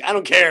 and he's like, "I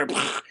don't care."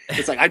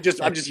 It's like I'm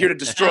just here to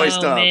destroy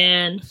stuff. Oh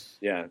man,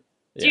 yeah.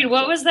 Dude,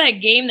 what was that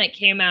game that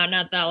came out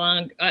not that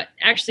long?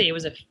 Actually, it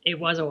was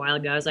a while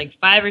ago. It was like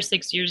 5 or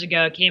 6 years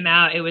ago. It came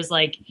out. It was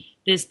like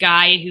this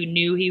guy who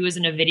knew he was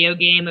in a video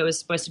game. It was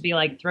supposed to be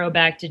like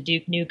throwback to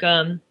Duke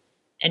Nukem,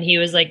 and he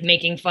was like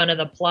making fun of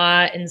the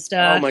plot and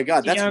stuff. Oh my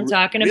god, that's what I'm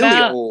talking really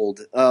about? Old.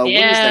 When was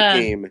that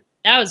game?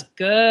 That was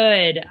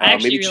good. I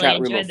actually maybe really chat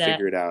room enjoyed will that.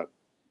 figure it out.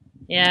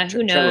 Yeah,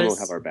 who knows? Chat room will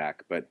have our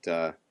back, but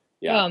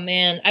yeah. Oh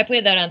man, I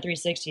played that on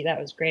 360. That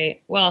was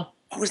great. Well,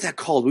 what was that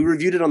called? We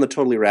reviewed it on the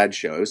Totally Rad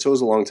show, so it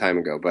was a long time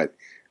ago. But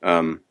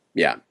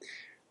yeah,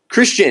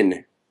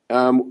 Christian,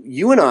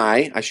 you and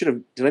I should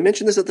have. Did I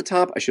mention this at the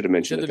top? I should have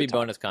mentioned it. Should there be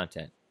bonus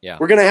content? Yeah,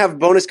 we're gonna have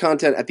bonus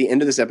content at the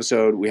end of this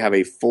episode. We have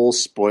a full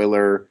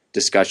spoiler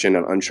discussion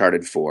of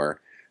Uncharted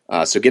 4.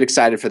 So get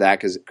excited for that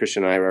because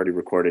Christian and I already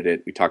recorded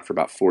it. We talked for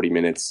about 40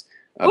 minutes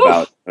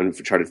about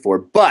Uncharted 4,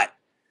 but.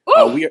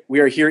 We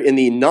are here in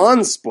the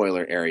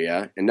non-spoiler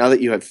area, and now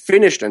that you have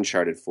finished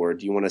Uncharted 4,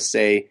 do you want to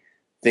say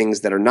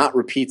things that are not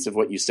repeats of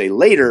what you say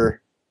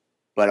later,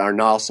 but are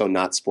also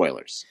not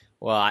spoilers?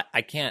 Well,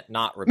 I can't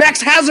not repeat.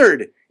 Max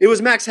Hazard! It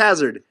was Max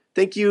Hazard.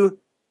 Thank you,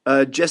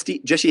 Jesse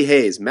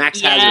Hayes.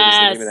 Max Hazard is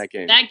the name of that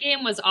game. That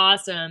game was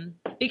awesome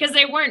because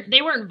they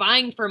weren't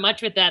vying for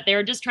much with that. They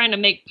were just trying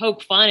to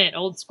poke fun at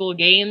old school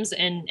games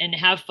and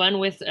have fun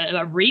with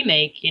a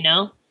remake.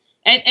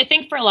 I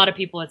think for a lot of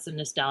people it's some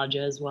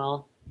nostalgia as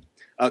well.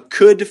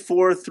 Could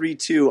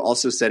 432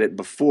 also said it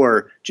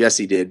before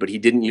Jesse did, but he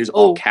didn't use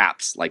all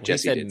caps like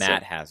Jesse did. He said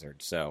Matt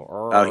Hazard,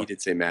 so... he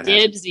did say Matt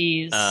Hazard.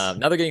 Dibsies.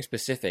 Another getting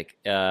specific.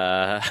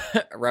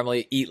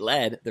 Remley, Eat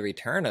Lead, the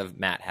return of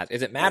Matt Hazard.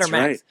 Is it Matt or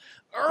Matt?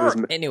 Right.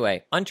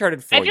 Anyway,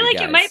 Uncharted 4, I feel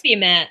like it might be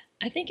Matt.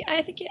 I think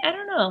I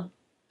don't know.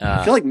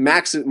 I feel like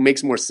Max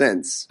makes more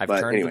sense. I've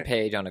turned the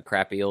page on a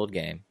crappy old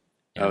game,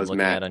 and I'm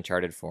looking at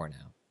Uncharted 4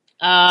 now.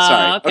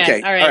 Sorry.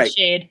 Okay. All right.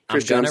 Shade.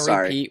 Christian, I'm going to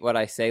repeat what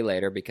I say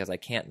later because I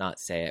can't not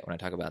say it when I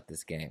talk about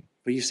this game.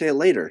 But you say it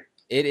later.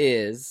 It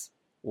is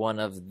one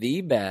of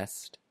the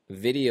best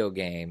video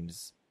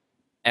games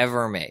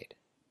ever made.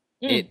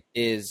 It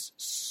is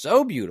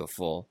so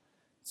beautiful,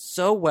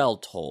 so well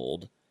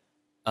told,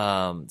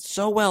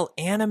 so well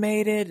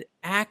animated,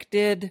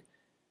 acted.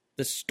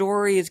 The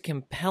story is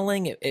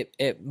compelling.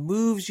 It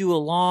moves you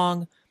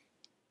along.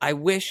 I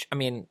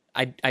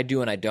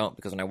do and I don't,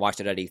 because when I watched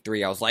it at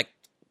E3, I was like,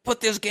 put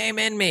this game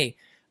in me.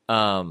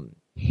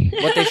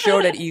 What they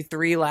showed at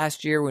E3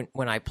 last year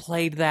when I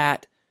played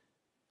that,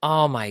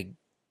 oh my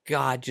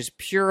god, just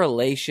pure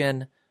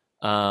elation.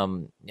 I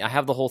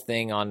have the whole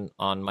thing on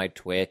my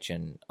Twitch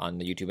and on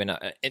the YouTube, and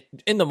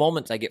in the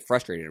moments I get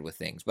frustrated with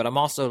things, but I'm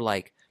also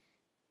like,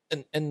 I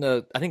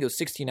think it was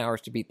 16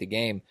 hours to beat the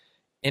game.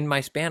 In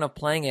my span of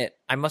playing it,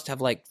 I must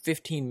have like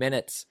 15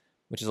 minutes,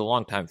 which is a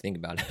long time to think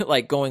about it,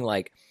 like going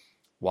like,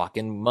 walk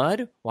in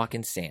mud, walk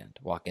in sand,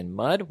 walk in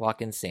mud,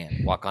 walk in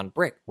sand, walk on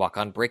brick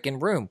in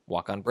room,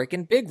 walk on brick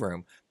in big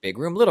room,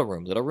 little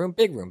room,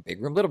 big room,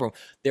 little room.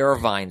 There are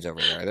vines over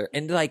there.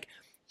 And like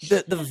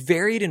the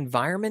varied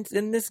environments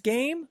in this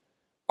game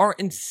are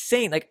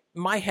insane. Like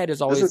my head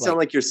is always doesn't sound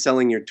like you're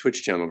selling your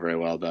Twitch channel very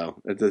well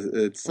though.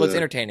 It's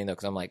entertaining though,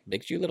 because I'm like,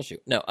 big shoe, little shoe.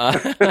 No.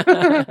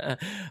 I'm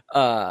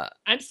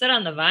set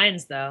on the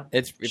vines though.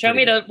 Show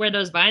me where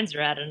those vines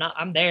are at, and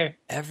I'm there.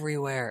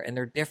 Everywhere, and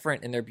they're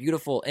different and they're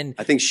beautiful. And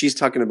I think she's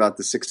talking about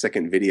the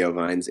 6-second video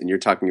vines, and you're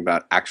talking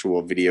about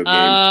actual video game.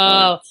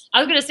 Oh, I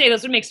was gonna say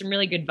those would make some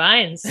really good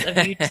vines.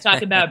 If you just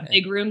talk about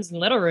big rooms and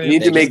little rooms, you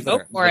need to make go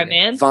for it,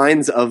 man.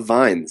 Vines of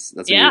vines.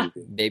 That's what you need to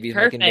do. Babies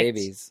Perfect. making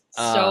babies.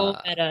 So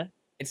meta.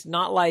 It's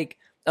not like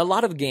a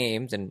lot of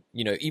games, and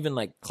even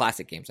like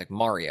classic games like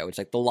Mario. It's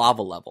like the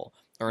lava level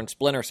Or in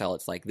Splinter Cell,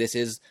 it's like, this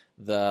is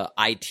the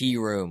IT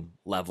room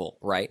level,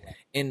 right?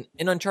 In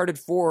Uncharted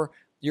 4,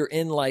 you're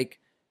in like,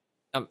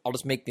 I'll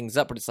just make things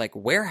up, but it's like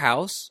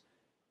warehouse,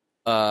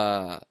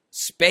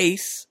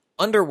 space,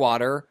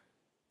 underwater,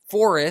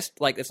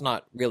 forest. Like, it's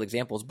not real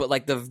examples, but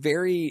like the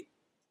very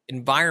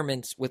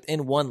environments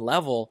within one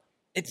level.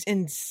 It's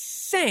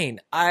insane.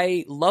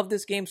 I love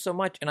this game so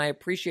much, and I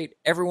appreciate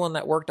everyone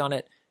that worked on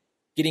it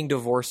getting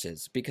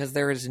divorces, because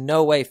there is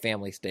no way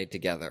families stayed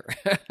together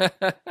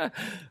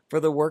for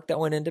the work that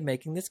went into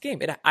making this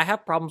game. I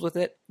have problems with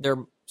it.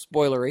 They're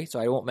spoilery, so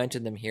I won't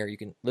mention them here. You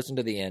can listen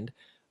to the end.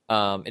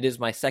 It is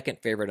my second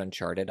favorite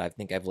Uncharted. I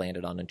think I've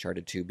landed on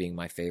Uncharted 2 being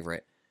my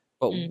favorite.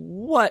 But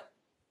what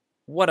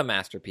a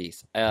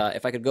masterpiece.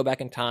 If I could go back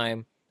in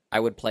time, I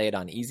would play it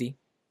on easy.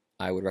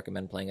 I would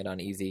recommend playing it on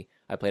easy.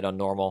 I played on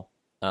normal.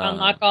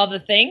 Unlock all the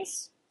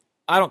things?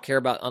 I don't care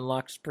about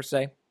unlocks per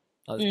se.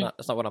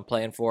 That's not what I'm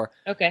playing for.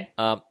 Okay.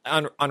 On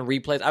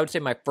replays, I would say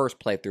my first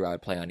playthrough I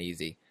would play on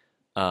easy.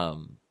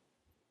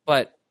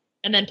 But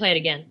And then play it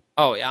again.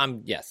 Oh,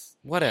 yes.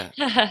 What a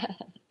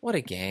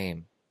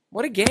game.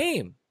 What a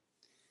game.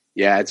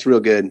 Yeah, it's real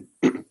good.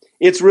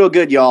 It's real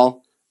good,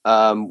 y'all.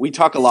 We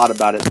talk a lot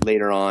about it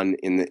later on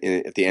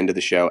at the end of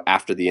the show,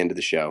 after the end of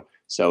the show.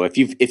 So if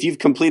you've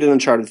completed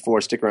Uncharted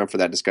 4, stick around for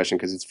that discussion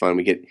because it's fun.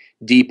 We get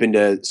deep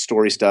into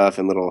story stuff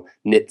and little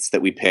nits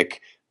that we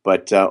pick.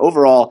 But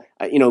overall,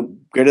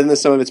 greater than the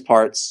sum of its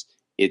parts.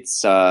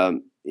 It's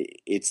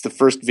the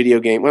first video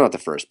game. Well, not the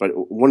first, but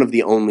one of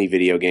the only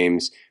video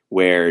games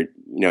where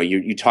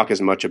you talk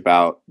as much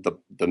about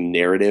the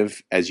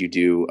narrative as you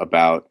do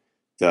about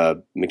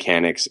the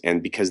mechanics,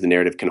 and because the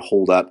narrative can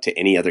hold up to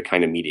any other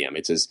kind of medium,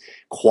 it's as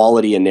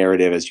quality a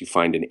narrative as you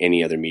find in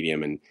any other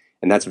medium, and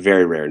that's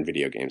very rare in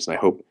video games. And I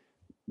hope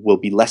will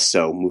be less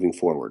so moving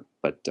forward.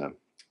 But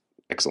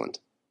excellent.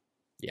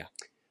 Yeah.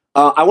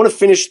 I want to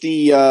finish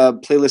the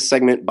playlist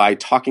segment by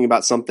talking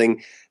about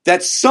something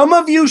that some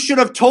of you should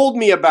have told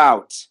me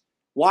about.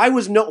 Why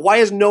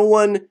has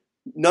none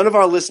of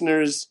our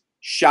listeners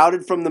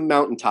shouted from the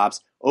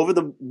mountaintops over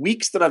the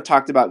weeks that I've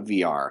talked about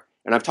VR,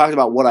 and I've talked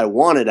about what I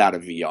wanted out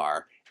of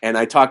VR, and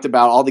I talked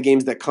about all the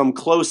games that come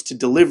close to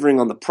delivering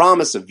on the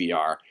promise of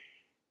VR.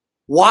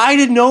 Why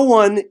did no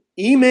one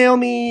email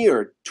me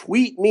or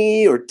tweet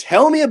me or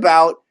tell me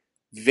about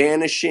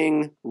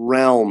Vanishing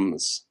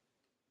Realms?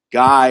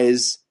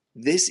 Guys,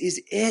 this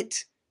is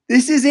it.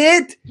 This is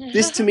it.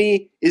 This to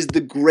me is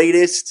the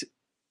greatest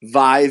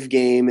Vive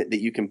game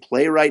that you can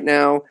play right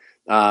now.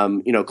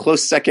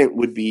 Close second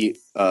would be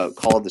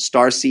Call of the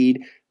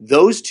Starseed.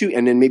 Those two,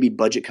 and then maybe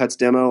Budget Cuts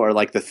demo, are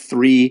like the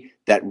three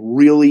that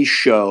really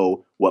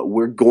show what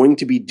we're going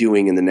to be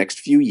doing in the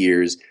next few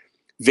years.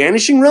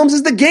 Vanishing Realms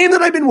is the game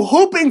that I've been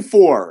hoping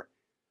for.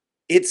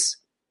 It's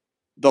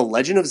The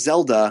Legend of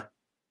Zelda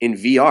in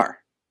VR.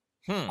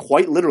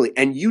 Quite literally.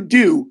 And you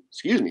do,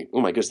 excuse me, oh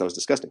my goodness, that was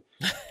disgusting.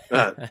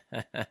 I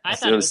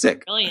thought it was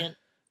sick. brilliant.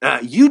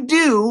 You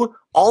do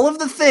all of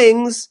the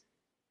things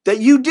that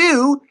you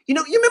do. You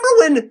remember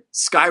when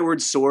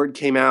Skyward Sword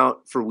came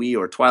out for Wii,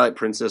 or Twilight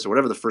Princess, or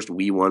whatever the first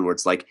Wii one, where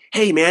it's like,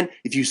 hey man,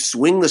 if you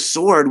swing the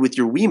sword with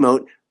your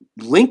Wiimote,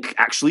 Link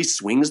actually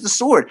swings the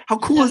sword. How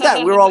cool is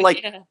that? We were all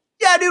like,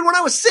 yeah, dude, when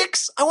I was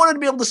 6, I wanted to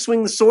be able to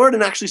swing the sword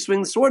and actually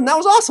swing the sword, and that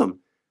was awesome.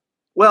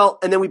 Well,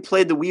 and then we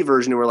played the Wii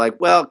version and we're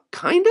like, well,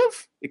 kind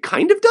of? It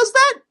kind of does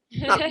that?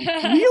 Not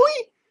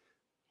really?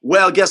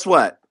 Well, guess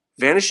what?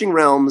 Vanishing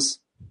Realms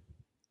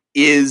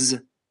is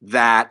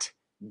that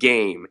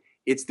game.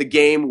 It's the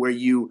game where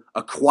you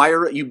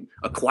acquire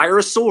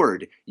a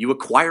sword, you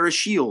acquire a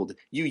shield,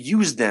 you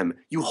use them,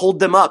 you hold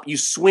them up, you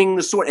swing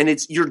the sword,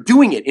 and you're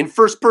doing it in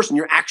first person.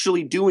 You're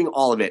actually doing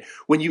all of it.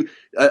 When you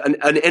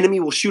an enemy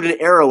will shoot an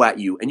arrow at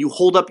you, and you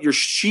hold up your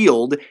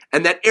shield,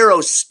 and that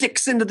arrow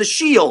sticks into the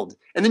shield,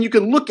 and then you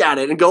can look at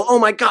it and go, "Oh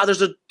my God,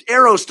 there's an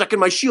arrow stuck in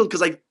my shield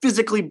because I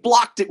physically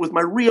blocked it with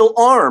my real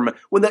arm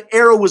when the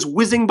arrow was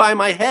whizzing by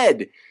my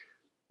head."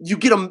 You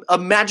get a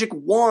magic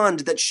wand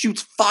that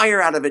shoots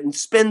fire out of it and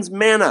spends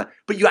mana,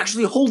 but you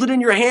actually hold it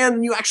in your hand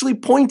and you actually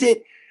point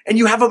it, and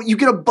you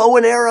get a bow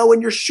and arrow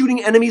and you're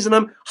shooting enemies, and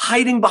I'm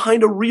hiding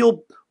behind a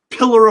real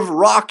pillar of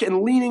rock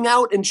and leaning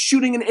out and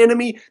shooting an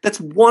enemy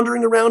that's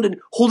wandering around and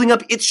holding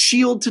up its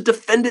shield to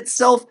defend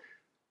itself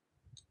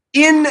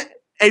in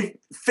a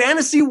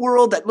fantasy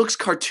world that looks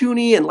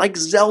cartoony and like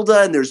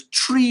Zelda, and there's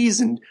trees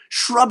and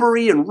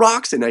shrubbery and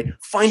rocks, and I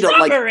find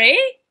out like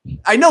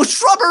I know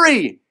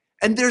shrubbery.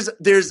 And there's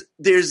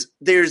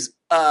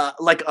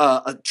like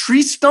a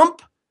tree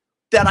stump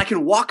that I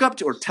can walk up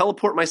to or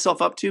teleport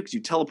myself up to, because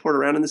you teleport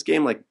around in this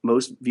game like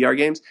most VR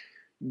games.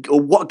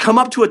 Come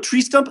up to a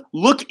tree stump,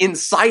 look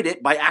inside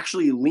it by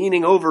actually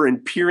leaning over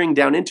and peering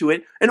down into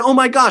it, and oh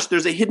my gosh,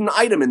 there's a hidden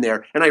item in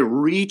there, and I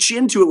reach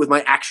into it with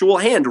my actual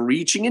hand,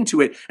 reaching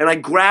into it, and I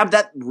grab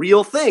that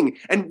real thing.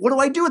 And what do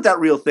I do with that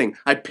real thing?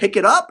 I pick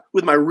it up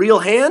with my real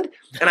hand,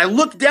 and I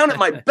look down at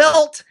my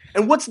belt,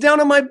 and what's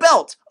down on my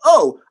belt?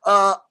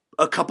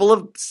 A couple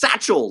of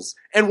satchels.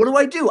 And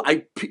what do?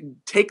 I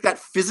take that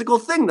physical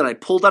thing that I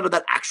pulled out of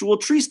that actual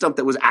tree stump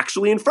that was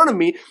actually in front of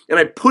me, and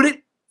I put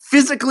it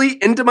physically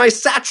into my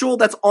satchel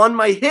that's on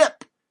my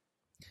hip.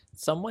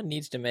 Someone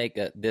needs to make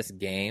this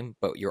game,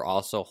 but you're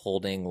also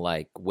holding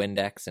like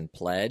Windex and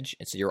Pledge,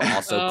 and so you're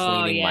also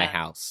cleaning my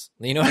house.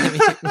 You know what I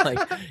mean?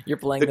 Like you're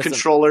playing The this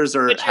controllers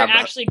are. But you're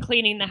actually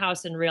cleaning the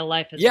house in real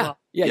life as well.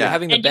 Yeah, you're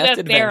having the And you best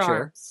have bare adventure,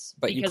 arms,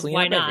 but you because clean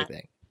why up not?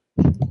 everything.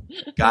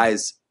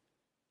 Guys,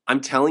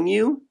 I'm telling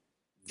you,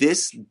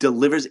 this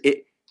delivers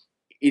it.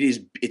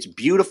 It's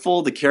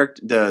beautiful.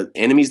 The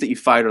enemies that you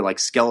fight are like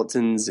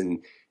skeletons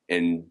and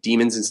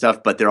demons and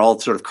stuff, but they're all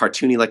sort of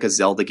cartoony, like a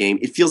Zelda game.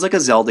 It feels like a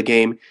Zelda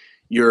game.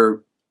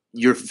 You're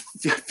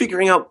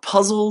figuring out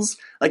puzzles.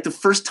 Like the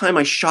first time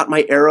I shot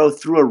my arrow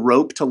through a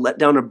rope to let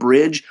down a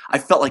bridge, I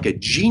felt like a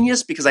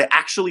genius because I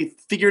actually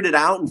figured it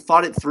out and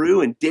thought it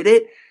through and did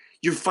it.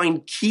 You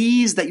find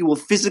keys that you will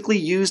physically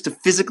use to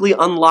physically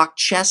unlock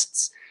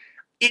chests.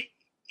 It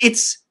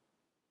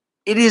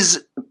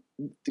is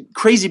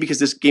crazy because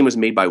this game was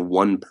made by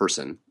one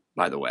person,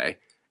 by the way,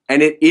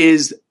 and it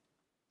is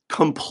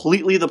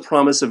completely the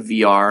promise of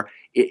VR.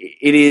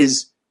 It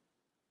is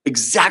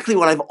exactly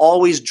what I've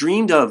always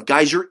dreamed of.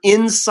 Guys, you're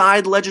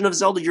inside Legend of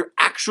Zelda. You're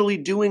actually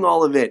doing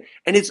all of it,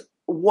 and it's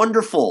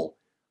wonderful.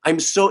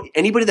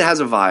 Anybody that has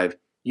a Vive,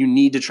 you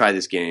need to try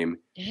this game.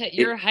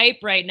 Your hype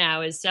right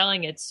now is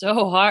selling it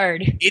so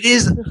hard. It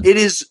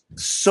is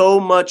so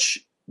much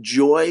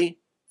joy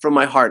from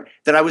my heart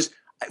that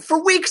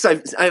for weeks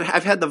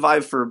I've had the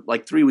Vive for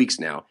like 3 weeks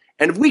now,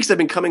 and weeks I've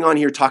been coming on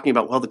here talking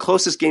about, well, the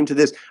closest game to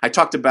this. I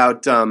talked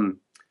about I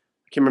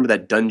can't remember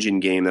that dungeon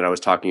game that I was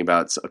talking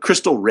about,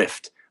 Crystal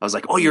Rift. I was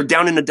like, oh, you're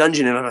down in a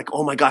dungeon, and I'm like,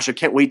 oh my gosh, I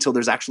can't wait till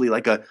there's actually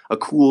like a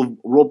cool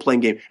role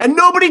playing game, and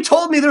nobody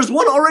told me there's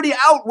one already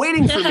out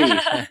waiting for me.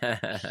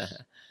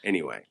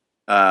 Anyway,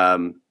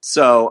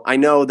 so I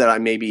know that I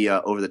may be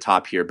over the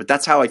top here, but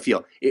that's how I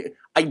feel. This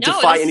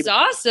is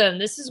awesome.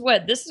 This is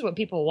what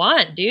people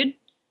want, dude.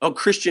 Oh,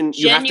 Christian,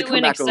 you have to come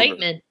Genuine back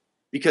excitement. over.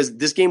 Because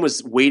this game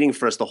was waiting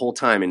for us the whole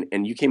time,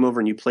 and you came over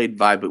and you played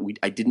Vive, but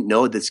I didn't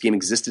know this game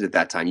existed at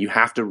that time. You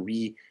have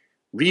to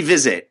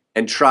revisit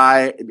and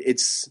try.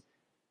 It's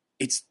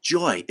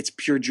joy. It's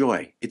pure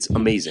joy. It's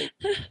amazing.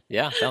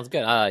 Yeah, sounds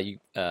good.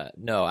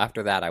 No,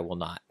 after that I will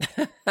not.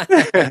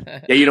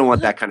 Yeah, you don't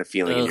want that kind of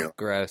feeling in your.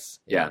 Gross.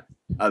 Yeah.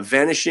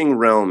 Vanishing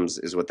Realms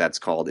is what that's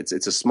called. It's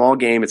a small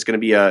game. It's going to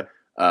be a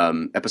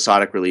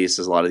episodic release,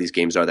 as a lot of these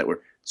games are that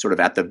were sort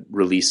of at the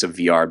release of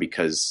VR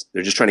because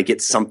they're just trying to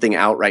get something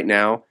out right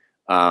now.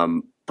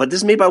 But this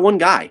is made by one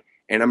guy,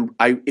 and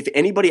if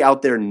anybody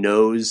out there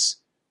knows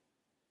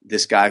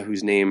this guy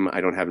whose name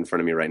I don't have in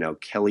front of me right now,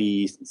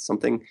 Kelly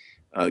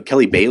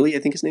Bailey, I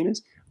think his name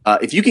is.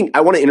 If you can,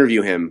 I want to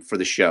interview him for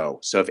the show.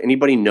 So if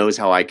anybody knows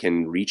how I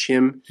can reach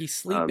him, he's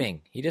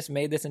sleeping. He just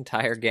made this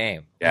entire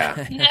game. Yeah,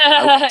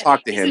 I want to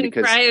talk to him He's in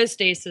because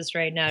cryostasis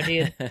right now,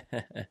 dude.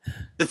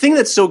 the thing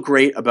that's so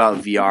great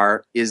about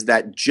VR is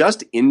that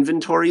just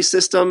inventory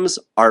systems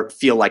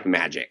feel like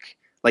magic.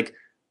 Like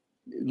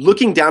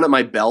looking down at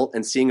my belt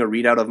and seeing a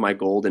readout of my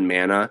gold and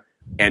mana,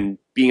 and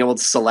being able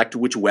to select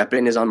which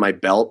weapon is on my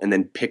belt and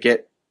then pick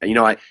it. You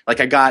know, I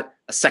got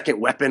a second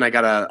weapon. I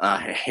got a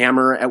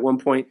hammer at one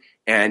point,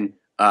 and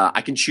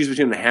I can choose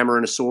between a hammer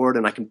and a sword,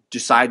 and I can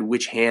decide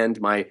which hand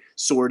my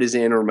sword is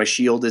in or my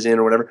shield is in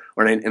or whatever.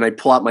 And I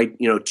pull out my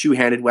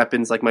two-handed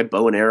weapons like my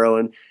bow and arrow,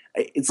 and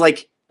it's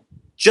like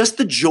just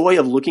the joy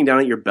of looking down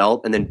at your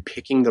belt and then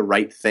picking the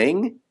right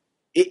thing.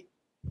 It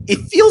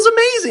feels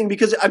amazing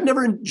because I've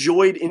never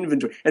enjoyed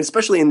inventory, and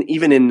especially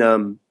even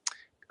in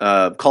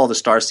Call of the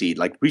Starseed,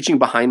 like reaching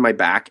behind my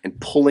back and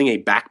pulling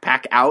a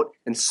backpack out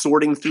and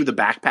sorting through the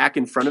backpack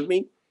in front of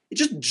me. It's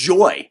just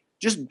joy,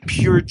 just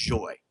pure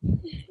joy.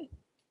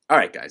 All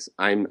right, guys,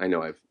 I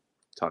know I've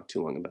talked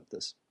too long about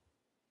this.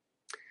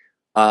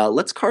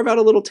 Let's carve out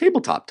a little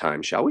tabletop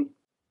time, shall we?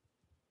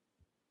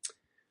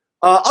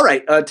 All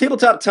right,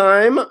 tabletop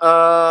time.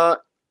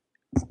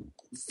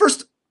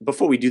 First,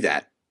 before we do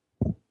that,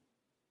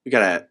 we got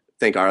to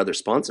thank our other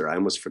sponsor. I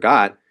almost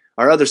forgot.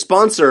 Our other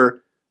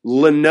sponsor,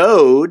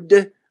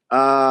 Linode.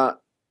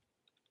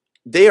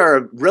 They are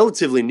a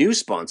relatively new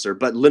sponsor,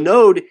 but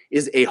Linode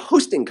is a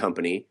hosting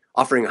company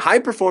offering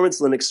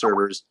high-performance Linux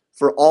servers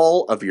for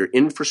all of your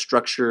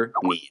infrastructure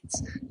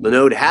needs.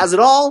 Linode has it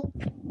all.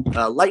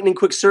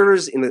 Lightning-quick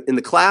servers in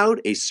the cloud,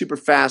 a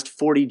super-fast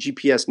 40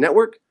 GPS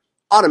network,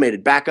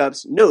 automated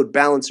backups, node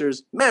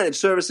balancers, managed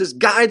services,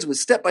 guides with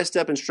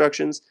step-by-step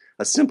instructions,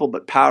 a simple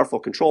but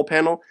powerful control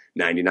panel,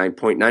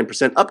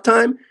 99.9%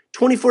 uptime,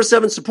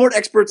 24/7 support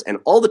experts, and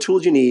all the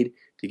tools you need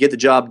to get the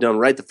job done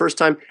right the first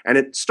time. And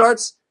it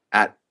starts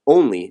at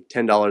only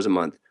 $10 a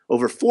month.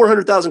 Over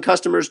 400,000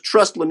 customers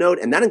trust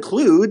Linode, and that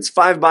includes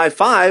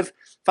 5x5.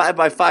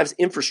 5x5's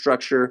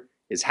infrastructure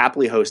is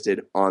happily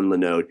hosted on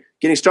Linode.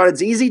 Getting started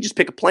is easy. Just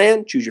pick a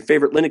plan, choose your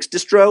favorite Linux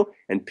distro,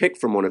 and pick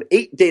from one of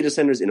 8 data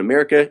centers in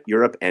America,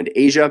 Europe, and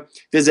Asia.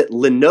 Visit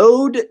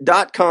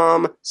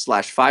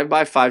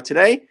linode.com/5x5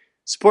 today.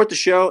 Support the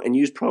show and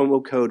use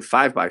promo code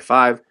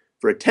 5x5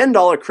 for a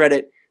 $10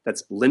 credit.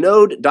 That's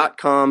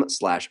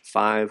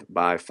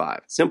linode.com/5x5.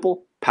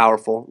 Simple,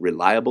 powerful,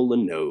 reliable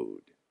Linode.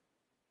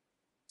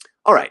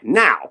 All right,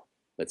 now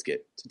let's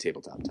get to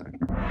tabletop time.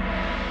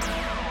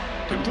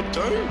 Tabletop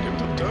time,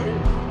 tabletop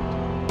time.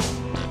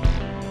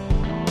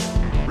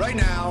 Right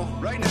now.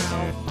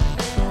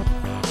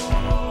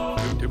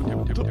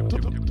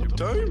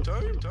 Time.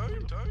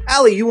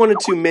 Allie, you wanted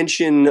to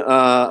mention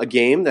a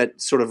game that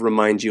sort of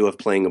reminds you of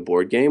playing a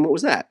board game. What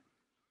was that?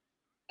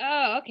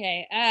 Oh,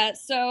 okay.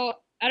 So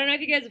I don't know if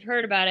you guys have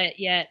heard about it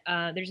yet.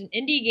 There's a little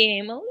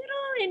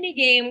indie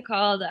game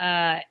called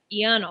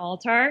Eon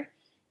Altar.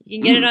 You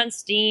can get it on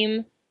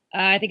Steam.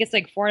 I think it's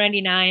like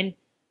 $4.99.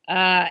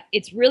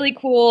 It's really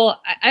cool.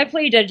 I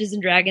played Dungeons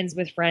and Dragons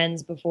with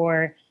friends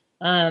before,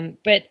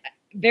 but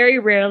very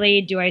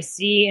rarely do I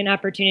see an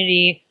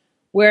opportunity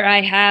where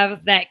I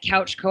have that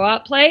couch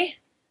co-op play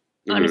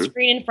on a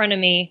screen in front of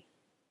me,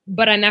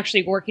 but I'm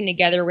actually working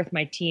together with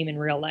my team in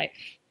real life.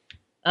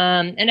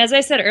 And as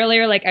I said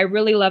earlier, like I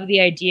really love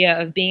the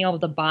idea of being able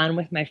to bond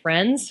with my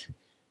friends.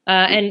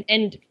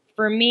 And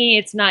for me,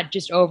 it's not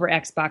just over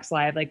Xbox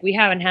Live. Like we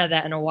haven't had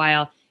that in a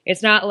while.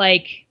 It's not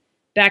like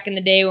back in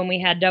the day when we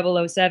had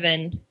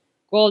 007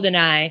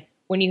 GoldenEye,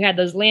 when you had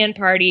those LAN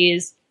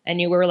parties and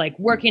you were like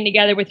working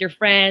together with your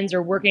friends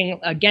or working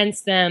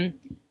against them.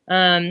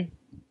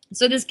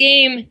 So this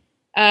game,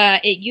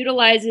 it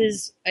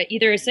utilizes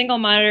either a single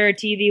monitor, a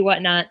TV,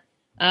 whatnot.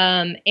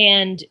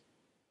 And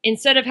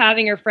instead of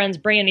having your friends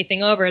bring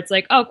anything over, it's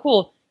like, oh,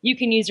 cool, you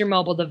can use your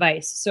mobile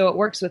device. So it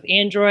works with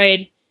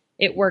Android,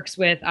 it works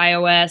with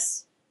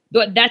iOS,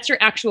 but that's your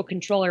actual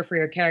controller for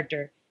your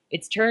character.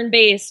 It's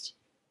turn-based.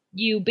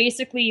 You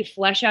basically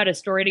flesh out a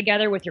story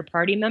together with your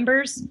party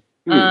members.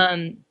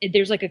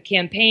 There's like a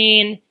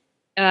campaign,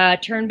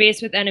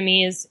 turn-based with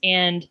enemies,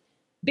 and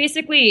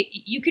basically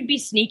you could be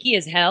sneaky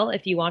as hell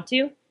if you want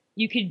to.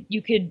 You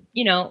could,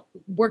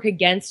 work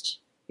against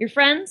your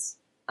friends.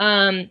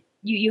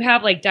 You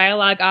have like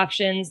dialogue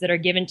options that are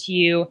given to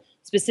you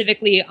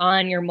specifically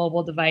on your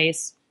mobile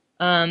device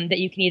that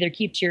you can either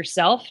keep to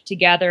yourself to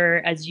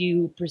gather as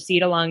you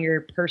proceed along your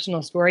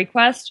personal story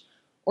quest,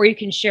 or you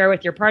can share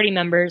with your party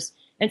members.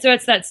 And so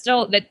it's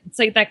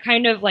like that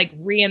kind of like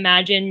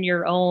reimagine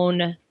your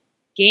own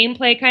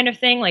gameplay kind of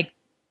thing, like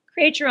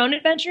create your own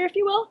adventure, if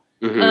you will.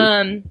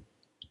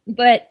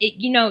 But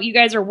you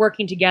guys are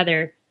working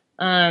together.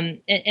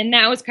 And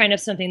that was kind of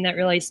something that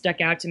really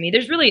stuck out to me.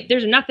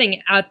 There's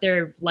nothing out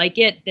there like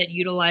it that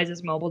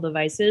utilizes mobile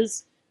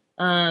devices.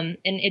 And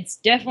it's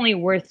definitely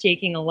worth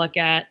taking a look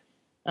at.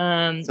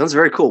 Sounds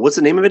very cool. What's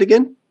the name of it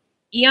again?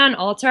 Eon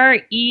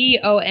Altar,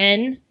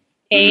 EONALTAR.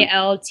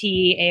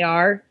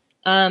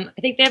 I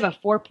think they have a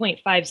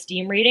 4.5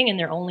 Steam rating, and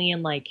they're only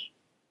in like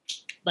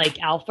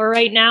alpha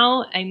right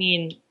now. I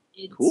mean,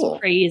 it's cool.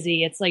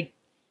 Crazy. It's like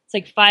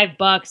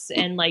 $5,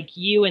 and like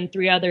you and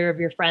 3 other of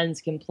your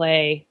friends can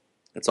play.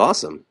 That's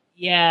awesome.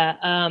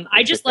 Yeah,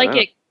 I just like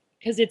it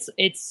because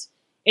it's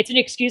an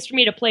excuse for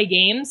me to play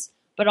games,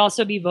 but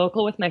also be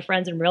vocal with my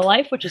friends in real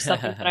life, which is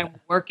something that I'm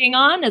working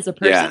on as a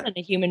person and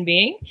a human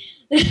being.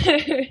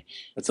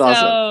 That's awesome.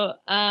 So,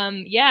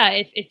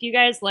 if you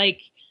guys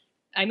like,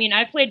 I mean,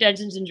 I've played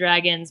Dungeons and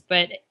Dragons,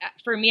 but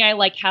for me, I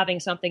like having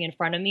something in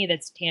front of me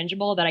that's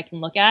tangible that I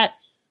can look at.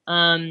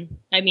 I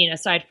mean,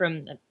 aside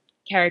from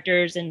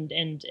characters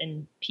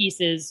and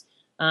pieces,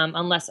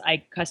 unless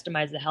I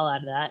customize the hell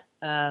out of that.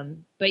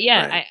 But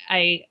yeah,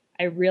 right.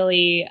 It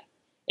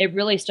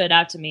really stood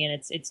out to me,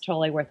 and it's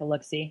totally worth a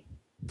look-see.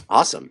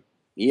 Awesome.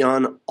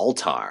 Eon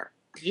Altar.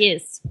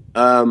 Yes.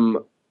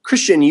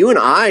 Christian, you and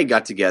I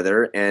got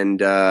together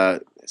and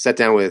sat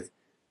down with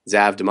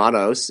Zav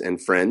D'Amatos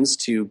and friends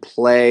to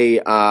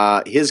play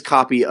his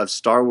copy of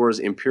Star Wars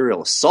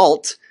Imperial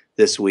Assault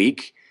this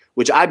week,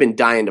 which I've been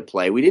dying to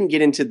play. We didn't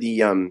get into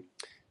the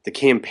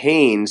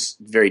campaigns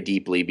very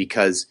deeply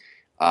because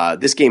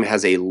this game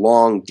has a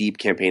long, deep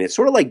campaign. It's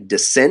sort of like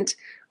Descent,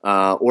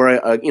 or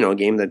a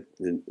game that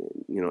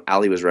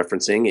Ali was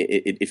referencing.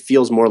 It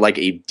feels more like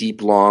a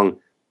deep, long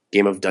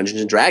game of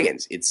Dungeons and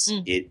Dragons.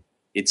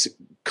 It's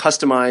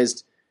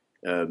customized,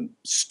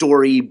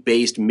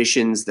 story-based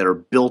missions that are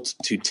built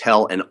to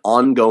tell an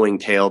ongoing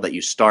tale that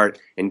you start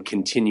and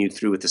continue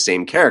through with the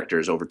same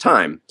characters over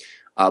time,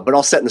 but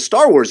all set in the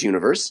Star Wars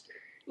universe.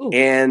 Ooh.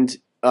 And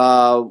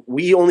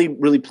we only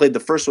really played the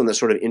first one that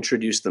sort of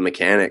introduced the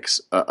mechanics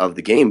of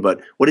the game.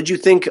 But what did you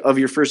think of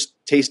your first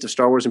taste of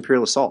Star Wars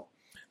Imperial Assault?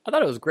 I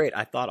thought it was great.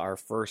 I thought our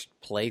first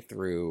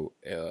playthrough,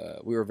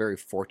 we were very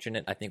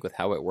fortunate, I think, with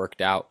how it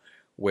worked out,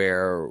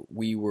 where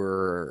we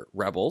were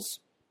rebels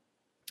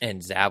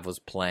and Zav was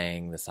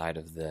playing the side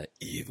of the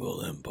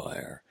evil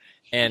empire.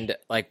 And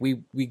like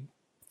we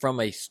from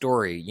a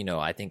story,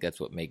 I think that's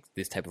what makes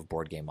this type of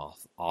board game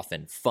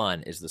often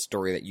fun, is the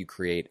story that you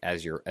create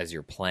as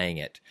you're playing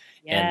it.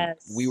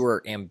 Yes. And we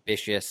were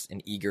ambitious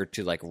and eager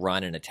to like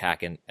run and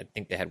attack. And I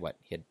think he had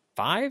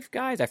 5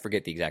 guys? I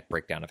forget the exact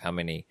breakdown of how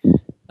many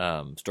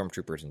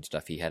stormtroopers and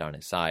stuff he had on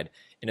his side.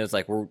 And it was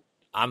like,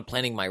 I'm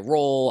planning my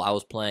role. I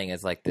was playing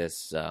as like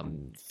this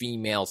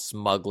female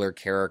smuggler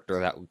character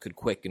that could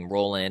quick and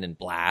roll in and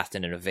blast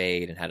and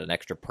evade, and had an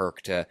extra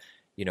perk to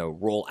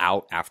roll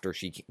out after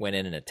she went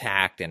in and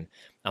attacked. And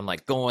I'm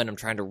like I'm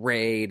trying to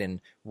raid,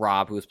 and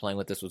Rob, who was playing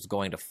with us, was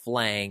going to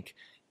flank.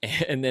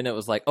 And then it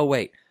was like, oh,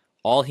 wait,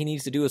 all he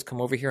needs to do is come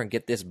over here and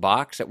get this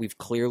box that we've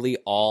clearly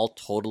all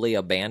totally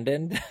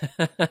abandoned.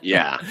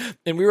 Yeah.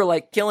 And we were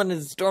like killing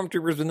his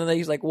stormtroopers, and then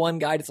he's like one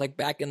guy that's like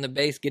back in the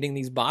base getting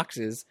these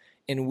boxes,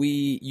 and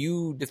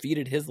you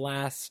defeated his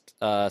last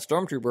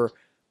stormtrooper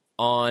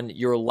on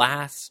your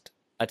last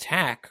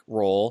attack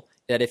roll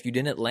that if you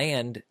didn't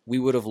land, we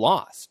would have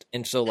lost.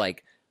 And so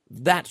like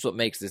that's what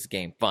makes this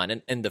game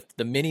fun. And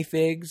the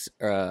minifigs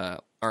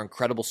are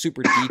incredible,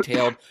 super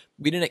detailed.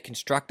 We didn't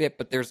construct it,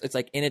 but it's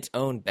like in its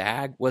own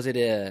bag. Was it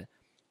a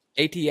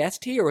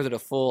ATST or was it a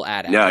full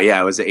AT-AT? No,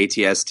 yeah, it was an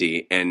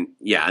ATST. And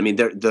yeah, I mean,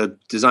 the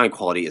design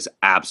quality is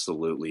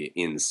absolutely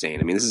insane.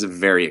 I mean, this is a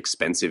very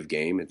expensive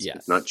game.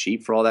 It's not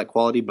cheap for all that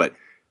quality, but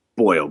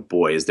boy, oh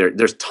boy,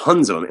 there's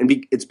tons of them.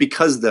 And it's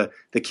because the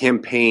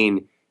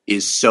campaign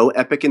is so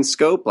epic in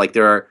scope. Like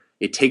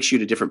it takes you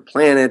to different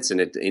planets,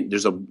 and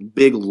there's a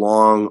big,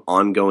 long,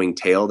 ongoing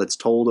tale that's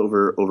told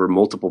over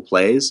multiple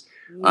plays.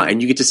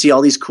 And you get to see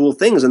all these cool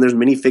things, and there's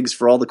minifigs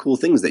for all the cool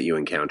things that you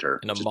encounter.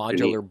 And a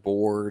modular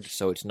board,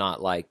 so it's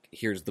not like,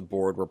 here's the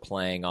board we're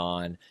playing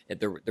on.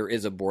 There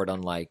is a board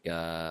on like,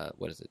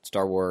 what is it,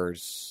 Star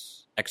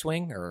Wars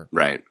X-Wing?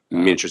 Right,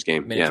 miniatures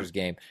game. Miniatures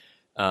game.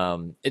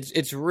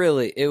 It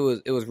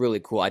was really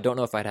cool. I don't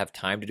know if I'd have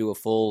time to do a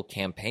full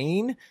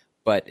campaign,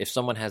 but if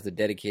someone has a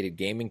dedicated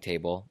gaming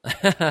table,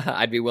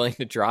 I'd be willing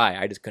to try.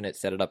 I just couldn't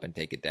set it up and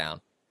take it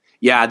down.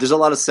 Yeah, there's a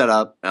lot of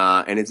setup,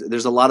 and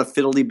there's a lot of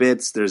fiddly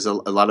bits. There's a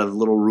lot of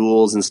little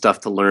rules and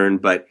stuff to learn,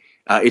 but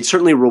it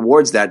certainly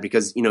rewards that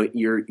because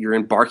you're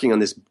embarking on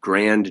this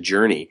grand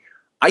journey.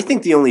 I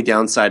think the only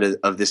downside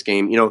of this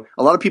game,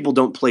 a lot of people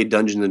don't play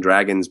Dungeons and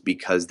Dragons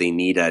because they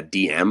need a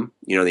DM.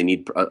 They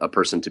need a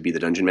person to be the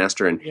dungeon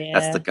master, and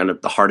that's the kind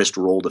of the hardest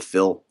role to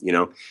fill.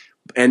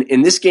 And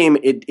in this game,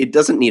 it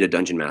doesn't need a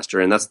dungeon master,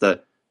 and that's the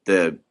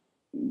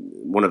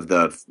one of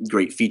the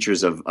great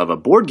features of a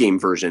board game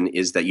version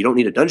is that you don't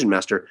need a dungeon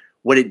master.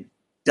 What it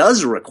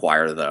does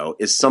require, though,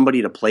 is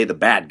somebody to play the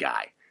bad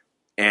guy.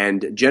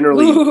 And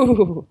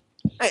generally,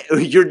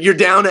 hey, you're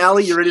down,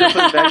 Allie. You ready to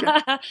play the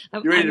bad guy?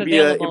 You ready to be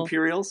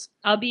Imperials?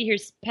 I'll be here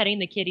petting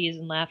the kitties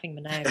and laughing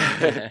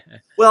maniacally.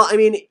 Well, I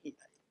mean,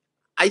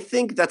 I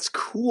think that's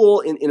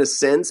cool in a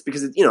sense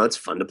because it's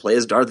fun to play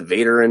as Darth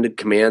Vader and to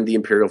command the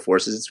Imperial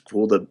forces. It's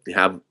cool to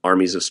have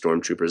armies of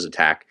stormtroopers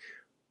attack,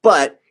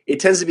 but it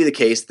tends to be the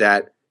case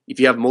that if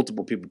you have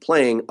multiple people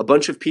playing, a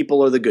bunch of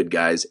people are the good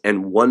guys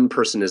and one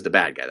person is the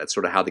bad guy. That's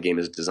sort of how the game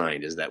is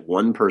designed, is that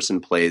one person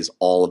plays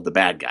all of the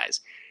bad guys.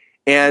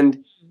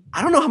 And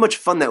I don't know how much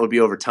fun that would be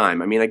over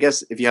time. I mean, I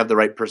guess if you have the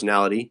right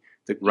personality,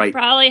 you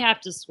probably have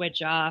to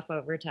switch off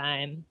over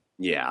time.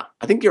 Yeah,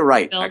 I think you're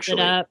right, Build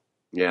actually. it up.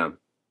 Yeah.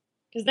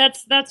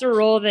 Because that's a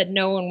role that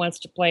no one wants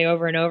to play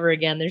over and over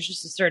again. There's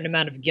just a certain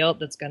amount of guilt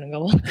that's going to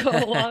go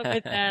along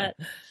with that.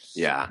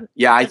 Yeah.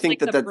 I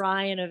think like the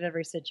Brian of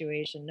every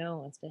situation. No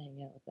one wants to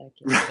hang out with that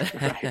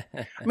kid.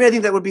 Right. I mean, I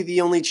think that would be the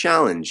only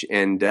challenge.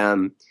 And,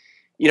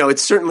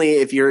 it's certainly,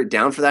 if you're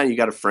down for that and you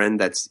got a friend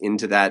that's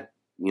into that,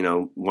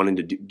 wanting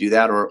to do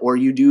that, or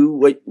you do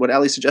what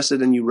Ali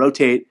suggested and you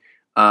rotate,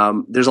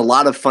 there's a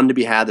lot of fun to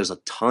be had. There's a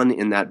ton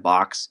in that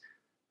box.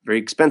 Very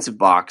expensive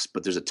box,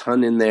 but there's a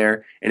ton in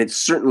there. And it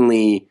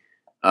certainly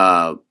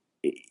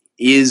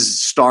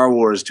is Star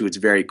Wars to its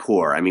very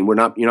core. I mean,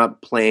 you're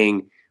not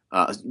playing...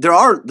 there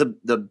are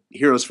the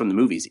heroes from the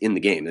movies in the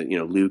game.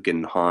 Luke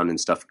and Han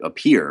and stuff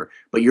appear,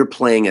 but you're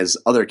playing as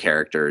other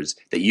characters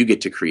that you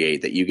get to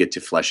create, that you get to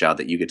flesh out,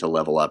 that you get to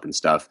level up and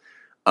stuff.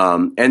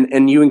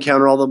 And you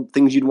encounter all the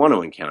things you'd want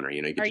to encounter.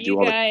 You get to do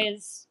all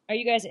Are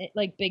you guys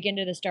like big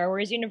into the Star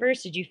Wars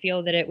universe? Did you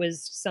feel that it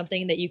was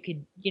something that you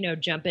could,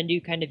 jump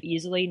into kind of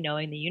easily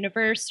knowing the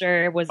universe,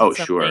 or was it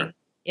something? Sure.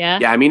 Yeah.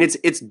 Yeah. I mean,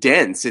 it's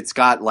dense. It's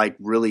got like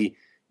really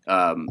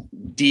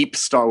deep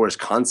Star Wars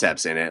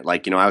concepts in it.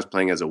 Like, I was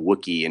playing as a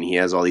Wookiee, and he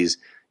has all these,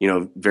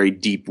 very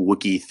deep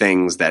Wookiee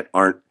things that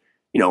aren't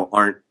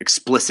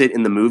explicit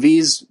in the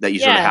movies that you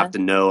sort of have to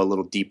know a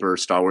little deeper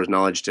Star Wars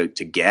knowledge to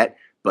get.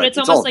 But it's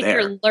almost like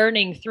you're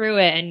learning through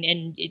it,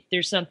 and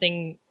there's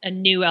a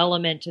new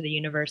element to the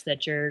universe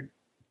that you're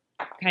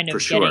kind of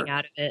getting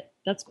out of it.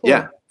 That's cool.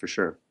 Yeah, for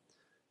sure.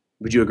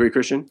 Would you agree,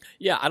 Christian?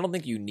 Yeah, I don't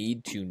think you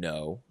need to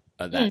know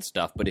that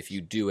stuff, but if you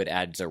do, it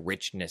adds a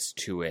richness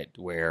to it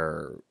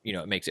where,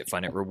 it makes it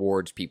fun. It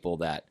rewards people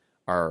that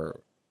are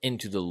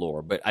into the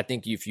lore. But I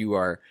think if you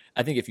aren't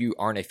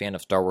a fan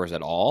of Star Wars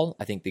at all,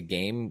 I think the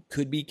game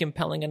could be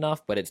compelling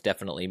enough, but it's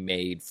definitely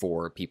made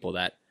for people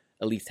that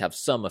at least have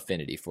some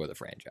affinity for the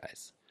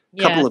franchise.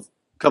 Yeah.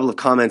 Couple of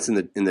comments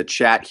in the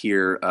chat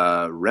here.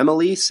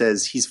 Remily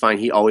says he's fine.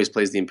 He always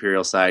plays the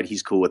Imperial side.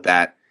 He's cool with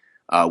that,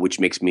 which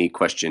makes me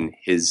question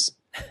his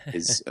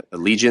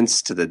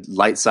allegiance to the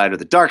light side or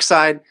the dark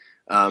side.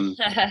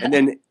 And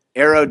then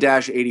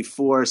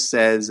Arrow-84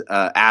 says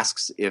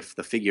asks if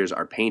the figures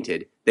are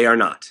painted. They are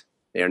not.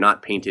 They are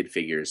not painted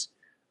figures.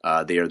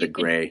 They are the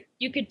gray.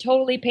 You could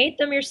totally paint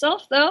them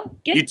yourself, though.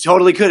 You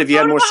totally could if you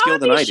had more skill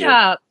than I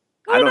do.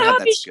 I don't have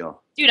that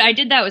skill. Dude, I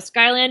did that with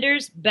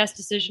Skylanders. Best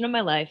decision of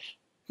my life.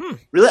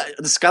 Really?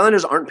 The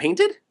Skylanders aren't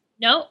painted?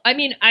 No, I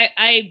mean,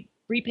 I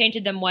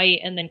repainted them white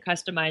and then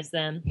customized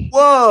them.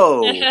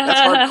 Whoa, that's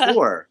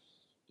hardcore.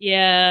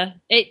 Yeah,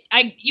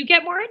 you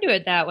get more into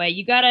it that way.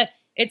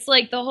 It's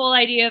like the whole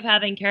idea of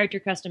having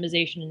character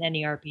customization in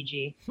any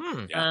RPG.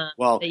 Yeah.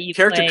 Well, that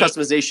character play.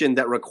 customization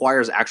that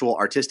requires actual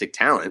artistic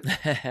talent.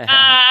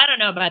 I don't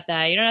know about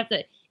that. You don't have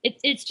to.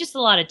 It's just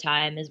a lot of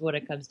time, is what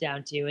it comes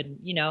down to, and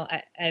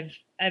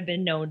I've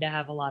been known to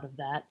have a lot of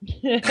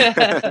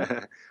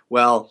that.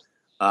 Well,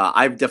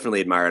 I've definitely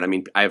admired. I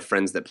mean, I have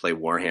friends that play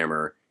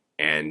Warhammer,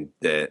 and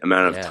the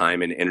amount of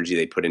time and energy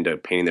they put into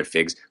painting their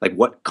figs, like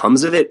what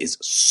comes of it is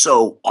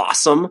so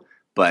awesome.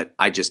 But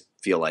I just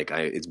feel like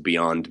it's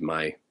beyond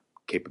my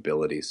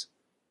capabilities.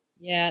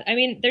 Yeah, I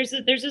mean, there's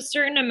a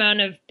certain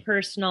amount of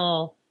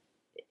personal.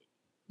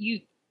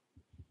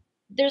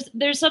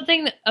 There's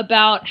something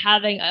about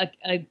having a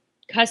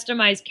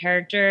customized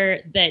character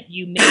that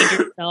you made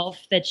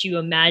yourself, that you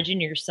imagine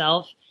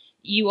yourself.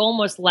 You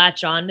almost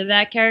latch on to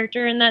that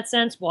character in that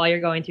sense while you're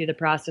going through the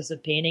process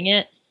of painting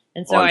it.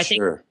 And so I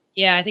think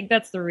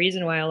that's the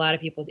reason why a lot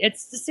of people.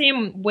 It's the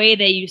same way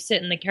that you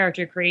sit in the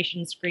character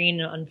creation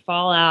screen on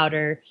Fallout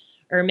or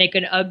make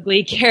an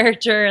ugly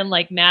character in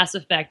like Mass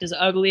Effect, as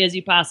ugly as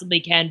you possibly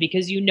can,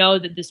 because you know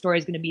that the story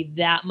is going to be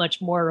that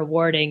much more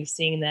rewarding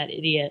seeing that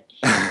idiot.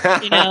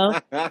 You know,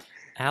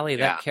 Allie,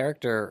 that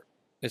character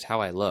is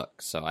how I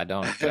look, so I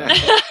don't.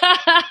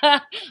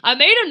 I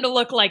made him to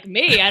look like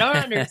me. I don't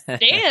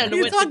understand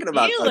what talking the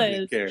about deal ugly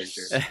is.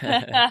 characters.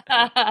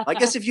 I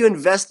guess if you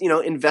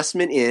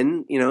investment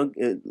in,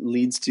 it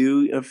leads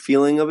to a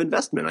feeling of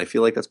investment. I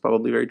feel like that's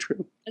probably very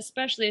true.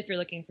 Especially if you're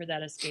looking for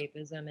that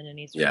escapism in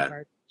any sort of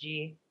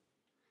RPG.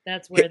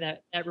 That's where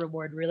that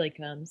reward really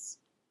comes.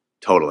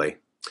 Totally.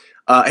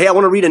 Hey, I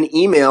want to read an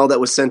email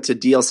that was sent to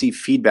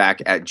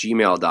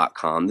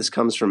dlcfeedback@gmail.com. This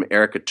comes from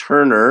Erica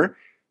Turner.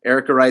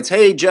 Erica writes,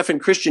 "Hey, Jeff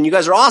and Christian, you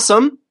guys are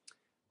awesome.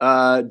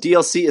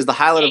 DLC is the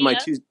highlight of my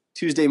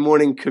Tuesday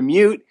morning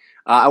commute.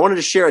 I wanted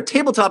to share a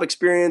tabletop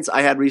experience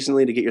I had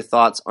recently to get your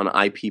thoughts on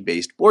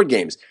IP-based board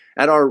games.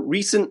 At our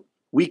recent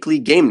weekly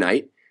game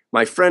night,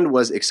 my friend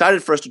was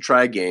excited for us to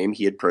try a game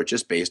he had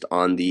purchased based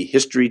on the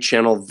History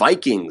Channel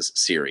Vikings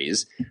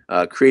series,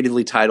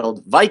 creatively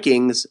titled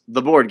Vikings,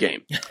 the Board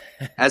Game.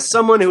 As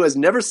someone who has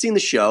never seen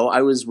the show,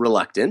 I was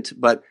reluctant,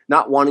 but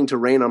not wanting to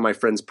rain on my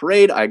friend's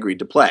parade, I agreed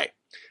to play.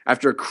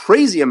 After a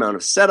crazy amount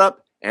of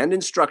setup and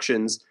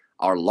instructions,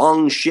 our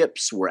long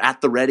ships were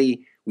at the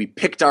ready. We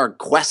picked our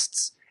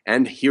quests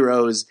and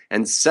heroes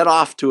and set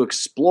off to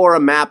explore a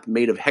map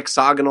made of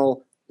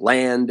hexagonal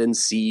land and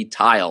sea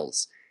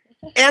tiles.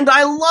 And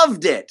I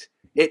loved it!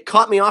 It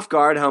caught me off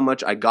guard how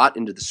much I got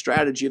into the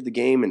strategy of the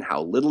game and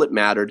how little it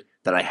mattered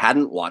that I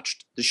hadn't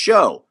watched the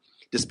show.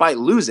 Despite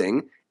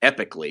losing,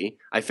 epically,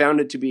 I found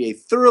it to be a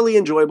thoroughly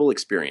enjoyable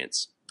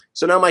experience.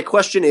 So now my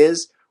question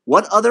is,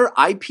 what other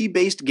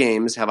IP-based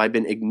games have I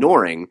been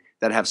ignoring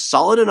that have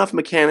solid enough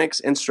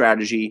mechanics and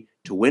strategy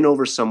to win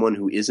over someone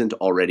who isn't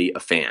already a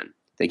fan?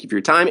 Thank you for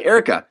your time,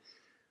 Erica.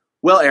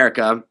 Well,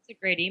 Erica. It's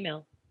a great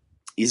email.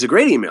 He's a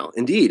great email,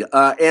 indeed.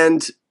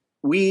 And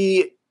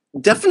we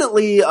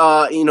definitely,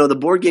 the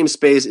board game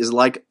space is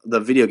like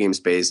the video game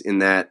space in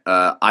that,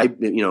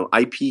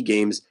 IP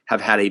games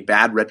have had a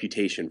bad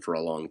reputation for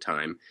a long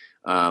time.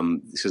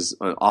 Because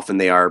often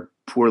they are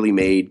poorly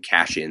made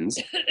cash-ins.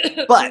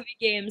 But movie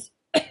games.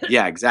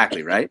 Yeah,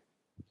 exactly, right?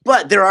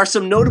 But there are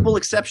some notable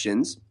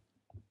exceptions.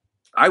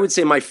 I would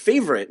say my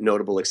favorite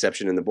notable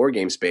exception in the board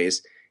game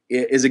space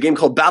is a game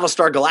called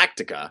Battlestar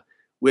Galactica,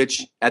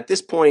 which at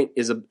this point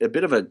is a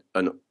bit of an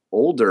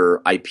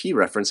older IP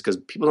reference because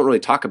people don't really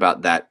talk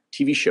about that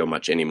TV show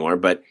much anymore,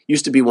 but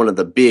used to be one of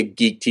the big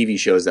geek TV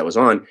shows that was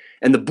on.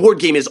 And the board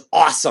game is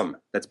awesome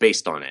that's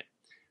based on it.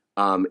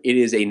 It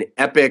is an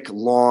epic,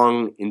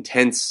 long,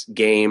 intense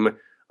game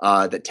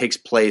that takes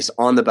place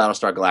on the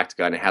Battlestar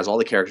Galactica, and it has all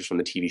the characters from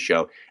the TV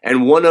show.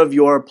 And one of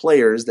your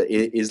players that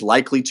is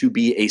likely to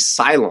be a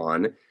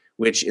Cylon,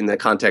 which in the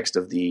context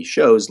of the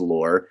show's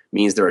lore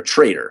means they're a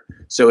traitor.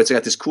 So it's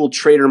got this cool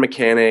traitor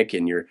mechanic,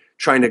 and you're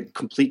trying to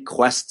complete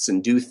quests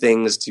and do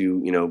things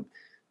to,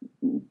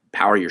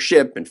 power your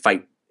ship and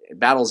fight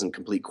battles and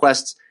complete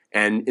quests.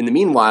 And in the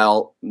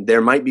meanwhile,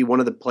 there might be one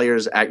of the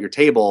players at your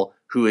table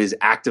who is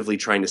actively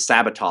trying to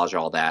sabotage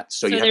all that.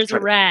 So you have there's to a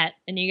rat,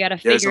 and you got to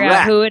figure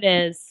out who it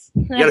is.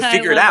 You got to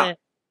figure it out.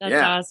 That's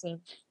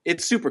awesome.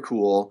 It's super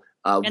cool.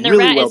 And the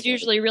really rat well is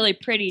usually really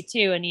pretty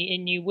too, and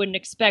you wouldn't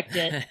expect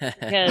it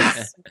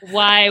because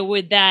why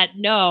would that?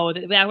 No,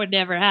 that would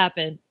never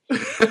happen.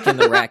 Can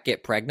the rat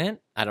get pregnant?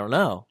 I don't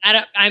know.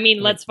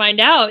 Let's find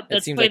out.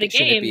 Let's seems play like the it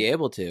shouldn't game. be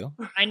able to.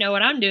 I know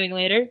what I'm doing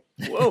later.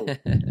 Whoa,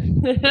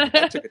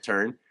 that took a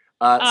turn.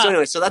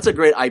 So that's a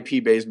great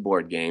IP-based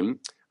board game.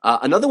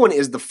 Another one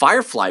is the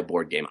Firefly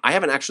board game. I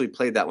haven't actually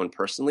played that one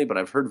personally, but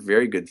I've heard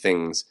very good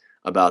things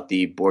about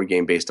the board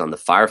game based on the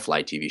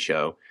Firefly TV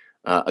show.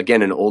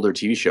 Again, an older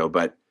TV show,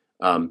 but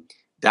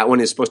that one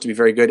is supposed to be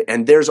very good.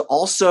 And there's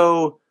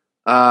also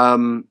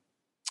another.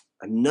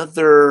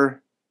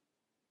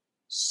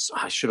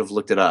 I should have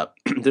looked it up.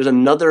 There's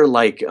another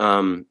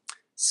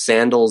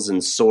Sandals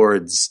and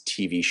Swords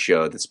TV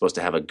show that's supposed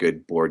to have a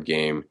good board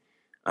game.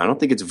 I don't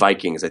think it's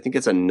Vikings. I think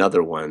it's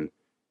another one.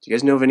 Do you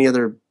guys know of any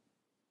other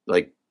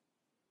like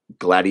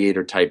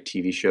gladiator type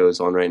TV shows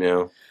on right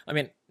now? I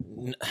mean,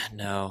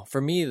 no.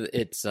 For me,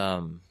 it's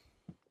I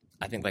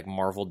think like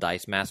Marvel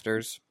Dice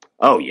Masters.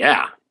 Oh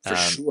yeah, for And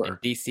sure.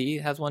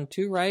 DC has one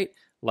too, right?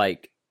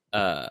 Like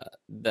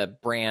the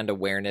brand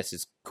awareness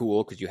is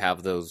cool because you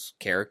have those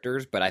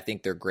characters, but I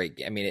think they're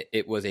great. I mean,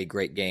 it was a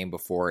great game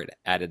before it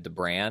added the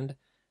brand.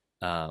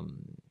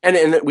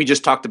 And we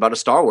just talked about a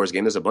Star Wars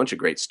game. There's a bunch of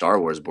great Star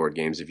Wars board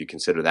games if you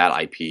consider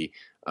that IP.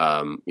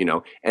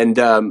 And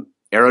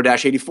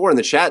Arrow-84 in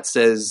the chat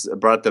says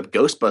brought up the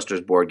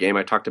Ghostbusters board game.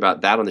 I talked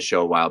about that on the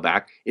show a while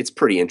back. It's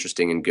pretty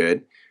interesting and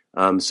good.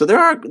 So there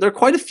are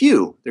quite a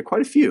few. There are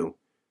quite a few.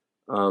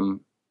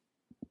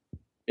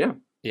 Yeah.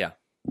 Yeah.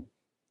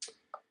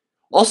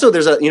 Also,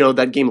 there's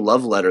that game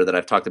Love Letter that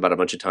I've talked about a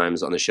bunch of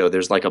times on the show.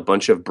 There's like a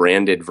bunch of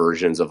branded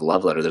versions of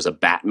Love Letter. There's a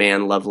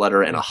Batman Love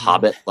Letter and a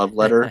Hobbit Love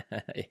Letter,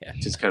 Yeah.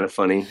 which is kind of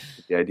funny.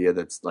 The idea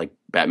that's like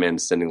Batman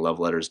sending love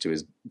letters to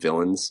his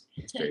villains.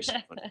 It's very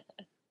funny.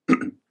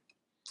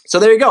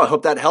 So there you go. I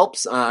hope that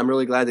helps. I'm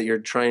really glad that you're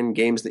trying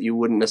games that you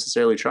wouldn't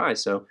necessarily try.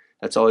 So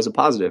that's always a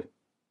positive.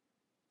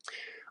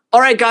 All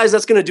right, guys,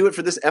 that's going to do it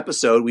for this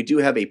episode. We do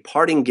have a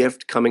parting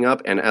gift coming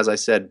up. And as I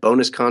said,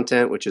 bonus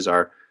content, which is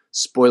our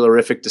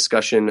spoilerific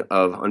discussion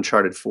of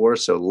Uncharted 4.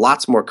 So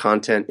lots more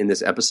content in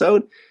this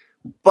episode.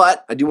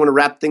 But I do want to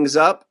wrap things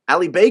up.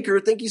 Allie Baker,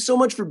 thank you so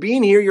much for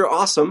being here. You're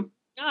awesome.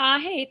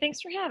 Hey,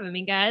 thanks for having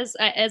me, guys.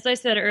 As I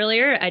said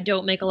earlier, I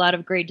don't make a lot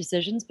of great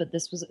decisions, but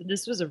this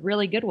was a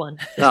really good one.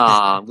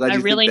 I'm glad I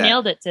you really think that.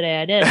 nailed it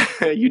today. I did.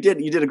 You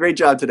did a great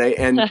job today.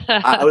 And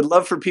I would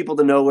love for people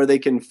to know where they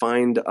can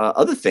find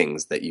other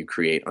things that you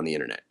create on the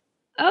internet.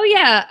 Oh,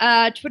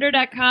 yeah.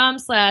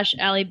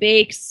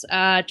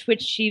 Twitter.com/AllieBakes,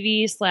 Twitch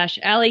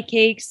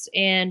TV/AllieCakes,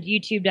 and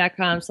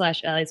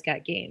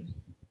YouTube.com/Allie'sGotGame.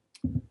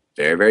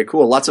 Very, very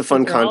cool. Lots of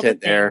fun Those are all the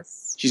content there. things.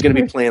 She's going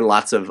to be playing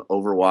lots of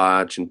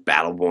Overwatch and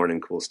Battleborn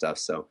and cool stuff.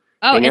 So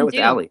hang out with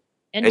Doom. Allie.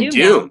 And And Doom.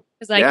 Doom.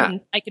 Because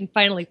I can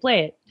finally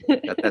play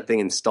it. Got that thing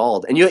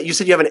installed. And you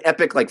said you have an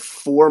Epic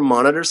 4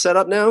 monitor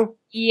setup now?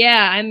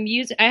 Yeah, I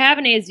have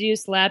an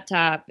Asus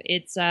laptop.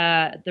 It's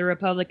the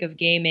Republic of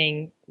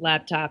Gaming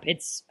laptop.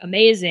 It's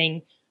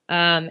amazing.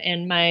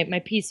 And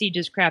my PC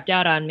just crapped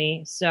out on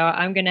me. So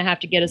I'm going to have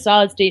to get a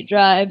solid state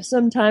drive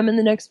sometime in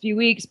the next few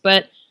weeks.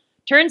 But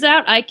turns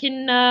out I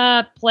can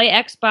play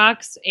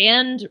Xbox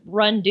and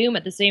run Doom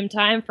at the same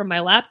time from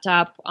my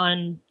laptop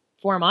on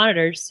 4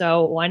 monitors.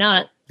 So why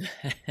not?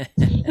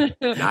 Nice.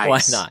 Why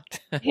not?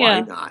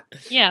 Why not?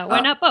 Yeah, why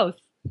not both?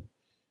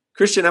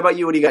 Christian, how about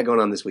you? What do you got going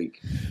on this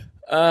week?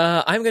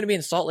 I'm going to be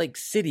in Salt Lake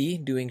City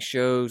doing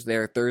shows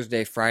there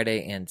Thursday,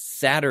 Friday, and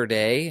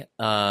Saturday.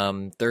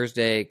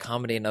 Thursday,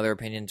 Comedy and Other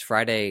Opinions.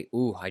 Friday,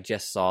 I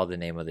just saw the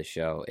name of the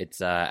show. It's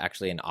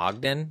actually in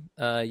Ogden,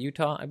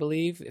 Utah, I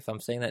believe. If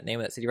I'm saying that name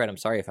of that city right, I'm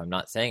sorry if I'm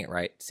not saying it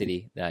right.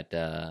 City that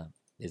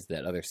is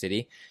that other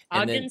city.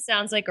 And Ogden then,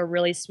 sounds like a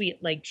really sweet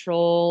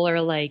troll or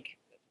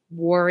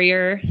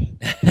warrior.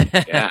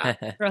 Yeah.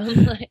 From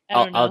I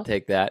don't know. I'll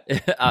take that.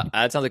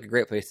 That sounds like a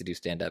great place to do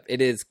stand-up.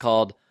 It is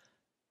called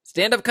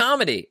Stand-Up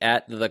Comedy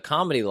at the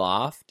Comedy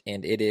Loft,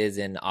 and it is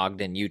in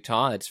Ogden,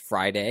 Utah. It's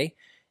Friday.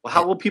 Well,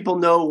 how will people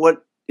know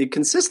what it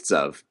consists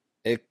of?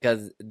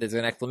 Because there's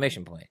an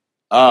exclamation point.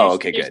 Oh,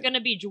 okay, There's good. going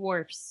to be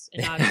dwarfs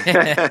in Ogden. You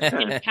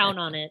can count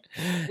on it.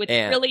 With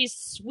And- really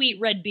sweet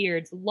red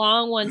beards,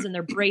 long ones, and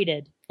they're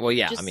braided. Well,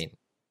 yeah, Just- I mean,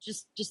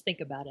 Just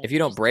think about it. if you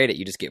don't Just- braid it,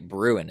 you just get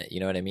brew in it.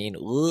 You know what I mean?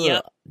 Ugh.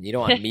 Yep. You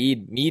don't want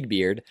mead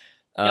beard.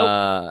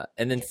 Nope.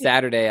 And then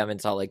Saturday, I'm in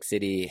Salt Lake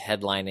City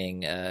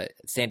headlining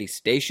Sandy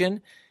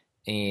Station.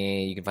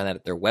 And you can find that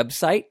at their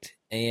website.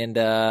 And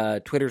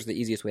Twitter's the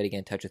easiest way to get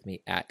in touch with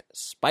me at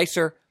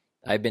Spicer.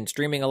 I've been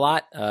streaming a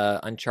lot.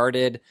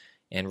 Uncharted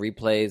and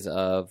replays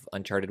of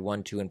Uncharted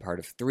 1, 2, and part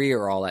of 3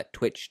 are all at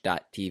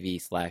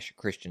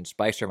twitch.tv/Christian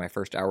Spicer. My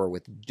first hour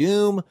with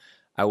Doom.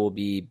 I will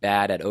be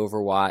bad at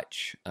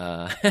Overwatch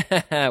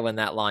when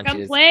that launches.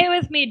 Come play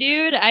with me,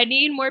 dude. I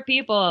need more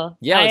people.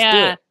 Yeah, let's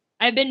do it.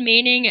 I've been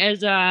maining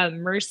as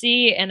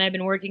Mercy, and I've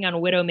been working on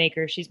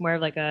Widowmaker. She's more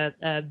of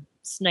a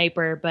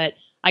sniper, but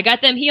I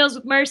got them heals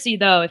with Mercy,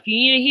 though. If you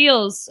need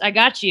heals, I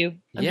got you.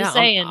 I'm just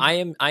saying.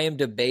 I am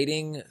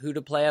debating who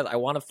to play as. I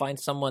want to find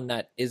someone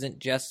that isn't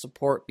just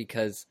support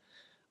because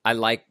I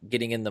like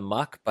getting in the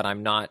muck, but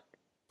I'm not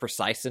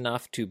precise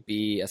enough to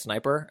be a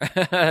sniper.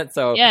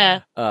 So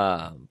Yeah.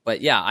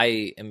 But yeah,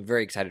 I am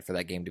very excited for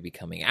that game to be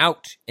coming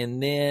out.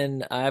 And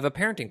then I have a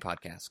parenting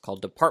podcast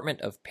called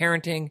Department of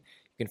Parenting.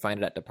 You can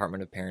find it at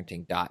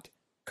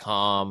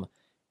departmentofparenting.com.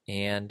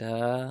 And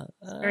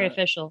Very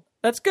official.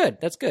 That's good.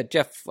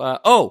 Jeff, I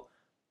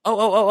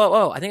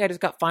think I just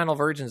got final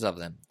versions of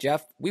them.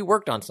 Jeff, we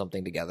worked on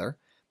something together,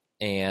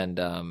 and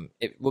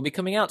it will be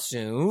coming out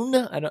soon.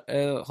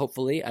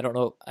 Hopefully. I don't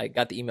know. I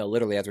got the email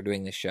literally as we're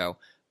doing this show,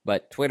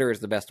 but Twitter is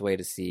the best way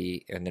to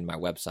see, and then my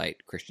website,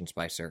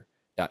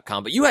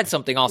 christianspicer.com. But you had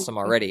something awesome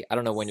already. I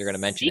don't know when you're going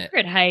to mention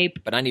Secret hype.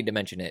 but I need to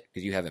mention it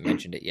because you haven't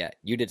mentioned it yet.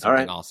 You did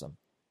something right. awesome.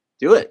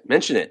 Do it.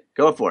 Mention it.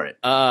 Go for it.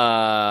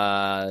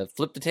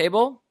 Flip the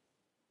table.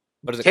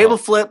 What is it Table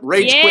called? flip,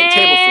 rage quit,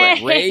 table flip.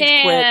 Rage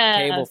quit Yeah.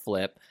 table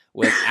flip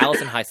with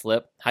Allison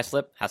Hayslip.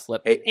 Hayslip.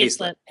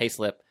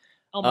 Hayslip.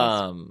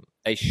 Almost.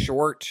 A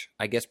short,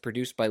 I guess,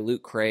 produced by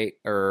Loot Crate,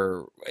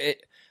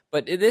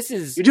 but this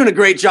is. You're doing a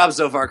great job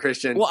so far,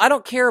 Christian. Well, I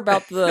don't care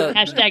about the.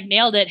 Hashtag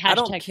nailed it. Hashtag I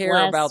don't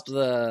care blessed. about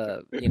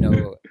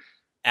the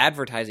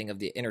advertising of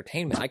the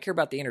entertainment. I care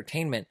about the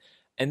entertainment.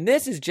 And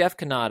this is Jeff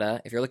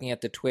Kanata. If you're looking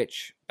at the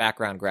Twitch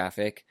background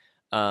graphic,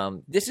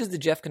 this is the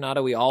Jeff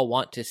Kanata we all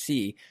want to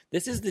see.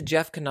 This is the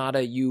Jeff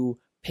Kanata you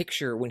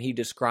picture when he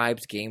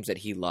describes games that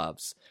he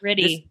loves.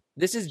 Gritty.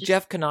 This is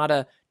Jeff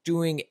Kanata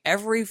doing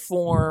every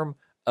form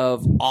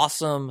of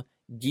awesome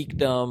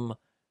geekdom,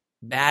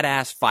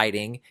 badass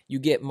fighting. You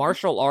get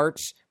martial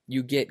arts,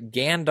 you get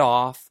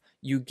Gandalf,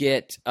 you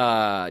get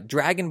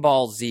Dragon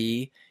Ball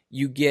Z,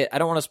 you get, I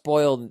don't want to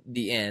spoil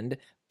the end,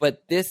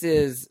 but this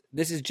is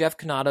Jeff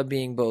Kanata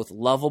being both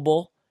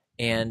lovable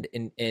and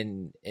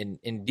endearing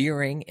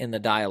in the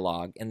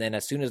dialogue. And then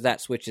as soon as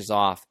that switches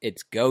off,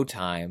 it's go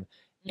time.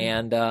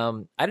 And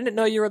I didn't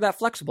know you were that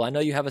flexible. I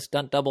know you have a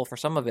stunt double for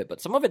some of it, but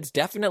some of it's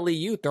definitely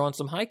you throwing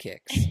some high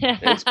kicks.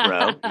 Thanks,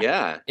 bro.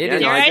 Yeah. It yeah,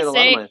 is. no, I get a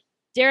lot of my...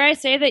 Dare I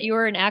say that you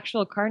were an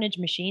actual carnage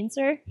machine,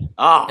 sir?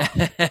 Oh,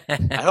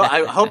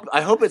 I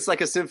hope it's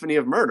like a symphony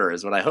of murder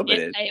is what I hope it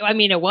is. I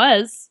mean, it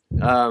was.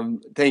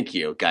 Thank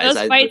you, guys.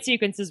 Those fight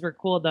sequences were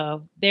cool,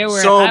 though. They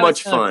were so I was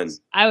much hooked. fun.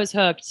 I was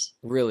hooked.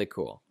 Really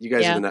cool. You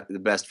guys are the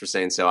best for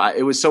saying so.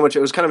 It was so much.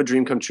 It was kind of a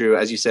dream come true.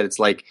 As you said, it's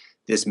like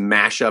this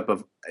mashup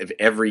of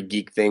every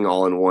geek thing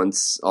all at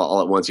once.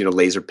 You know,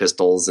 laser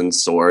pistols and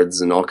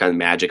swords and all kinds of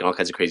magic and all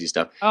kinds of crazy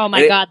stuff. Oh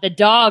my god, the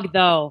dog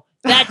though.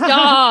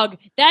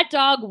 That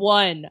dog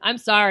won. I'm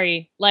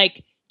sorry.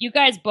 Like, you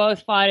guys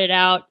both fought it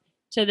out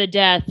to the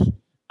death.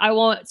 I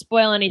won't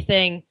spoil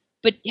anything.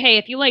 But hey,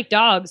 if you like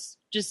dogs,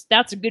 just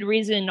that's a good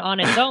reason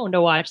on its own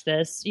to watch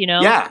this, you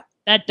know? Yeah.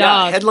 That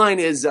dog. Yeah, headline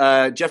is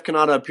Jeff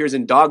Kanata appears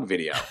in dog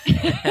video.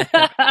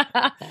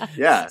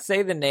 Yeah.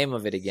 Say the name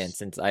of it again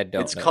since I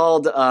don't It's know.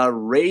 called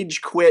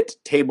Rage Quit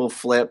Table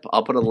Flip.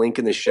 I'll put a link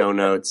in the show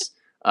notes.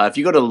 If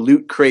you go to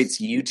Loot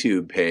Crate's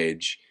YouTube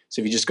page,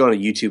 so if you just go on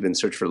YouTube and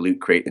search for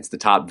Loot Crate, it's the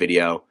top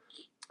video.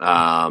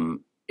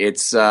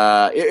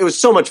 It was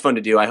so much fun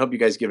to do. I hope you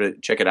guys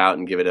check it out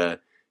and give it a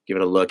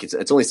look.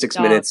 It's only 6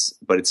 minutes,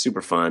 but it's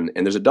super fun,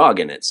 and there's a dog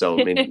in it, so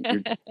I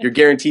mean, you're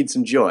guaranteed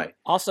some joy.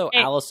 Also,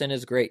 Allison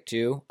is great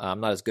too. I'm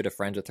not as good of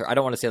friends with her. I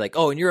don't want to say like,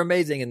 oh, and you're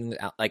amazing, and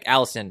like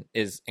Allison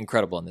is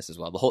incredible in this as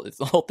well. The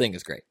whole thing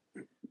is great.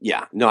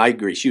 Yeah, no, I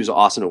agree. She was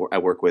awesome to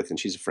work with, and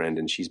she's a friend,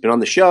 and she's been on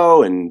the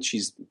show, and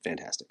she's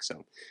fantastic.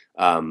 So,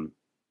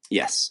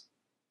 yes.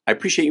 I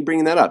appreciate you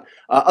bringing that up.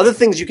 Other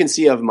things you can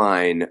see of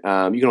mine, you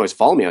can always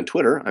follow me on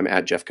Twitter. I'm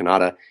at Jeff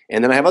Kanata.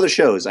 And then I have other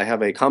shows. I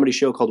have a comedy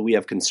show called We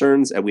Have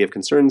Concerns at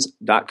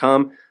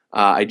wehaveconcerns.com.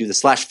 I do the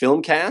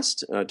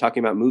 /Filmcast,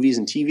 talking about movies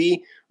and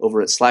TV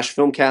over at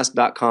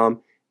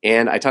 /Filmcast.com.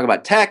 And I talk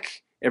about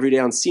tech every day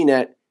on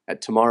CNET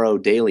at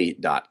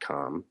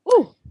tomorrowdaily.com.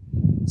 Ooh.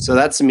 So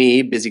that's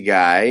me, busy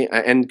guy.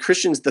 And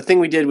the thing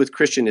we did with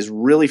Christian is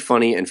really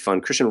funny and fun.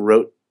 Christian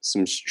wrote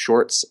some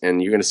shorts,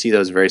 and you're going to see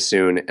those very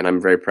soon. And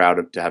I'm very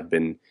proud to have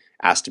been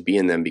asked to be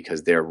in them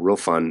because they're real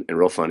fun and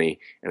real funny.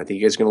 And I think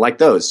you guys are going to like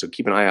those. So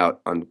keep an eye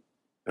out on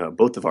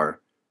both of our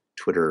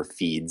Twitter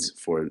feeds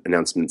for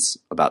announcements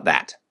about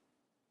that.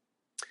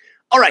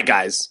 All right,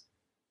 guys.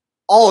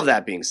 All of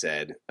that being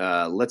said,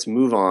 let's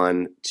move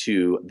on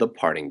to the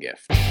parting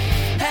gift.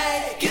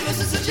 Hey, give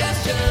us a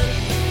suggestion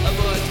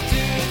of what to do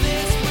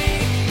this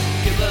week.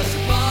 Give us a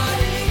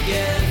party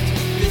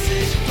gift. This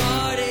is your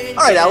party gift.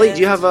 All right, Allie, do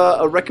you have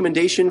a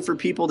recommendation for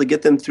people to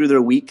get them through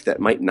their week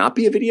that might not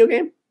be a video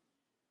game?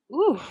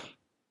 Ooh.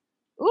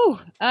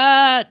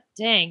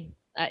 Dang.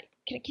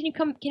 Can you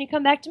come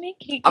back to me?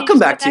 I'll come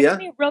back to you.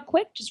 Me real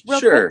quick, just real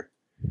quick.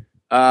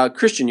 Sure.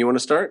 Christian, you want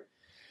to start?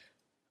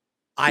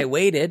 I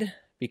waited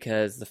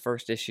because the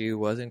first issue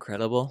was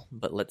incredible,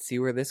 but let's see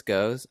where this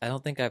goes. I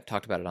don't think I've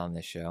talked about it on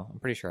this show. I'm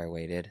pretty sure I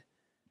waited.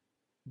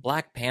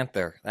 Black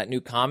Panther, that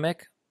new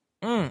comic.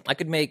 I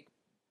could make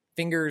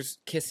fingers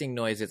kissing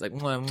noises like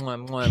mwah,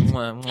 mwah, mwah,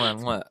 mwah, mwah,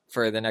 mwah,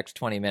 for the next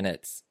 20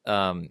 minutes.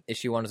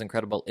 Issue 1 was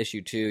incredible.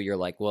 Issue 2, you're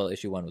like, well,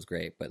 issue 1 was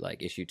great, but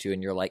like issue 2,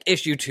 and you're like,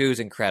 issue 2 is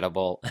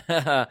incredible.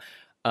 I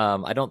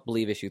don't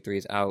believe issue 3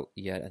 is out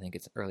yet. I think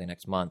it's early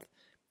next month.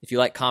 If you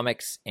like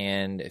comics,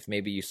 and if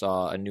maybe you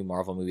saw a new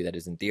Marvel movie that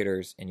is in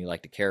theaters and you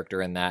liked a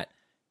character in that,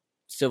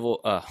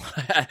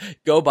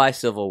 go buy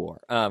Civil War.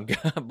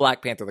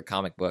 Black Panther, the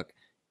comic book,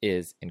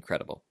 is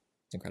incredible.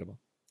 It's incredible.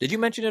 Did you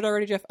mention it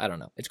already, Jeff? I don't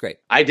know. It's great.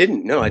 I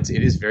didn't. No, it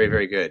is very,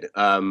 very good.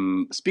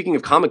 Speaking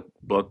of comic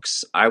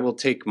books, I will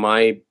take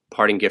my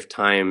parting gift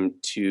time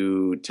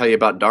to tell you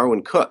about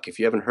Darwin Cook. If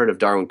you haven't heard of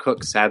Darwin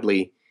Cook,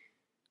 sadly,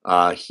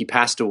 he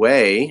passed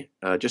away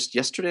just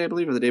yesterday, I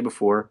believe, or the day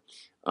before.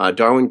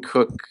 Darwin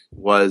Cook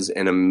was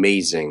an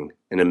amazing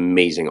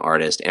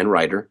artist and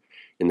writer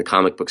in the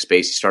comic book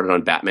space. He started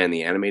on Batman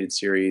the Animated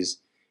Series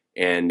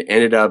and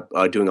ended up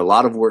doing a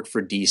lot of work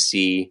for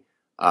DC.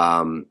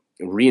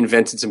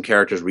 reinvented some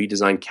characters,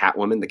 redesigned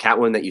Catwoman. The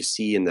Catwoman that you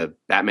see in the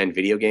Batman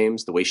video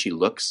games, the way she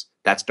looks,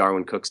 that's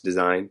Darwin Cook's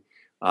design.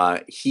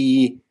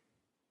 He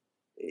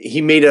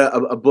made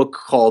a book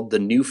called The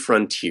New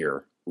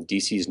Frontier,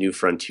 DC's New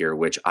Frontier,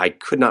 which I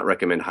could not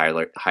recommend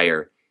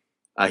higher.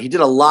 He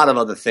did a lot of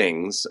other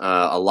things,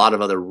 a lot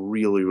of other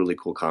really, really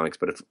cool comics,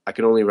 but if I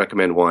could only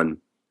recommend one,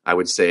 I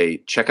would say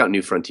check out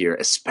New Frontier,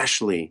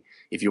 especially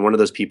if you're one of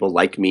those people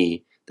like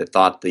me that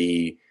thought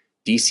the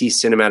DC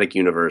cinematic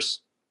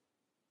universe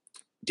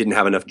didn't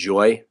have enough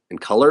joy and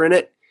color in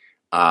it.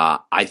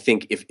 I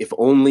think if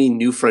only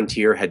New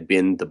Frontier had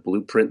been the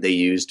blueprint they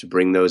used to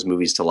bring those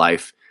movies to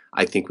life,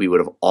 I think we would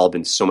have all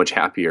been so much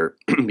happier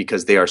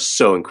because they are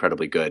so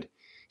incredibly good.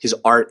 His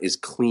art is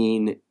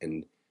clean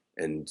and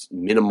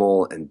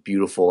minimal and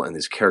beautiful, and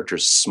his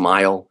characters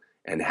smile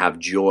and have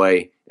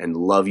joy and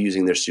love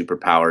using their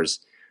superpowers,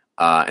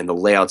 and the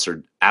layouts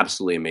are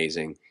absolutely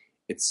amazing.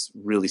 It's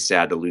really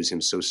sad to lose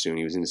him so soon.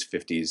 He was in his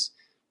 50s,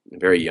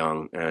 very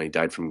young. He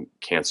died from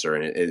cancer,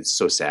 and it's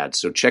so sad.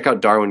 So check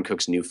out Darwin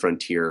Cook's New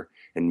Frontier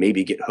and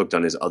maybe get hooked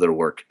on his other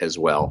work as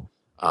well.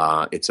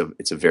 It's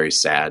a very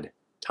sad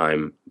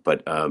time,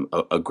 but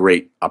a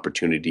great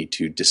opportunity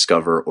to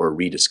discover or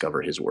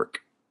rediscover his work.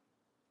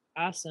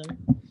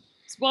 Awesome.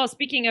 Well,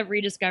 speaking of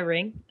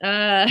rediscovering,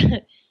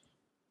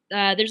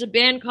 there's a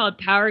band called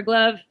Power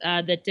Glove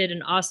that did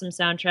an awesome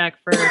soundtrack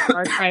for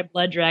Far Cry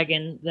Blood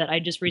Dragon that I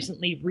just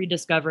recently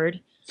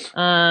rediscovered.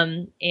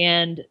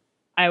 And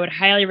I would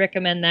highly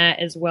recommend that,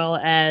 as well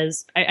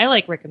as I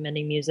like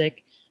recommending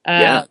music.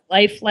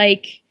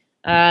 Lifelike,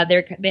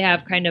 they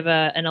have kind of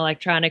an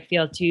electronic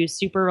feel too,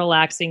 super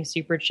relaxing,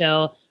 super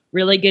chill,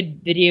 really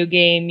good video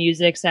game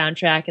music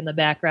soundtrack in the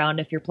background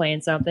if you're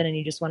playing something and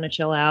you just want to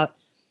chill out.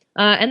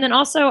 And then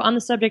also on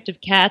the subject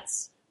of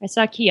cats, I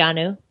saw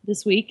Keanu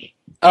this week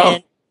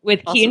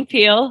with Key and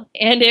Peele,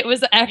 and it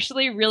was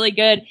actually really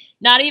good.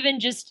 Not even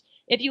just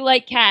if you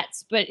like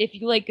cats, but if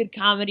you like good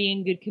comedy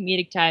and good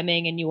comedic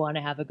timing and you want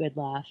to have a good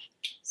laugh.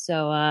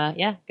 So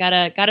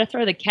gotta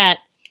throw the cat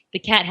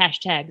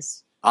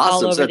hashtags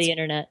all over the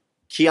internet.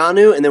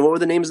 Keanu, and then what were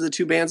the names of the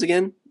two bands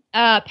again?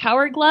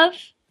 Power Glove.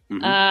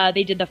 Mm-hmm.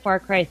 They did the Far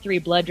Cry 3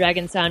 Blood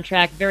Dragon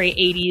soundtrack, very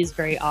 80s,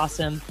 very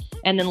awesome.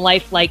 And then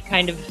Lifelike,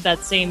 kind of that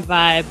same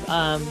vibe,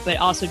 but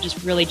also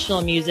just really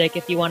chill music.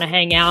 If you want to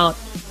hang out,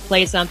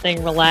 play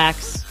something,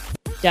 relax,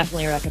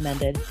 definitely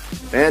recommended.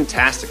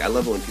 Fantastic. I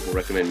love it when people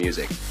recommend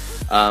music.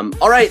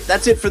 All right,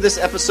 that's it for this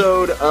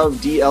episode of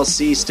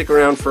DLC. Stick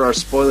around for our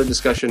spoiler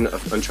discussion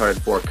of Uncharted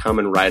 4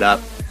 coming right up.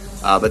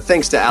 But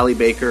thanks to Allie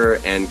Baker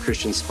and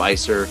Christian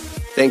Spicer.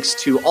 Thanks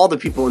to all the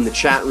people in the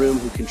chat room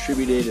who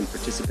contributed and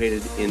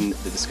participated in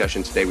the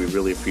discussion today. We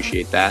really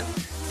appreciate that.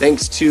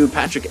 Thanks to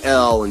Patrick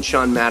L. and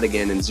Sean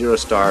Madigan and Zero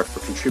Star for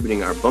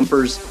contributing our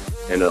bumpers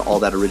and all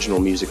that original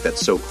music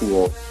that's so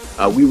cool.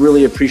 We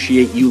really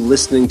appreciate you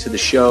listening to the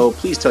show.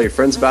 Please tell your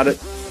friends about it.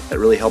 That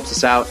really helps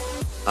us out.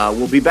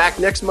 We'll be back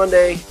next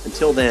Monday.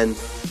 Until then,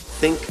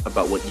 think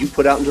about what you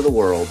put out into the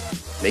world.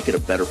 Make it a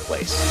better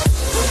place.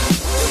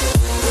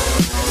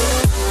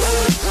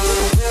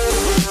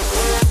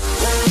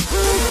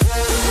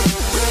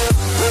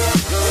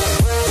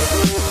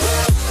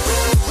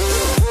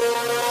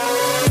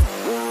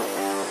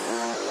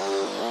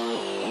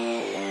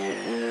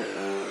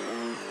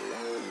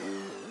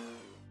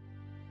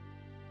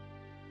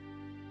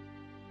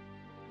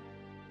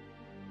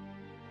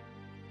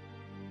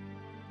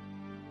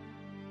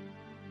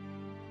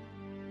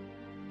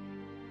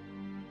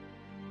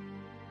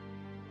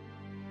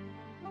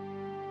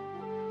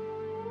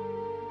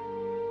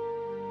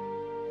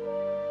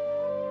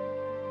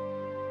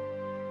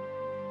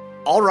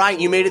 All right,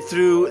 you made it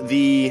through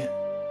the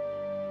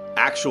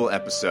actual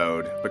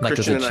episode, but like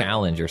Christian there's a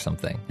challenge or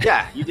something.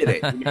 Yeah, you did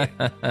it.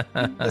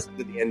 You listened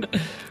to the end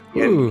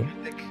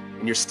music,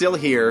 and you're still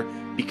here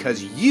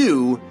because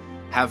you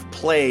have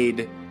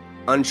played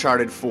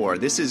Uncharted 4.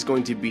 This is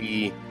going to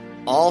be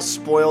all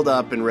spoiled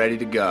up and ready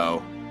to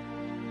go.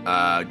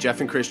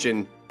 Jeff and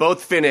Christian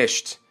both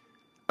finished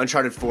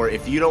Uncharted 4.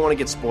 If you don't want to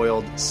get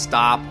spoiled,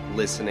 stop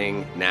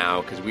listening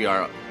now because we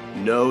are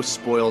no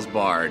spoils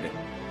barred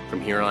from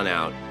here on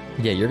out.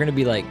 Yeah, you're going to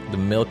be like the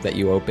milk that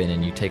you open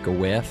and you take a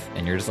whiff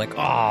and you're just like,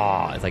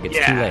 oh, it's like it's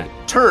too late.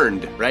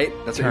 Turned, right?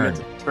 That's what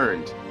you're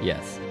turned.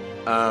 Yes.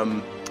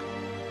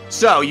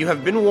 So you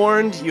have been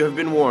warned. You have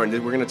been warned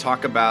that we're going to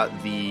talk about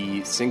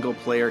the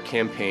single-player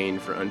campaign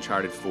for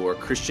Uncharted 4.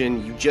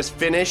 Christian, you just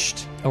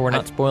finished. Oh, we're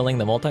not spoiling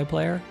the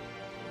multiplayer?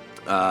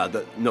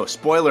 No,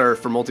 spoiler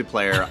for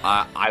multiplayer.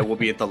 I will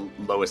be at the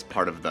lowest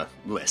part of the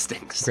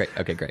listings. Great.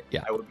 Okay, great.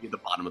 Yeah. I will be at the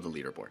bottom of the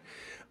leaderboard.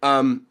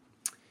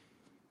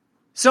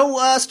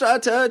 So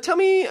tell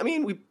me. I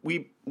mean,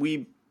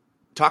 we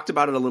talked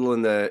about it a little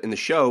in the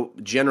show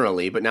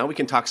generally, but now we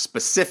can talk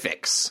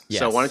specifics. Yes.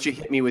 So why don't you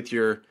hit me with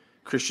your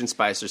Christian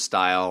Spicer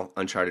style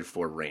Uncharted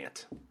 4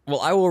 rant?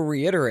 Well, I will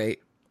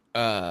reiterate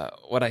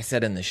what I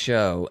said in the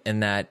show,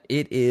 in that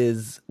it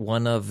is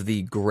one of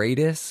the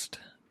greatest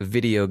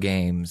video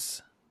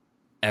games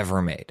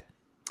ever made,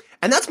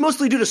 and that's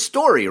mostly due to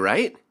story,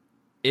 right?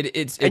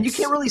 It's you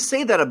can't really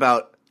say that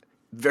about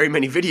very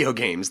many video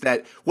games,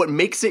 that what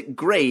makes it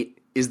great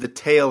is the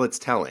tale it's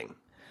telling.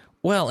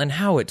 Well, and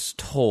how it's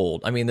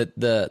told. I mean,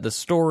 the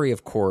story,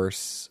 of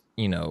course,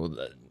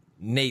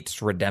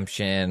 Nate's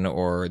redemption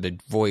or the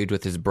voyage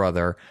with his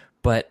brother,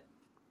 but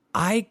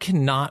I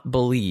cannot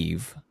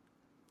believe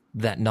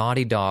that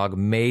Naughty Dog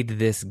made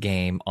this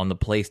game on the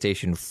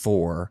PlayStation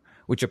 4,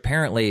 which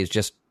apparently is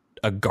just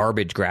a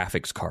garbage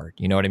graphics card.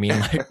 You know what I mean?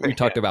 Like we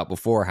talked about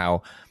before,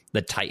 how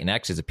the Titan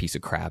X is a piece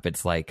of crap.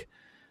 It's like,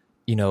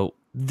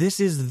 this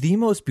is the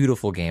most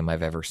beautiful game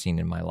I've ever seen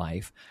in my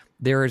life.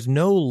 There is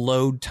no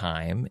load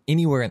time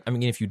anywhere. I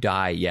mean, if you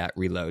die, yeah, it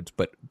reloads,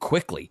 but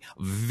quickly,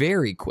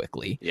 very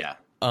quickly. Yeah.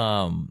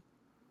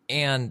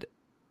 And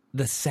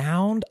the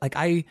sound, like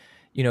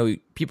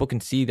people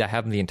can see that I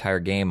have the entire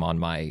game on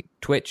my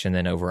Twitch and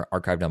then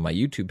archived on my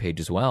YouTube page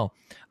as well.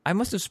 I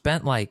must have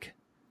spent like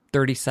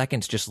 30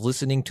 seconds just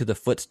listening to the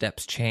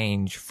footsteps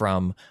change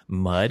from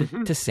mud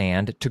to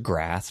sand to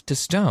grass to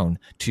stone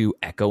to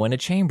echo in a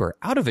chamber,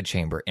 out of a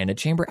chamber, in a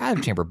chamber, out of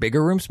a chamber,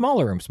 bigger room,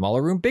 smaller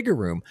room, bigger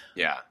room.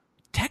 Yeah.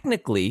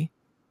 Technically,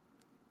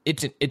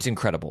 it's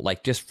incredible.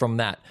 Like just from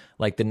that,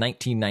 like the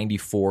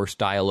 1994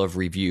 style of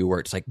review where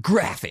it's like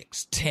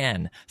graphics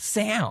 10,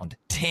 sound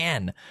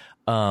 10,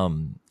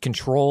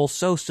 control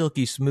so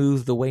silky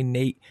smooth. The way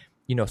Nate,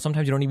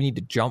 sometimes you don't even need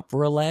to jump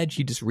for a ledge.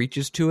 He just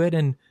reaches to it,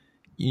 and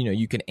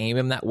you can aim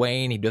him that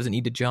way, and he doesn't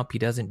need to jump. He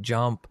doesn't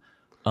jump.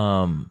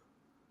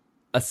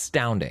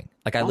 Astounding.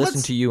 Like I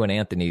listened to you and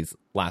Anthony's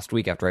last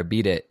week after I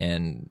beat it,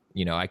 and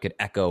I could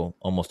echo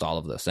almost all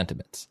of those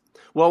sentiments.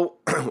 Well,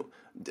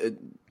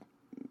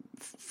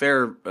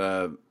 fair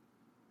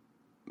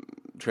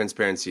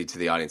transparency to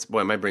the audience.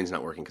 Boy, my brain's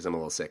not working because I'm a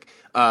little sick.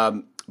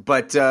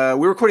 But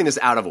we're recording this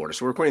out of order.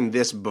 So we're recording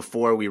this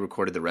before we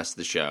recorded the rest of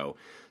the show.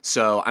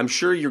 So I'm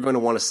sure you're going to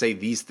want to say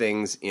these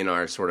things in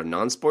our sort of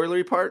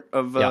non-spoilery part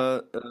of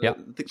Yep.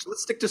 So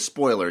let's stick to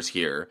spoilers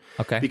here.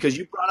 Okay. Because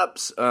you brought up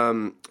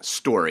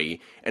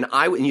story, and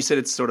you said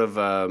it's sort of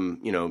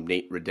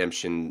Nate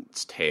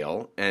Redemption's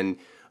tale, and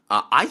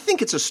I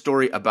think it's a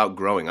story about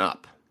growing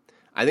up.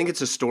 I think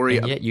it's a story.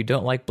 And yet you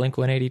don't like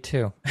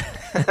Blink-182.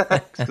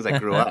 Because I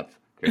grew up,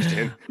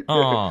 Christian.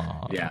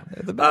 Oh, yeah.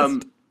 The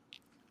best.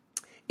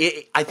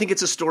 I think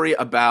it's a story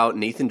about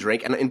Nathan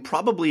Drake, and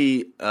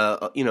probably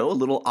a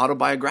little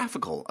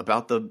autobiographical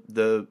about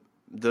the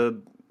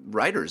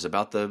writers,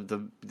 about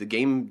the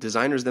game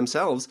designers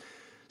themselves,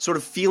 sort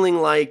of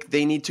feeling like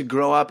they need to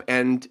grow up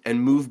and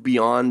move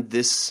beyond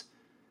this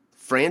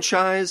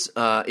franchise.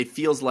 It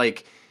feels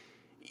like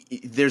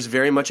there's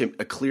very much a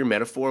clear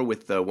metaphor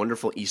with the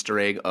wonderful Easter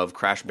egg of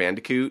Crash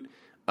Bandicoot,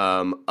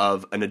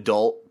 of an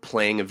adult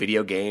playing a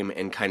video game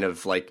and kind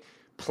of like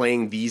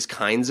playing these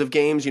kinds of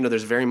games.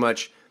 There's very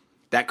much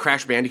that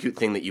Crash Bandicoot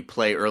thing that you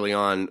play early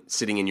on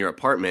sitting in your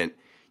apartment,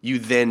 you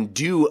then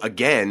do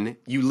again.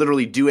 You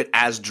literally do it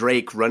as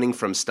Drake running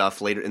from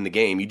stuff later in the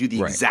game. You do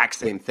the exact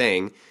same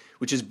thing,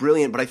 which is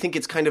brilliant. But I think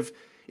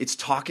it's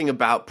talking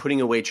about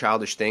putting away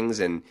childish things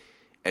and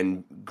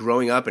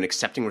growing up and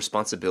accepting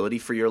responsibility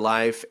for your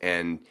life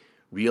and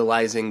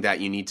realizing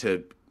that you need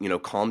to,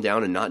 calm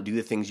down and not do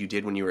the things you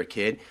did when you were a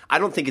kid. I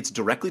don't think it's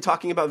directly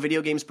talking about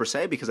video games per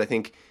se, because I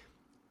think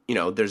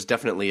there's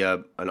definitely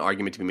an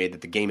argument to be made that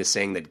the game is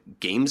saying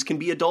that games can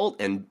be adult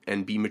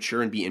and be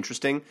mature and be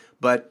interesting.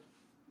 But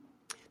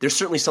there's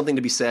certainly something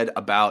to be said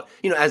about,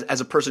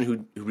 as a person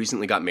who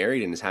recently got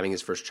married and is having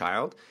his first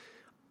child,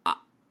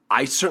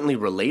 I certainly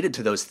related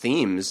to those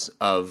themes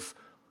of,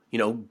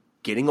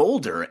 getting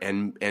older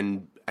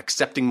and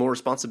accepting more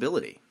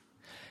responsibility.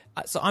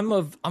 So I'm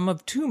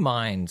of two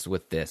minds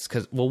with this,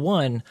 because, well,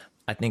 one,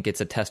 I think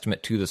it's a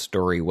testament to the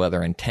story,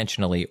 whether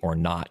intentionally or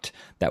not,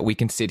 that we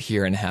can sit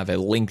here and have a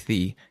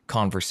lengthy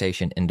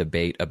conversation and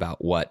debate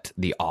about what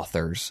the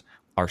authors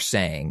are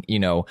saying,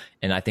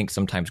 and I think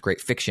sometimes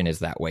great fiction is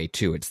that way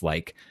too. It's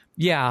like,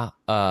 in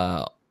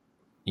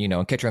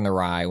Catcher in the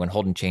Rye, when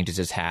Holden changes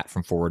his hat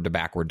from forward to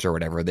backwards or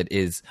whatever,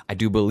 I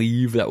do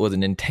believe that was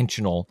an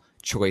intentional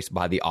choice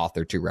by the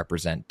author to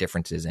represent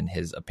differences in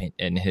his opinion,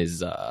 in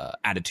his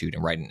attitude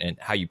and writing and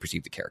how you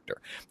perceive the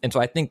character. And so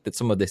I think that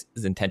some of this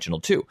is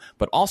intentional too,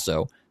 but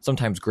also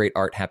sometimes great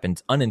art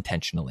happens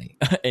unintentionally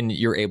and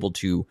you're able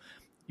to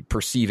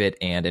perceive it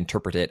and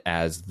interpret it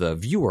as the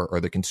viewer or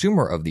the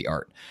consumer of the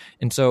art.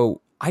 And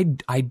so I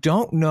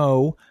don't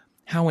know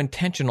how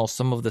intentional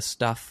some of the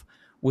stuff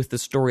with the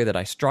story that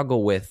I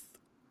struggle with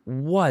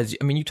was.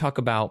 I mean, you talk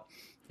about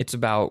it's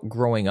about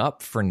growing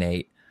up for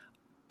Nate.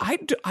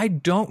 I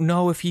don't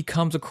know if he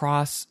comes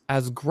across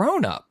as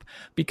grown up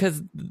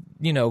because,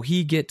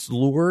 he gets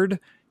lured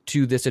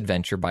to this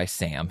adventure by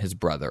Sam, his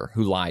brother,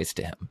 who lies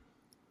to him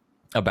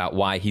about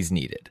why he's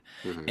needed.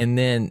 Mm-hmm. And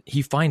then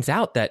he finds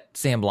out that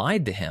Sam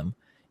lied to him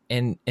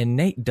and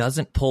Nate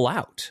doesn't pull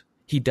out.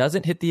 He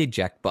doesn't hit the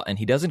eject button.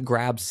 He doesn't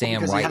grab Sam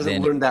because right then. He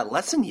hasn't learned that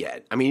lesson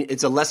yet. I mean,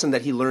 it's a lesson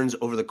that he learns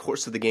over the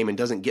course of the game and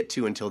doesn't get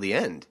to until the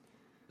end.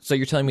 So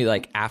you're telling me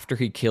like after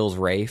he kills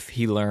Rafe,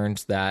 he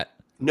learns that?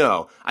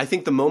 No, I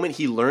think the moment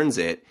he learns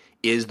it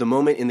is the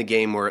moment in the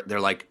game where they're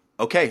like,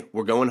 okay,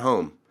 we're going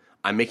home.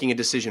 I'm making a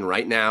decision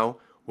right now.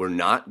 we're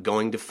not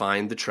going to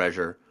find the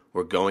treasure.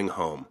 We're going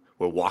home.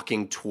 We're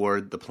walking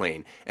toward the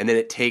plane. And then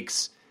it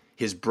takes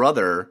his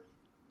brother,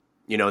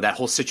 you know, that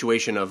whole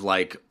situation of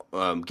like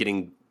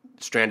getting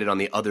stranded on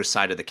the other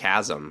side of the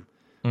chasm,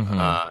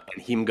 and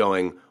him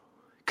going,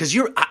 because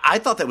I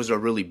thought that was a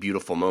really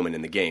beautiful moment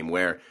in the game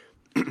where,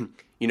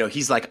 you know,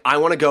 he's like, I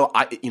want to go.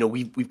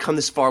 We've come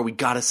this far. We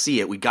got to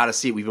see it. We got to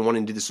see it. We've been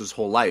wanting to do this his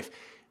whole life.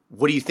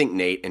 What do you think,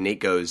 Nate? And Nate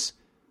goes,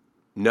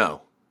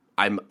 no,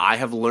 I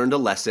have learned a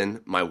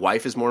lesson. My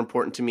wife is more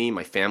important to me.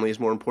 My family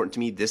is more important to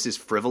me. This is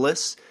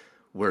frivolous.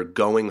 We're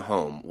going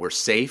home. We're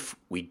safe.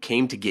 We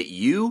came to get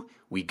you.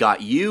 We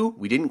got you.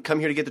 We didn't come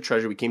here to get the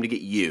treasure. We came to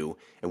get you,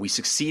 and we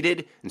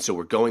succeeded, and so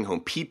we're going home.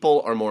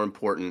 People are more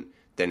important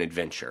than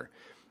adventure.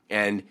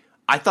 And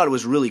I thought it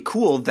was really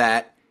cool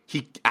that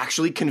he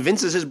actually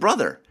convinces his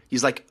brother.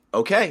 He's like,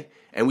 okay.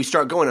 And we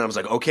start going, and I was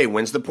like, okay,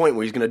 when's the point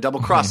where he's going to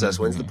double-cross us?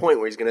 When's the point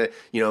where he's going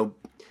to,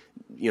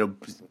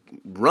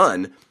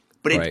 run?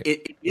 But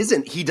it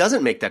isn't. He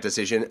doesn't make that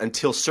decision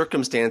until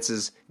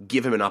circumstances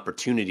give him an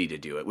opportunity to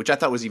do it, which I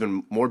thought was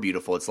even more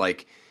beautiful. It's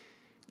like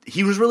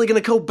he was really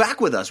going to go back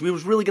with us. We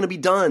was really going to be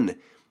done,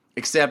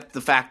 except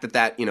the fact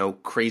that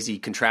crazy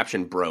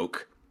contraption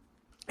broke,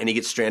 and he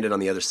gets stranded on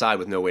the other side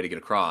with no way to get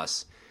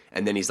across.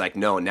 And then he's like,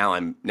 no,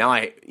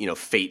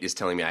 fate is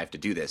telling me I have to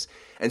do this.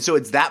 And so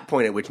it's that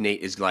point at which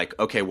Nate is like,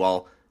 okay,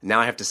 well, now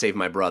I have to save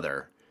my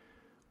brother.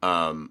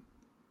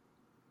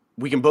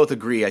 We can both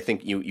agree, I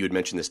think you had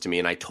mentioned this to me,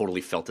 and I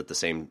totally felt it the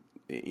same,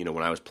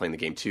 when I was playing the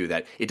game too,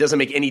 that it doesn't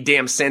make any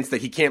damn sense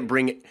that he can't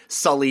bring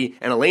Sully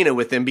and Elena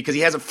with him because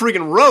he has a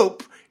friggin'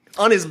 rope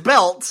on his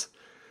belt.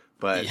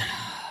 But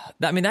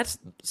that's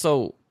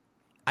so.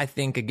 I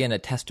think, again, a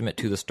testament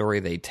to the story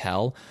they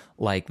tell,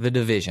 like The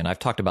Division. I've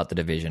talked about The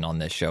Division on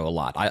this show a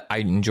lot. I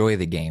enjoy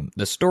the game.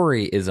 The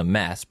story is a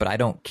mess, but I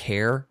don't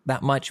care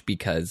that much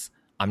because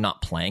I'm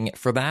not playing it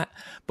for that.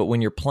 But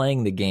when you're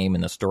playing the game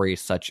and the story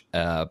is such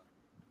a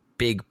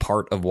big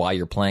part of why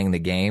you're playing the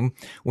game,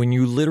 when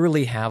you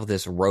literally have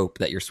this rope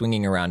that you're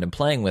swinging around and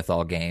playing with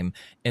all game,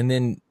 and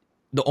then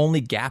the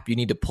only gap you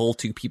need to pull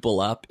two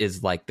people up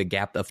is like the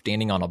gap of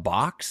standing on a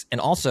box.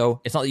 And also,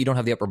 it's not that you don't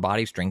have the upper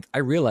body strength. I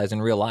realize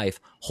in real life,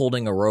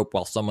 holding a rope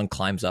while someone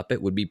climbs up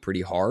it would be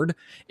pretty hard,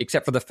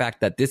 except for the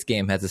fact that this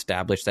game has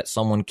established that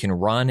someone can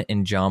run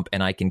and jump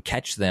and I can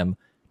catch them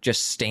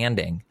just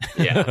standing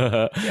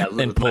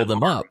and pull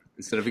them up.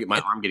 Instead of my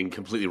arm getting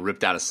completely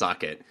ripped out of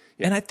socket.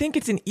 Yeah. And I think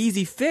it's an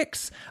easy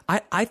fix.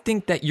 I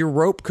think that your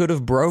rope could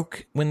have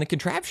broke when the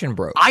contraption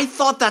broke. I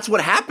thought that's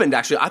what happened,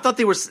 actually. I thought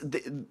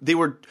they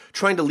were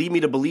trying to lead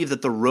me to believe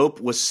that the rope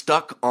was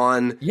stuck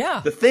on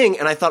the thing,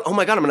 and I thought, oh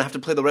my God, I'm going to have to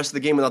play the rest of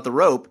the game without the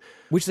rope.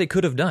 Which they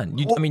could have done.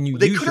 You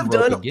they use could your have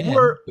rope done, again,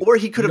 or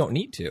he could have. You don't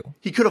need to.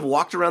 He could have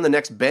walked around the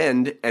next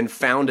bend and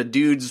found a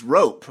dude's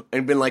rope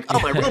and been like, oh,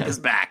 my rope is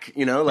back.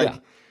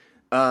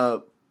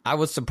 I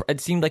was surprised.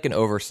 It seemed like an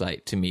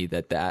oversight to me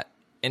that.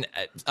 And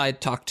I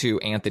talked to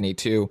Anthony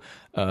too,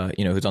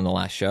 who's on the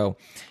last show,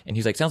 and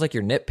he's like, "Sounds like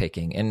you're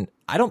nitpicking," and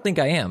I don't think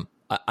I am.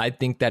 I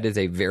think that is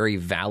a very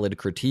valid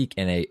critique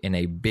and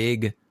a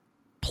big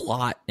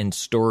plot and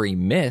story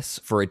miss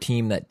for a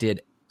team that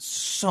did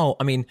so.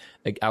 I mean,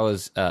 like, I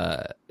was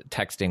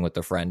texting with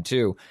a friend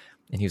too,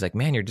 and he was like,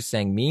 "Man, you're just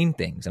saying mean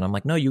things," and I'm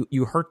like, "No,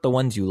 you hurt the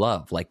ones you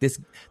love. Like this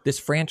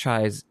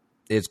franchise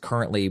is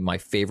currently my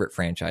favorite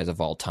franchise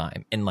of all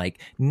time. And like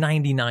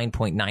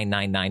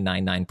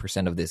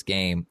 99.99999% of this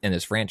game and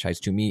this franchise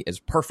to me is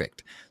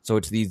perfect. So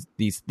it's these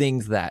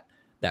things that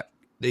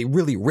they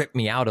really rip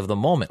me out of the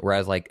moment.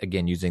 Whereas, like,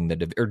 again, using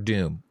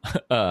Doom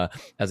as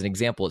an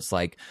example, it's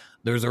like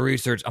there's a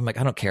research. I'm like,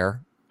 I don't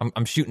care.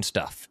 I'm shooting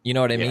stuff. You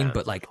know what I mean?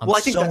 But like, I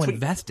think so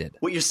invested.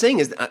 What you're saying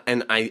is,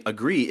 and I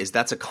agree, is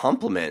that's a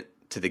compliment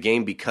to the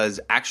game because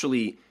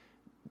actually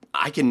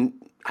I don't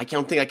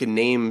think I can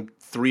name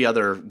 3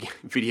 other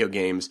video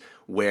games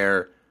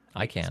where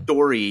I can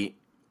story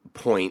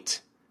point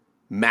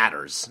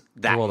matters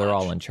that well, they're much.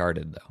 all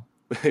Uncharted though.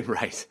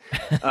 Right.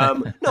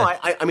 No,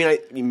 I mean,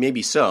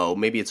 maybe so.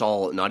 Maybe it's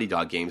all Naughty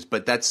Dog games,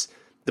 but that's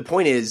the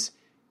point. Is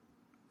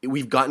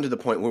we've gotten to the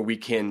point where we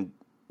can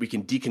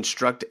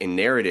deconstruct a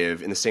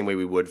narrative in the same way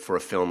we would for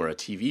a film or a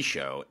TV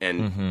show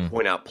and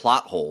point out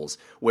plot holes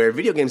where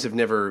video games have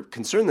never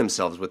concerned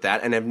themselves with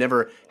that and have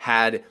never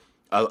had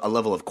a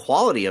level of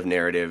quality of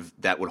narrative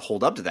that would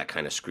hold up to that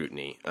kind of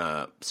scrutiny.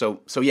 So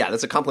yeah,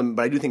 that's a compliment,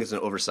 but I do think it's an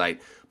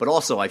oversight. But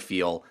also, I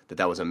feel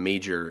that was a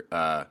major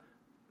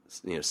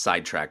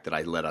sidetrack that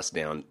I led us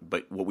down.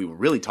 But what we were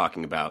really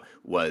talking about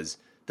was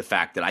the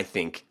fact that I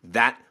think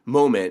that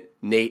moment,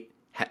 Nate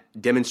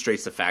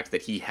demonstrates the fact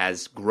that he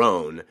has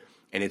grown,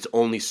 and it's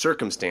only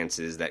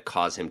circumstances that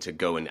cause him to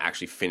go and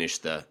actually finish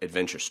the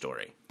adventure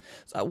story.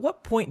 So at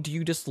what point do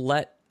you just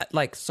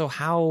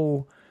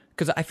how...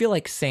 Because I feel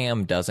like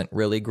Sam doesn't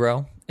really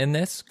grow in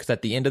this. Because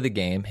at the end of the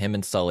game, him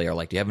and Sully are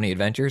like, "Do you have any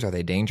adventures? Are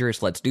they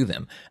dangerous? Let's do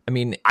them." I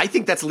mean, I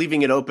think that's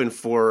leaving it open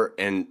for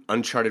an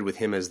Uncharted with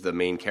him as the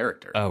main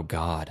character. Oh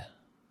God,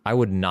 I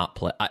would not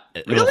play.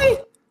 Really?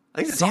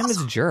 I think Sam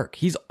is a jerk.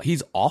 He's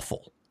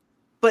awful.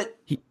 But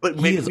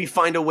maybe we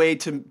find a way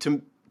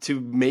to to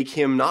make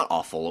him not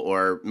awful,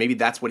 or maybe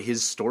that's what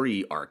his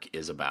story arc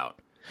is about.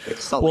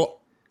 It's Sully. Well,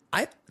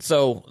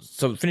 so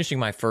finishing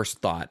my first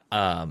thought,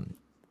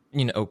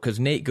 because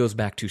Nate goes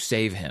back to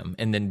save him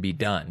and then be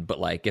done. But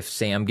like, if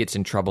Sam gets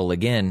in trouble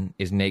again,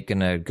 is Nate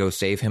gonna go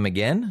save him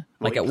again?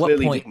 Like, Well, at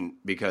what point? didn't,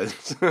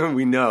 because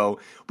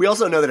we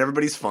also know that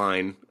everybody's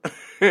fine,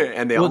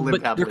 and they all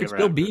live happily there could ever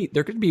still after.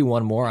 there could be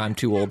one more. I'm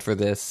too old for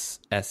this.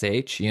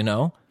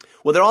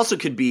 Well, there also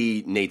could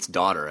be Nate's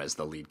daughter as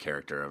the lead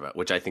character of it,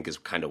 which I think is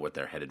kind of what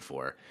they're headed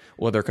for.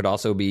 Well, there could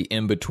also be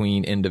in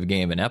between end of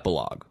game and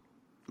epilogue.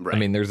 Right. I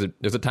mean, there's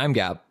a time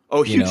gap.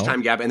 Oh, huge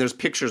time gap, and there's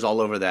pictures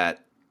all over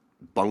that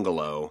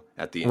bungalow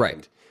at the end.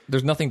 Right.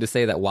 There's nothing to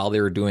say that while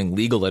they were doing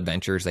legal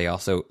adventures, they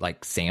also,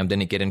 like, Sam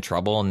didn't get in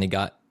trouble and they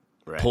got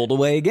pulled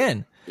away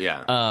again.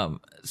 Yeah.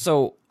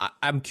 So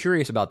I'm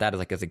curious about that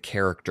as a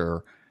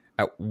character.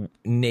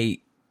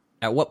 Nate,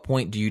 at what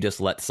point do you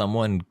just let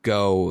someone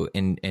go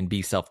and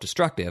be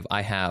self-destructive?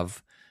 I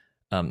have,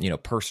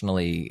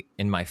 personally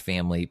in my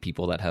family,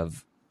 people that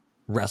have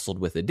wrestled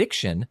with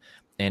addiction,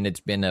 and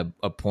it's been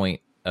a point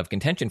of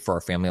contention for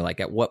our family. Like,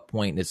 at what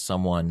point is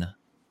someone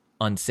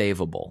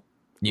unsavable?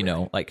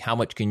 Like, how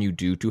much can you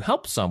do to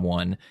help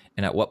someone?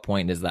 And at what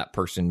point is that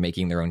person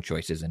making their own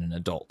choices in an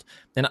adult?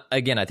 And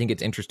again, I think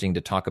it's interesting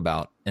to talk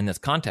about in this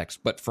context.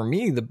 But for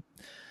me, the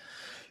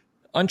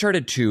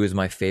Uncharted 2 is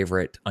my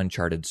favorite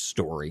Uncharted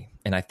story.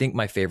 And I think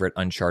my favorite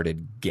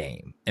Uncharted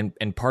game.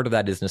 And part of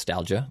that is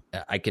nostalgia.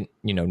 I can,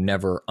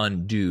 never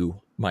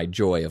undo my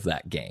joy of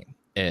that game.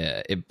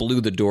 It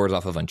blew the doors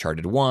off of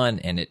Uncharted 1,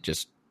 and it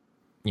just,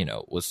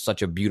 was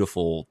such a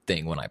beautiful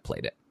thing when I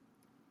played it.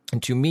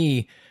 And to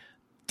me,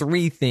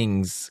 3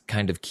 things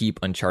kind of keep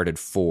Uncharted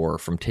 4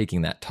 from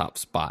taking that top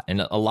spot.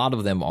 And a lot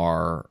of them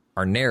are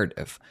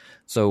narrative.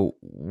 So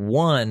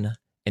one,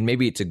 and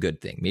maybe it's a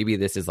good thing. Maybe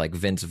this is like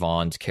Vince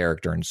Vaughn's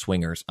character in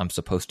Swingers. I'm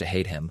supposed to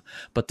hate him.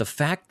 But the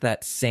fact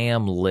that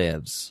Sam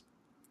lives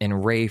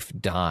and Rafe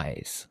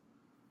dies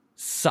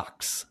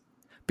sucks.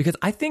 Because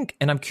I think,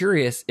 and I'm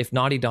curious if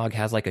Naughty Dog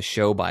has like a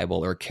show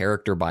Bible or a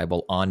character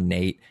Bible on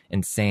Nate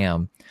and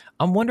Sam.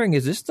 I'm wondering,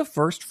 is this the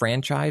first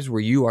franchise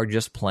where you are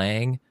just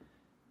playing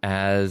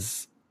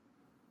as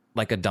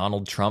like a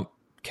Donald Trump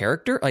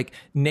character? Like,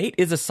 Nate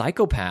is a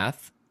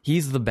psychopath.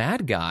 He's the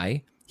bad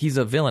guy. He's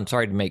a villain.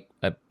 Sorry to make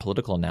a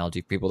political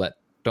analogy for people that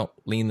don't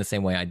lean the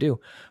same way I do.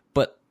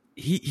 But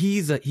he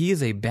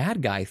is a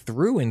bad guy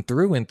through and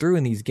through and through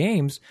in these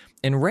games.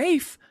 And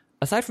Rafe,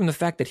 aside from the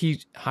fact that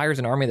he hires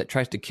an army that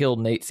tries to kill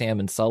Nate, Sam,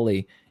 and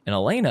Sully and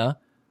Elena,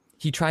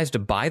 he tries to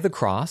buy the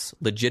cross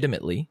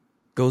legitimately,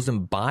 goes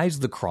and buys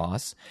the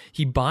cross.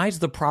 He buys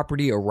the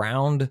property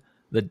around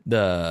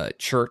the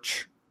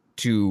church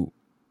to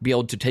be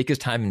able to take his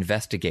time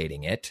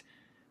investigating it.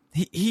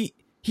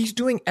 He's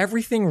doing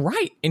everything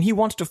right, and he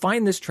wants to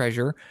find this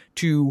treasure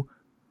to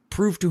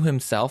prove to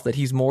himself that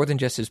he's more than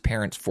just his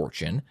parents'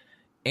 fortune.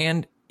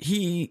 And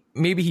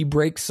maybe he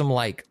breaks some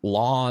like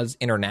laws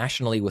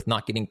internationally with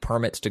not getting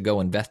permits to go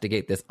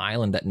investigate this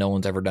island that no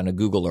one's ever done a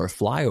Google Earth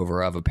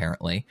flyover of,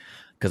 apparently,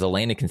 because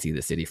Elena can see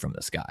the city from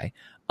the sky.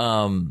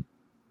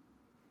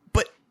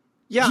 But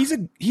yeah,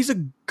 he's a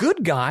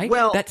good guy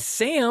that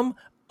Sam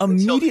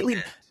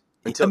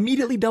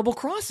immediately double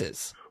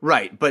crosses.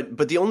 Right,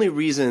 but the only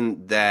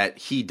reason that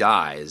he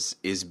dies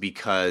is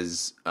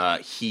because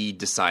he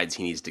decides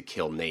he needs to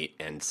kill Nate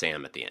and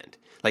Sam at the end.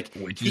 Like,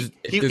 if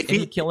there's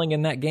any killing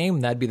in that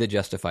game, that'd be the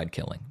justified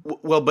killing.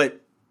 Well,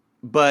 but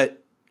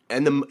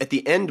at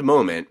the end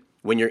moment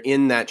when you're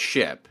in that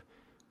ship,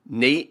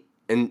 Nate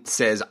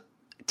says,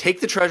 "Take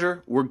the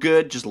treasure. We're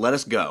good. Just let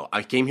us go.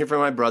 I came here for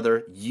my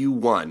brother. You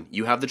won.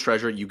 You have the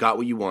treasure. You got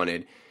what you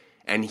wanted."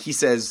 And he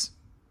says,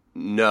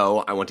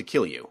 "No, I want to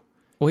kill you."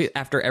 Well,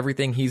 after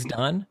everything he's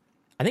done,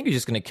 I think he's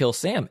just going to kill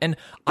Sam. And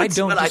I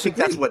think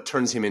that's what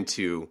turns him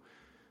into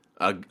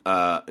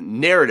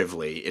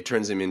narratively. It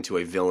turns him into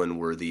a villain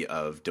worthy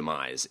of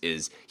demise.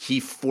 Is he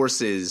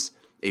forces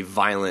a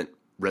violent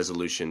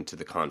resolution to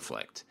the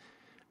conflict,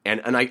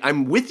 and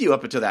I'm with you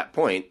up until that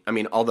point. I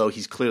mean, although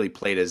he's clearly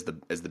played as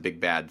the big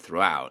bad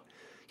throughout,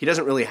 he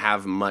doesn't really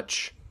have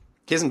much.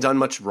 He hasn't done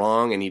much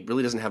wrong, and he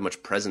really doesn't have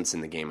much presence in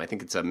the game. I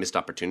think it's a missed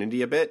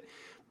opportunity a bit,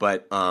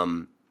 but.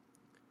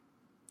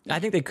 I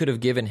think they could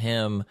have given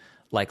him,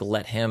 like,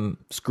 let him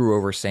screw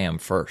over Sam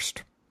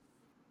first.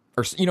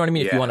 Or, you know what I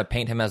mean? If you want to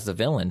paint him as the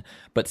villain.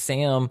 But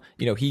Sam,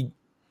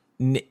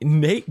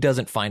 Nate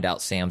doesn't find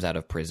out Sam's out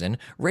of prison.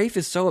 Rafe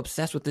is so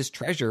obsessed with this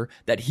treasure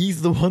that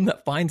he's the one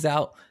that finds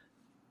out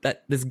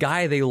that this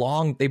guy they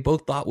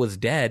both thought was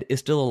dead is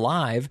still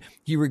alive.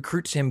 He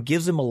recruits him,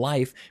 gives him a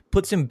life,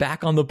 puts him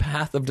back on the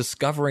path of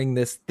discovering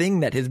this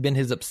thing that has been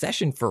his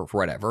obsession for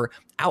whatever,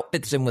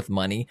 outfits him with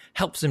money,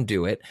 helps him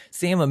do it.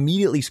 Sam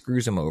immediately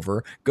screws him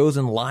over, goes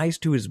and lies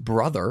to his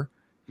brother,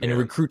 and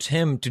recruits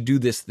him to do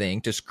this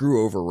thing, to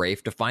screw over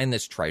Rafe, to find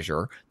this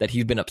treasure that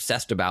he's been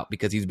obsessed about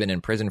because he's been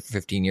in prison for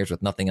 15 years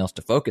with nothing else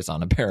to focus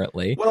on,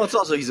 apparently. Well, it's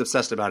also he's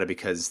obsessed about it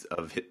because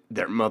of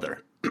their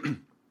mother.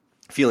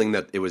 Feeling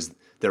that it was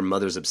their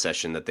mother's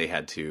obsession that they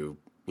had to,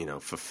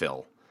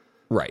 fulfill.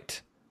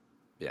 Right.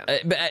 Yeah.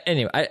 But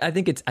anyway, I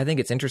think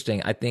it's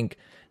interesting. I think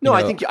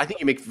I think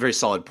you make very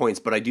solid points,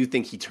 but I do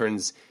think he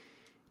turns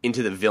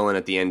into the villain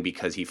at the end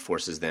because he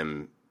forces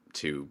them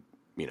to,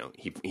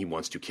 he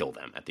wants to kill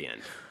them at the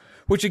end.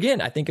 Which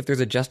again, I think if there's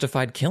a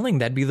justified killing,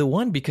 that'd be the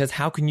one, because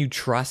how can you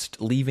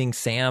trust leaving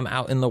Sam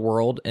out in the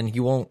world and he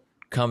won't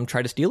come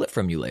try to steal it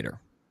from you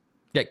later?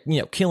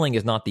 Yeah, killing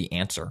is not the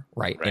answer,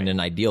 right? In an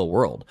ideal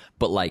world.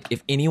 But like,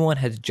 if anyone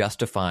has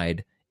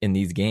justified in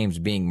these games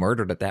being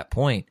murdered at that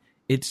point,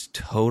 it's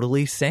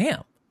totally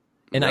Sam.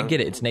 And I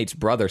get it. It's Nate's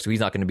brother, so he's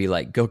not going to be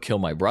like, go kill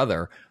my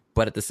brother.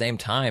 But at the same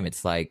time,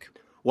 it's like...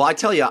 Well, I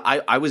tell you,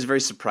 I was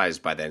very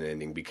surprised by that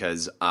ending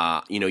because,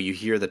 you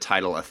hear the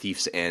title A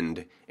Thief's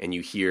End and you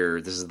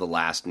hear this is the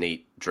last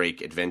Nate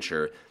Drake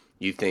adventure.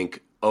 You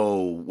think,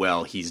 oh,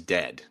 well, he's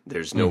dead.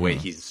 There's no way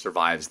he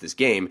survives this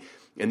game.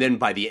 And then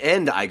by the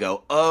end, I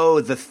go,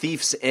 oh, the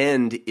thief's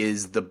end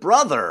is the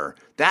brother.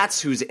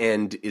 That's whose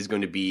end is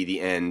going to be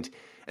the end.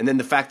 And then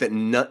the fact that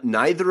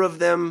neither of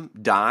them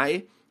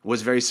die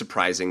was very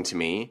surprising to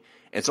me.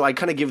 And so I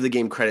kind of give the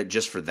game credit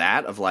just for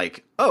that of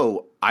like,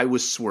 oh, I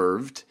was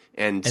swerved.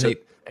 And so,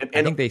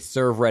 I think they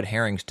serve red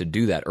herrings to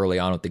do that early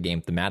on with the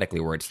game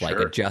thematically, where it's like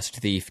a just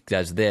thief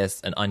does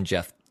this, an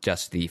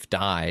unjust thief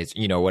dies,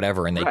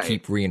 whatever. And they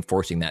keep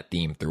reinforcing that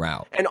theme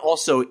throughout. And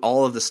also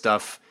all of the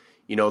stuff,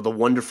 the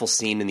wonderful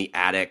scene in the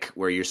attic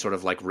where you're sort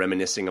of like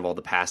reminiscing of all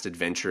the past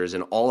adventures,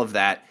 and all of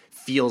that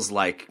feels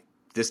like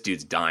this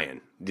dude's dying.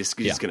 This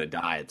dude's going to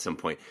die at some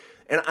point.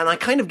 And I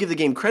kind of give the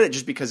game credit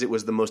just because it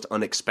was the most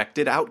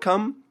unexpected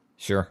outcome.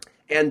 Sure.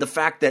 And the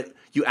fact that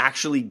you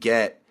actually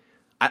get,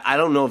 I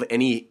don't know of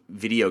any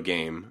video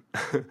game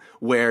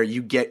where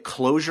you get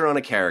closure on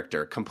a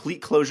character,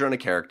 complete closure on a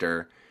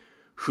character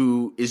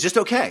who is just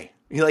okay.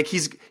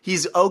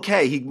 He's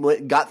okay. He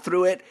got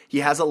through it. He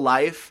has a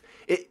life.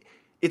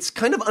 It's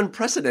kind of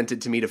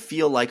unprecedented to me to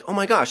feel like, oh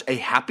my gosh, a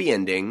happy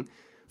ending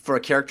for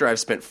a character I've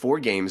spent 4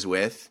 games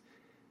with.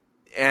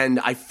 And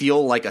I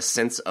feel like a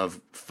sense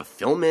of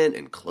fulfillment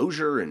and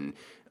closure. And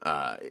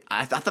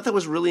I thought that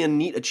was really a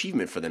neat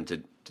achievement for them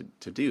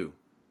to do.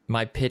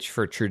 My pitch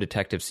for True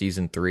Detective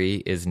Season 3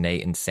 is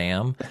Nate and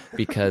Sam,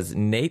 because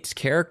Nate's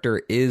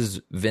character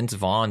is Vince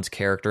Vaughn's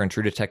character in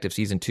True Detective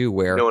Season 2,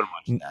 where... No one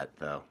watched that,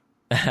 though.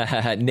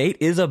 Nate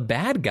is a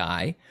bad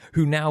guy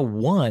who now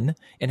won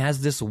and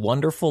has this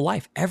wonderful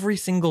life. Every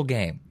single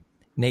game,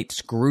 Nate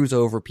screws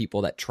over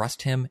people that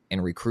trust him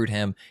and recruit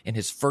him, and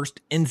his first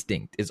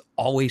instinct is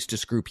always to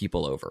screw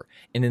people over.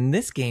 And in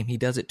this game, he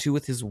does it too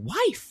with his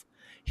wife.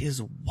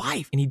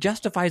 And he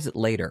justifies it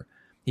later.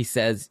 He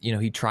says,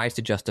 he tries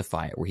to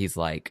justify it where he's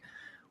like,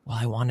 well,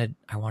 I wanted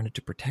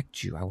to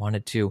protect you. I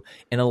wanted to.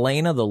 And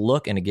Elena, the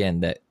look, and again,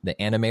 the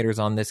animators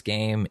on this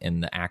game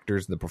and the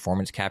actors, the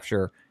performance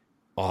capture,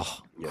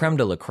 creme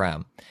de la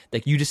creme.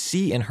 Like, you just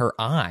see in her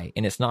eye,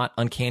 and it's not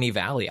Uncanny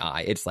Valley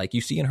eye. It's like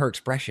you see in her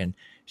expression,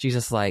 she's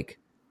just like,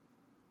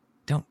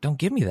 don't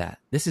give me that.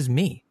 This is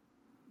me.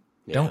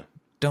 Yeah.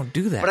 Don't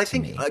do that. But I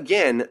think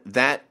again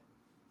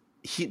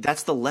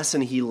that's the lesson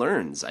he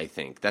learns. I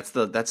think that's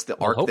the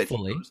arc that he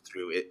goes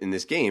through in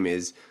this game,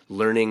 is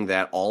learning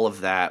that all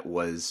of that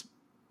was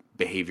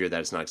behavior that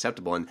is not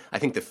acceptable. And I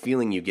think the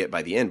feeling you get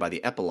by the end, by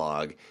the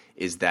epilogue,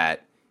 is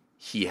that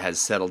he has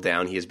settled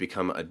down. He has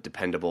become a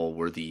dependable,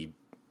 worthy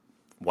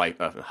wife,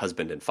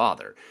 husband, and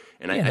father.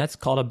 And that's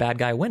called a bad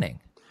guy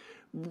winning,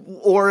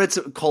 or it's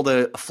called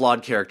a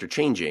flawed character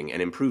changing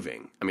and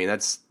improving. I mean,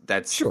 that's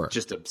sure.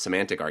 Just a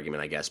semantic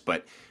argument, I guess.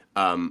 But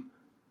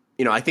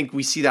I think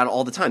we see that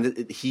all the time.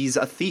 He's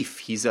a thief.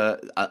 He's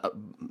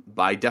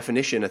by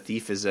definition, a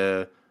thief is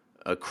a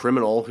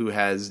criminal who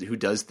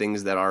does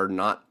things that are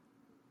not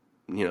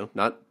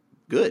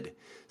good.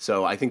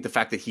 So I think the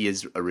fact that he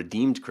is a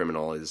redeemed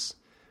criminal is,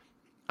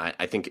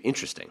 I think,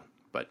 interesting.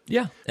 But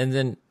yeah, and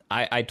then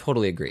I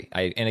totally agree.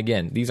 And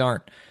again, these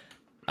aren't.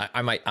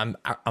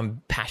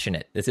 I'm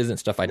passionate. This isn't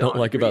stuff I don't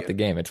like about the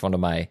game. It's one of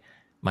my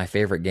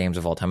favorite games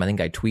of all time. I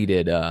think I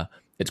tweeted.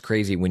 It's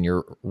crazy when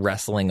you're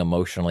wrestling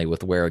emotionally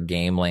with where a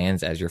game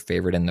lands as your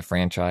favorite in the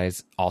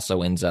franchise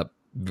also ends up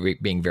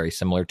being very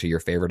similar to your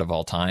favorite of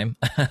all time.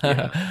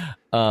 Yeah.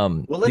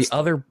 Go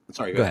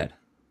ahead.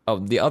 Oh,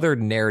 the other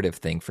narrative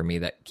thing for me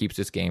that keeps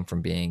this game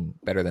from being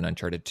better than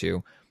Uncharted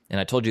 2,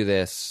 and I told you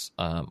this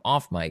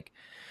off mic,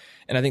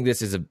 and I think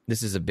this is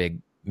a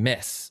big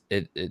miss.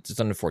 It's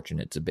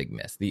unfortunate. It's a big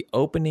miss. The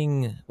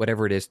opening,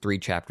 whatever it is, 3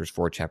 chapters,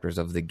 4 chapters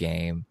of the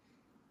game.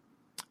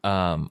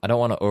 I don't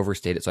want to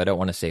overstate it, so I don't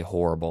want to say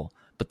horrible,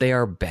 but they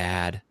are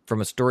bad from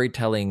a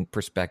storytelling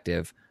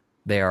perspective.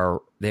 They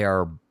are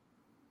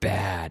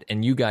bad.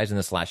 And you guys in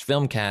the Slash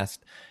Filmcast,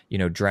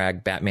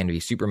 drag Batman to be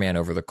Superman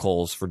over the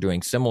coals for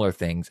doing similar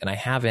things. And I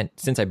haven't,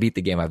 since I beat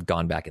the game, I've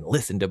gone back and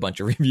listened to a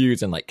bunch of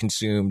reviews and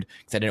consumed,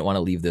 because I didn't want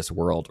to leave this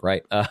world,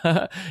 right?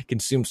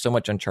 Consumed so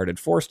much Uncharted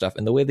 4 stuff.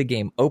 And the way the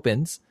game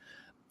opens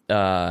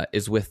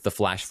is with the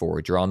flash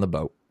forward. You're on the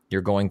boat.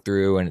 You're going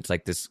through, and it's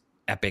like this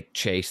epic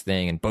chase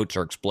thing, and boats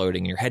are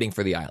exploding, and you're heading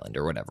for the island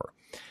or whatever.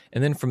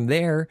 And then from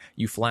there,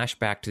 you flash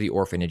back to the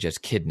orphanage as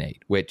Kid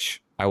Nate,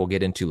 which I will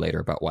get into later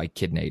about why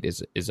Kid Nate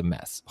is a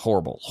mess.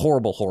 Horrible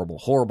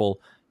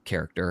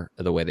character,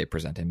 the way they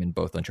present him in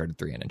both Uncharted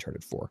 3 and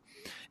Uncharted 4.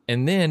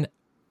 And then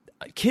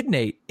Kid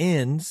Nate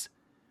ends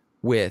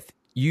with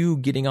you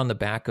getting on the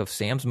back of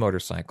Sam's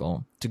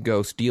motorcycle to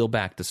go steal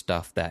back the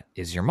stuff that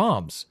is your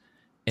mom's.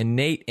 And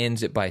Nate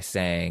ends it by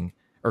saying,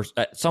 or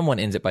someone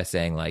ends it by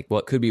saying, like, well,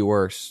 it could be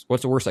worse.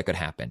 What's the worst that could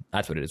happen?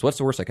 That's what it is. What's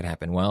the worst that could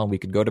happen? Well, we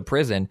could go to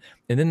prison.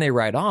 And then they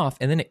ride off,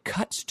 and then it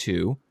cuts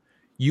to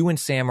you and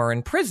Sam are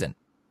in prison.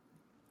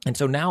 And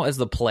so now as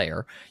the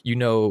player, you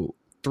know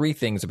 3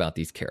 things about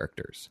these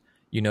characters.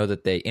 You know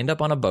that they end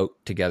up on a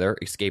boat together,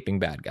 escaping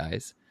bad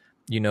guys.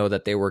 You know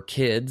that they were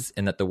kids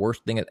and that the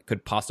worst thing that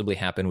could possibly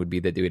happen would be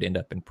that they would end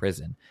up in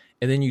prison.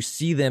 And then you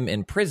see them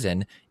in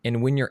prison.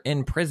 And when you're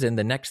in prison,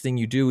 the next thing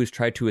you do is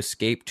try to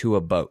escape to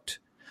a boat.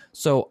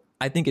 So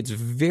I think it's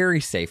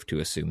very safe to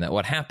assume that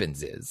what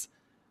happens is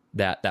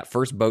that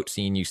first boat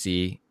scene you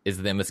see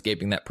is them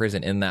escaping that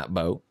prison in that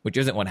boat, which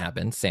isn't what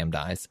happens. Sam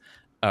dies,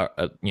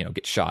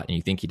 gets shot and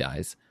you think he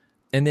dies.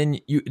 And then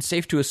it's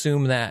safe to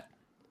assume that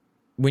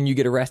when you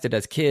get arrested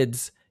as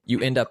kids, you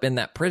end up in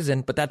that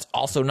prison, but that's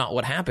also not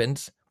what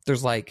happens.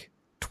 There's like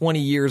 20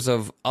 years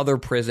of other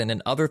prison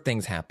and other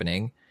things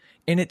happening.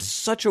 And it's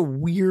such a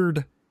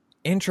weird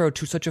intro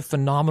to such a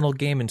phenomenal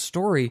game and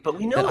story. But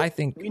we know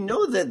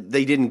that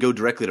they didn't go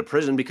directly to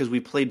prison because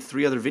we played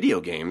 3 other video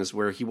games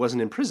where he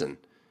wasn't in prison.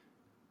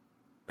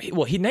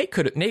 Well,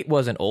 Nate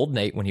wasn't old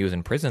Nate when he was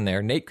in prison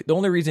there. Nate, the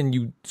only reason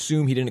you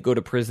assume he didn't go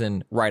to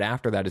prison right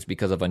after that is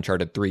because of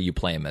Uncharted 3, you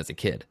play him as a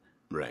kid.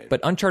 Right.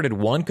 But Uncharted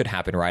 1 could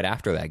happen right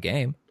after that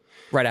game,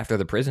 right after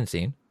the prison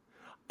scene.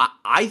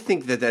 I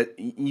think that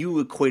you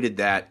equated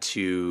that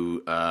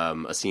to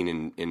a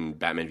scene in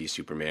Batman v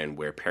Superman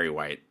where Perry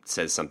White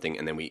says something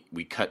and then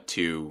we cut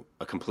to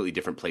a completely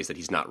different place that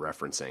he's not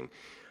referencing.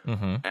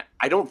 Mm-hmm.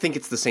 I don't think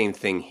it's the same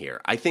thing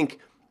here. I think,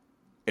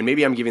 and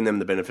maybe I'm giving them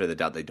the benefit of the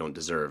doubt they don't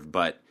deserve,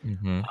 but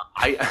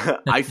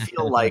I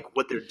feel like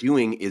what they're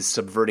doing is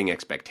subverting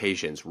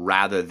expectations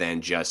rather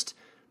than just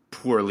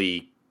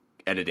poorly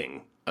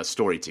editing a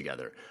story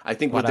together. I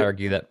think I'd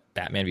argue that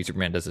Batman v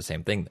Superman does the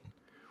same thing then.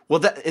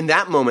 Well, in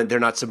that moment,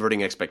 they're not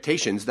subverting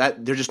expectations.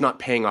 That they're just not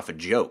paying off a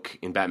joke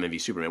in Batman v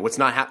Superman. What's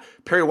not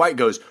Perry White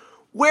goes,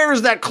 "Where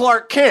is that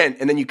Clark Kent?"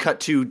 And then you cut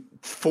to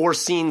 4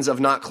 scenes of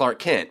not Clark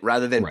Kent,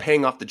 rather than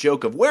paying off the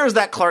joke of "Where is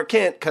that Clark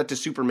Kent?" Cut to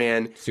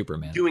Superman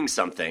doing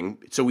something,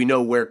 so we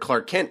know where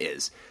Clark Kent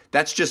is.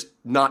 That's just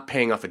not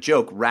paying off a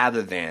joke,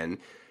 rather than,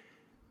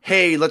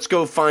 hey, let's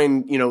go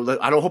find,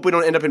 I don't hope we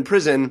don't end up in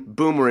prison.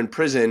 Boom, we're in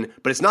prison.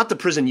 But it's not the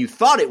prison you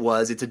thought it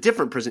was. It's a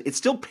different prison. It's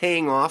still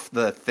paying off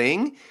the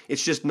thing.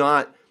 It's just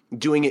not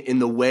doing it in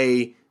the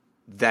way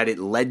that it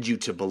led you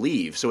to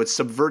believe. So it's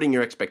subverting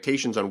your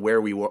expectations on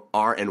where we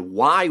are and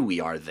why we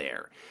are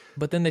there.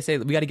 But then they say,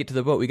 we got to get to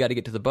the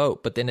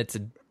boat. But then it's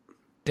a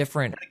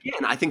different...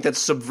 Again, I think that's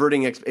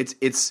subverting...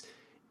 It's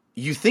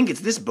you think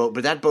it's this boat,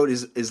 but that boat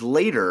is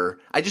later.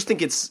 I just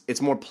think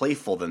it's more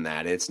playful than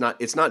that. It's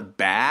not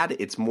bad.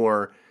 It's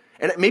more,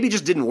 and it maybe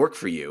just didn't work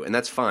for you, and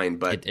that's fine.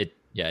 But it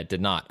did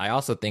not. I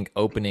also think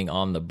opening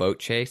on the boat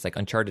chase, like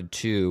Uncharted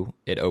 2,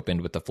 it opened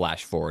with the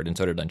flash forward, and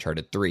so did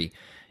Uncharted 3.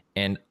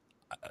 And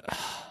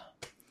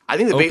I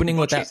think the opening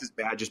boat chase is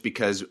bad just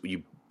because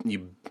you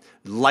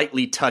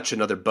lightly touch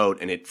another boat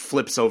and it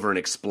flips over and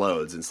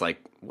explodes. And it's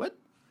like, what?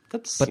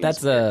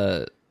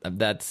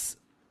 That's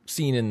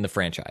seen in the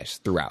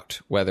franchise throughout,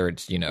 whether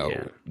it's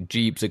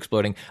Jeeps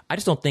exploding. I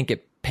just don't think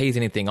it pays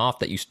anything off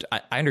that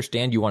I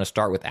understand you want to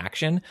start with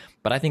action,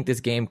 but I think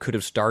this game could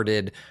have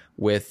started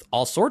with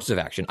all sorts of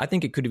action. I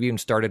think it could have even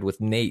started with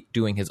Nate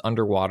doing his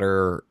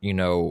underwater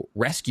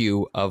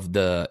rescue of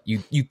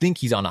you think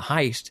he's on a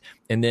heist,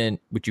 and then,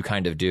 which you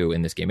kind of do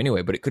in this game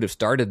anyway, but it could have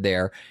started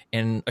there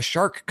and a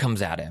shark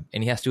comes at him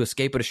and he has to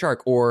escape at a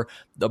shark, or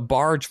the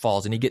barge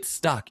falls and he gets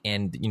stuck,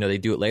 and they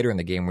do it later in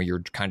the game where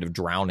you're kind of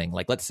drowning.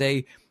 Like, let's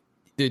say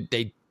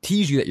they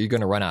tease you that you're going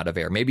to run out of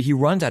air. Maybe he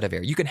runs out of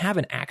air. You can have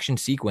an action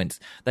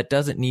sequence that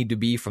doesn't need to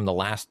be from the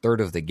last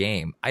third of the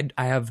game. I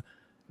have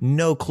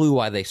no clue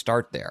why they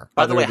start there.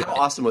 By the way, how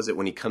awesome was it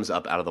when he comes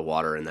up out of the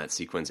water in that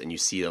sequence and you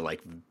see the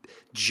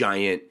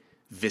giant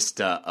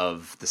vista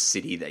of the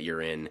city that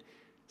you're in?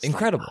 It's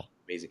incredible.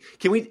 Amazing.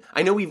 Can we,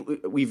 I know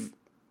we've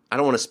I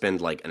don't want to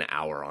spend like an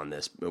hour on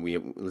this, but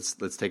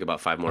let's take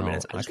about 5 more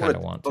minutes. I just want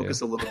to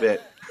focus a little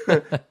bit.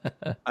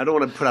 I don't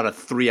want to put out a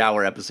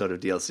 3-hour episode of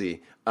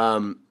DLC.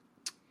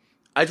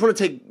 I just want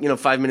to take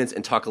 5 minutes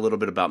and talk a little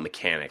bit about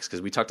mechanics,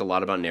 because we talked a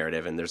lot about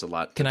narrative and there's a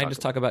lot. Can I just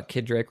talk about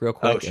Kid Drake real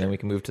quick, and then we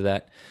can move to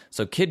that?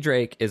 So Kid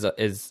Drake is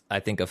I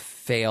think a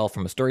fail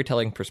from a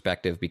storytelling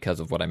perspective because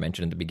of what I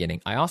mentioned in the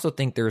beginning. I also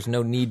think there's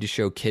no need to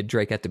show Kid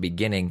Drake at the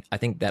beginning. I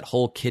think that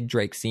whole Kid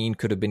Drake scene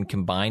could have been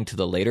combined to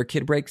the later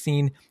Kid Drake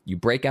scene. You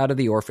break out of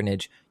the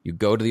orphanage, you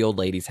go to the old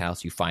lady's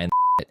house, you find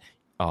it.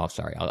 Oh,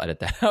 sorry, I'll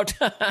edit that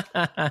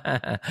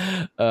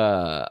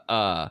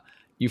out.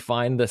 You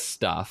find the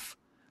stuff,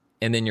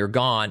 and then you're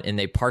gone, and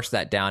they parse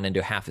that down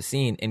into half a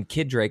scene. And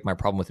Kid Drake, my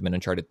problem with him in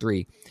Uncharted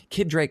 3,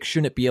 Kid Drake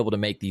shouldn't be able to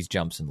make these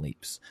jumps and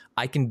leaps.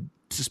 I can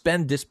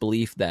suspend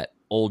disbelief that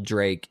old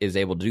Drake is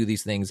able to do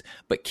these things,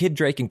 but Kid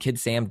Drake and Kid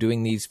Sam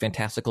doing these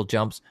fantastical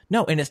jumps,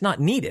 no, and it's not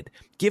needed.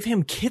 Give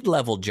him kid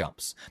level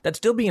jumps. That'd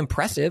still be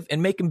impressive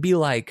and make him be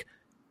like,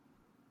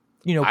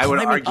 you know,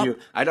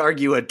 I'd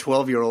argue a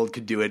 12-year-old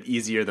could do it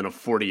easier than a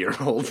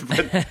 40-year-old.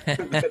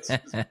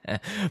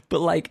 But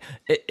like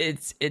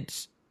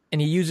it's and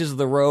he uses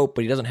the rope,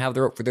 but he doesn't have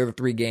the rope for the other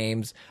 3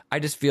 games. I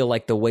just feel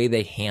like the way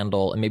they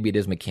handle, and maybe it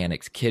is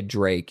mechanics, Kid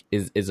Drake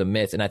is a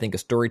miss. And I think a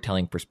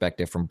storytelling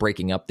perspective from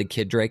breaking up the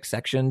Kid Drake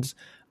sections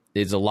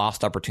is a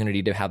lost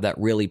opportunity to have that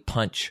really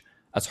punch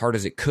as hard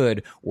as it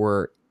could,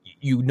 where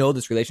you know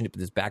this relationship,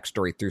 this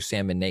backstory through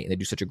Sam and Nate, and they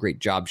do such a great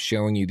job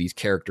showing you these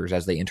characters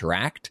as they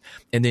interact,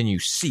 and then you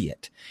see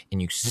it, and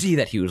you see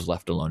that he was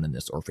left alone in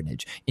this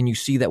orphanage, and you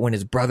see that when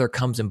his brother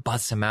comes and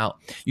busts him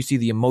out, you see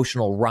the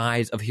emotional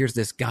rise of here's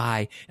this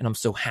guy, and I'm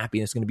so happy,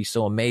 and it's going to be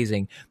so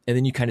amazing, and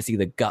then you kind of see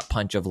the gut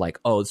punch of like,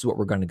 oh, this is what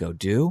we're going to go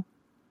do.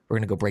 We're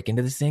going to go break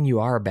into this thing.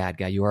 You are a bad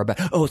guy. You are a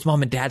bad. Oh, it's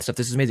mom and dad stuff.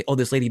 This is amazing. Oh,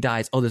 this lady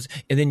dies. Oh, this.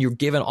 And then you're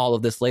given all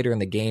of this later in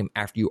the game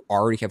after you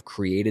already have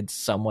created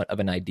somewhat of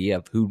an idea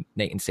of who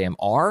Nate and Sam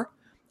are.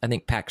 I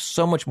think packs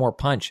so much more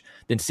punch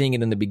than seeing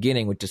it in the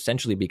beginning, which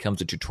essentially becomes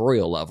a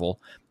tutorial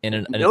level.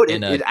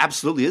 It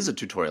absolutely is a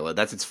tutorial.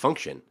 That's its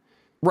function.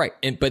 Right.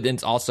 But then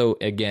it's also,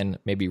 again,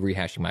 maybe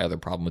rehashing my other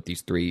problem with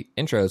these 3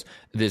 intros,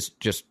 this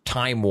just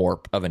time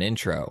warp of an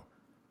intro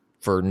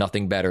for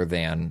nothing better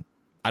than,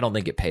 I don't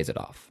think it pays it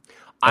off.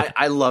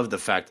 I love the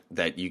fact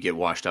that you get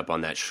washed up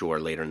on that shore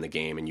later in the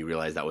game, and you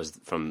realize that was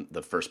from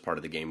the first part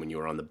of the game when you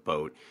were on the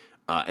boat,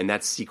 and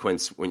that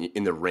sequence when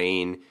in the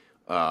rain.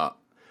 By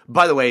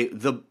the way,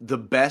 the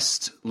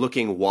best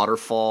looking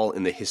waterfall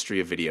in the history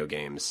of video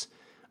games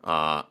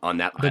on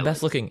that island. The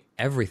best looking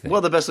everything. Well,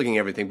 the best looking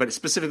everything, but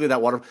specifically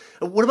that water.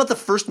 What about the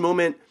first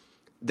moment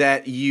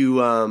that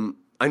you?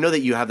 I know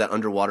that you have that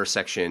underwater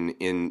section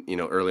in,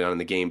 early on in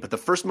the game, but the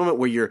first moment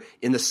where you're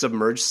in the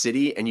submerged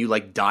city and you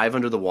like dive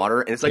under the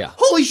water and it's like,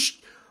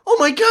 oh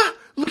my God,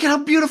 look at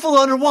how beautiful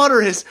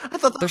underwater is. I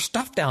thought there's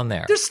stuff down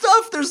there. There's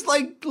stuff. There's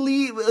like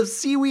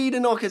seaweed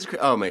and all kinds of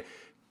oh my.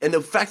 And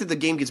the fact that the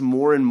game gets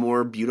more and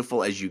more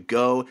beautiful as you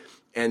go,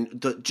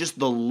 and just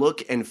the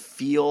look and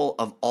feel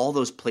of all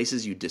those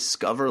places you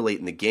discover late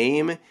in the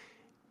game.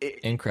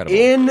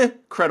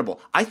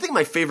 Incredible. I think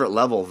my favorite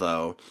level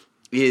though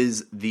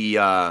is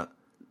the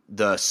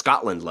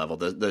Scotland level,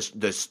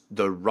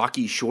 the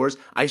rocky shores.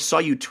 I saw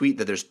you tweet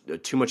that there's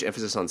too much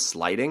emphasis on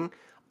sliding.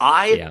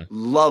 I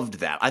loved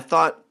that. I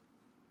thought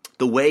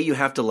the way you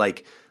have to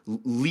like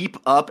leap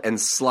up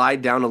and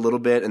slide down a little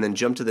bit and then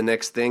jump to the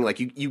next thing, like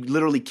you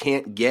literally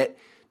can't get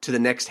to the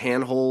next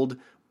handhold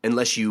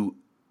unless you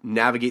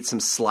navigate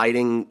some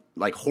sliding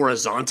like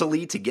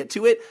horizontally to get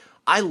to it.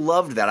 I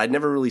loved that. I'd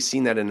never really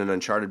seen that in an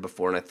Uncharted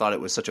before, and I thought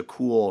it was such a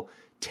cool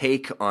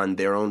take on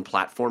their own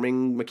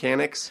platforming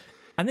mechanics.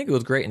 I think it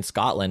was great in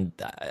Scotland.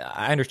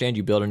 I understand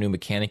you build a new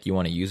mechanic, you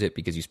want to use it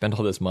because you spend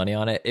all this money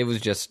on it. It was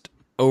just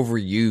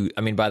overused.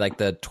 I mean, by like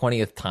the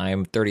 20th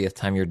time, 30th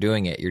time you're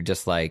doing it, you're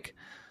just like,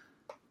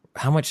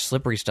 how much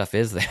slippery stuff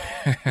is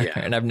there? Yeah.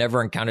 And I've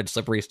never encountered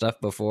slippery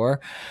stuff before,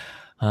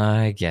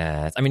 I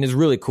guess. I mean, it's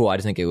really cool. I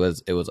just think it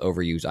was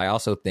overused. I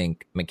also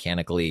think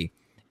mechanically,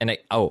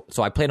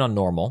 so I played on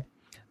normal.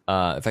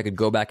 If I could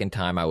go back in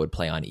time, I would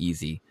play on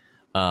easy.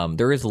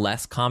 There is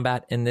less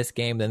combat in this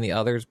game than the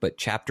others, but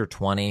Chapter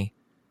 20,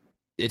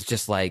 it's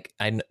just like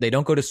they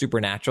don't go to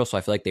supernatural, so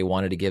I feel like they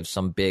wanted to give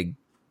some big,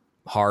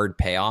 hard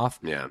payoff.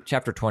 Yeah.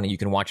 Chapter 20, you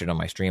can watch it on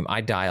my stream.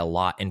 I die a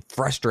lot, and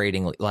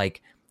frustratingly,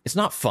 like it's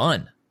not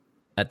fun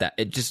at that.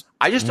 I just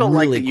don't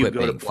really like that you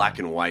go to black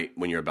and white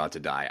when you're about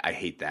to die. I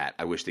hate that.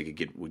 I wish they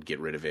would get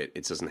rid of it.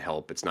 It doesn't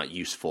help. It's not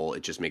useful.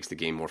 It just makes the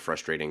game more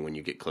frustrating when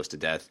you get close to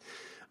death.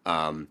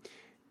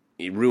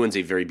 It ruins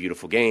a very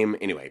beautiful game.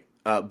 Anyway.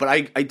 But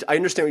I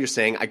understand what you're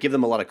saying. I give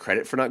them a lot of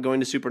credit for not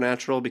going to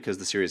Supernatural because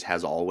the series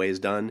has always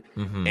done.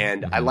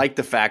 I like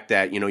the fact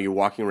that, you're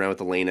walking around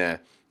with Elena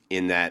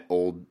in that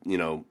old,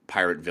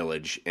 pirate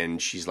village,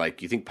 and she's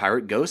like, you think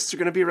pirate ghosts are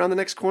going to be around the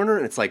next corner?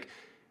 And it's like,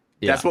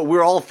 that's what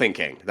we're all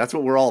thinking. That's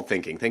what we're all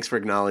thinking. Thanks for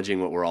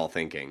acknowledging what we're all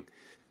thinking.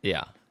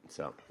 Yeah.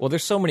 So, well,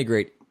 there's so many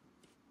great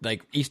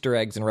like Easter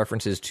eggs and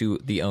references to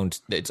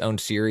its own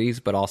series,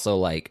 but also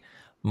like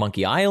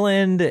Monkey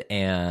Island,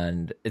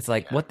 and it's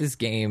like what this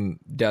game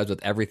does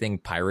with everything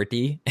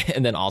piratey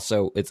and then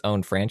also its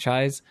own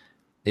franchise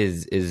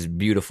is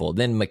beautiful.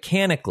 Then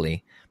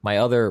mechanically, my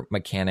other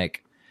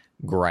mechanic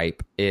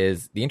gripe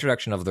is the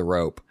introduction of the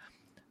rope.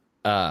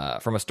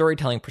 From a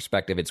storytelling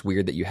perspective, it's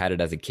weird that you had it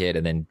as a kid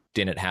and then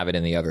didn't have it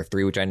in the other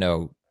 3, which I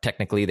know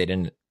technically they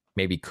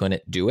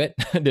couldn't do it,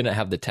 didn't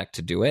have the tech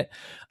to do it.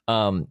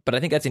 But I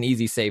think that's an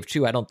easy save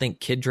too. I don't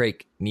think Kid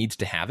Drake needs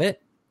to have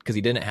it, because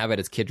he didn't have it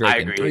as Kid Drake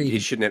in 3. He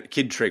shouldn't have.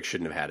 Kid Drake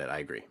shouldn't have had it. I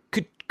agree.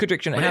 Kid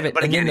Drake shouldn't have it.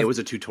 But again, it was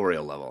a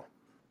tutorial level.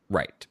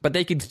 Right. But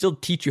they could still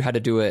teach you how to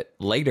do it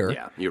later.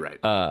 Yeah, you're right.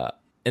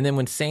 And then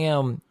when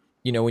Sam,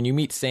 when you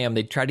meet Sam,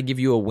 they try to give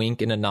you a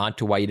wink and a nod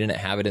to why you didn't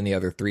have it in the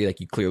other 3. Like,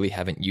 you clearly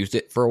haven't used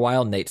it for a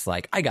while. Nate's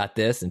like, I got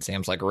this. And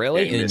Sam's like,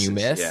 really? And then you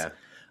miss. Yeah.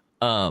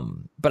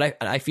 But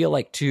I feel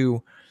like,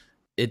 too,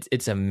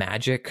 it's a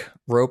magic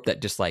rope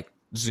that just like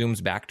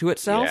zooms back to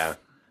itself. Yeah.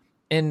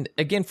 And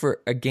again,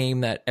 for a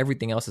game that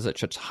everything else is at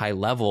such high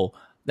level,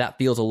 that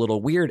feels a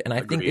little weird. And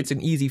I think it's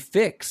an easy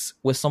fix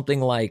with something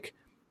like,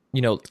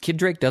 Kid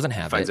Drake doesn't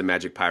have Finds it. a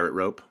magic pirate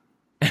rope.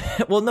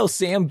 Well, no,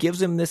 Sam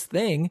gives him this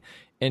thing,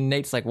 and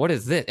Nate's like, "What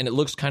is this?" And it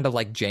looks kind of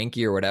like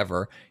janky or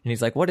whatever. And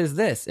he's like, "What is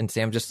this?" And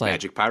Sam just like,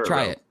 Magic pirate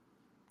 "Try rope.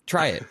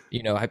 Try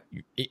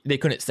it." They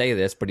couldn't say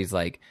this, but he's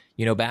like,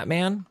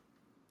 Batman.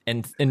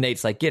 And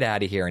Nate's like, "Get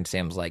out of here." And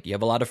Sam's like, "You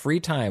have a lot of free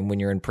time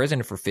when you're in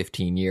prison for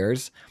 15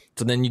 years.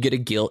 So then you get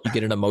you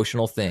get an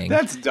emotional thing."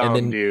 That's dumb, and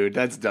then, dude.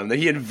 That's dumb. That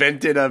he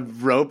invented a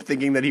rope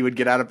thinking that he would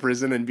get out of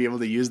prison and be able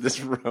to use this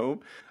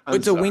rope.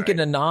 It's a wink and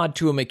a nod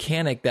to a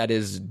mechanic that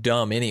is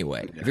dumb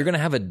anyway. If you're going to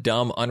have a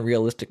dumb,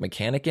 unrealistic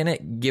mechanic in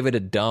it, give it a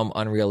dumb,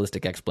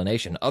 unrealistic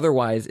explanation.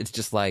 Otherwise, it's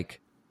just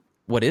like,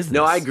 what is this?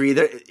 No, I agree.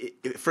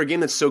 For a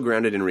game that's so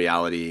grounded in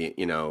reality,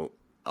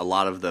 a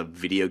lot of the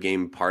video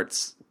game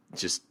parts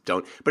just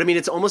don't. But I mean,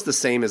 it's almost the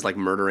same as like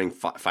murdering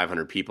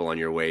 500 people on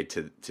your way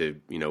to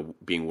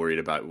being worried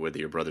about whether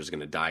your brother's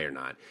going to die or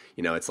not.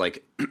 It's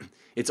like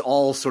it's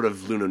all sort of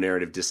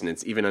lunonarrative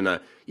dissonance, even on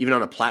a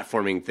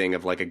platforming thing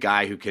of like a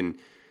guy who can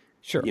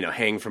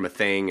hang from a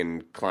thing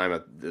and climb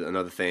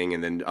another thing,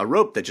 and then a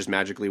rope that just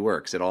magically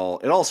works. It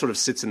all sort of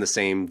sits in the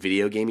same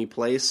video gamey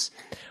place.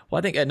 Well,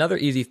 I think another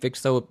easy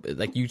fix, though,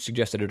 like you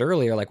suggested it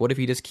earlier, like what if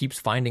he just keeps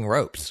finding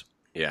ropes?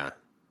 Yeah.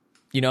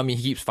 He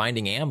keeps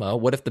finding ammo.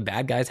 What if the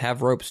bad guys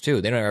have ropes too?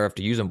 They don't ever have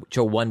to use them.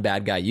 Till one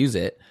bad guy use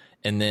it,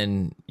 and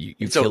then you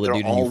kill a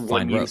dude and you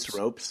find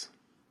ropes.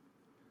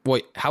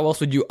 Wait, how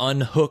else would you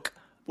unhook?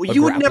 Well,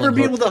 you would never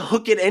be able to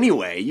hook it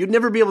anyway. You'd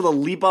never be able to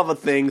leap off a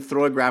thing,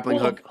 throw a grappling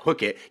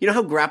hook it. You know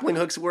how grappling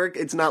hooks work?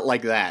 It's not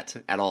like that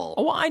at all.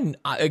 Oh,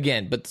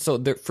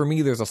 for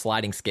me, there's a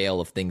sliding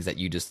scale of things that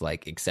you just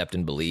like accept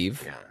and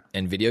believe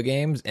in video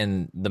games,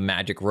 and the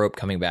magic rope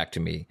coming back to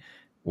me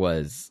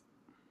was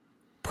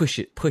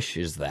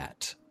pushes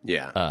that.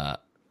 Yeah.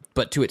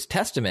 But to its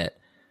testament,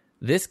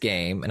 this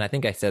game, and I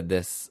think I said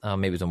this,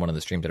 maybe it was on one of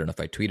the streams, I don't know if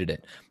I tweeted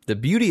it, the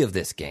beauty of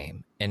this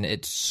game, and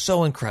it's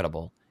so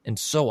incredible and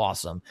so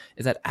awesome,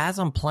 is that as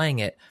I'm playing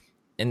it,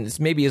 and this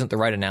maybe isn't the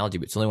right analogy,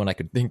 but it's the only one I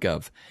could think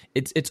of,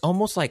 it's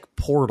almost like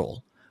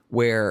Portal,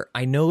 where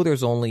I know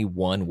there's only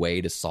one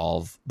way to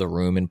solve the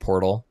room in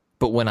Portal,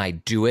 but when I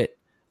do it,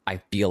 I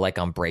feel like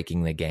I'm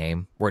breaking the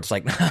game, where it's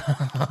like,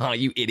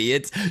 you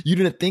idiots, you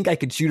didn't think I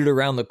could shoot it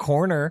around the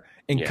corner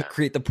and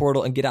create the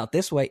portal and get out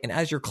this way. And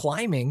as you're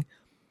climbing,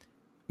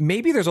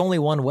 maybe there's only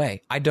one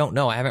way. I don't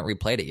know. I haven't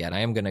replayed it yet. I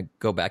am going to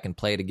go back and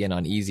play it again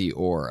on easy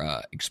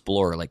or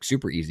explore, like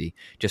super easy,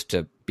 just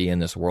to be in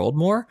this world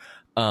more.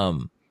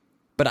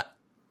 But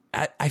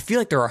I feel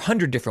like there are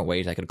 100 different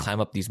ways I could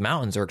climb up these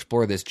mountains or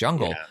explore this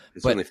jungle,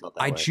 but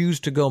I choose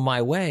to go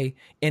my way.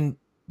 And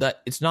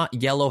that it's not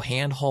yellow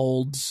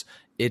handholds.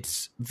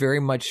 It's very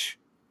much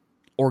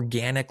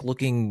organic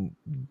looking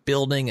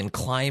building and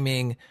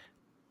climbing.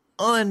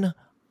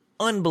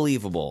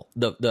 Unbelievable.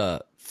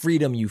 The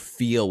freedom you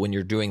feel when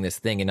you're doing this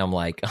thing. And I'm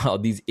like, oh,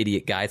 these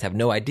idiot guys have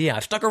no idea.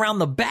 I've stuck around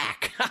the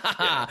back.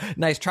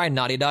 Nice try,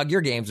 Naughty Dog.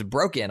 Your game's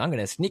broken. I'm going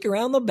to sneak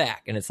around the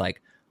back. And it's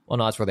like, well,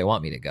 no, that's where they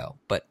want me to go.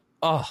 But,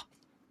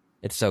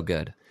 it's so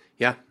good.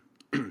 Yeah.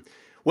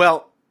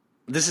 Well,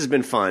 this has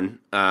been fun.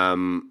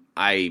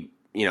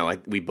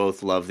 We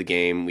both love the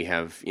game. We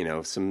have,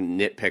 some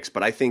nitpicks,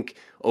 but I think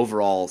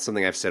overall,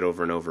 something I've said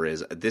over and over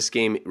is this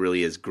game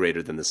really is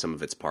greater than the sum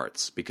of its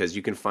parts, because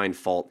you can find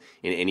fault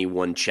in any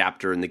one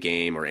chapter in the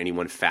game or any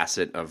one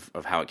facet of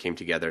how it came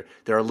together.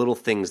 There are little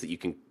things that you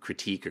can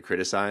critique or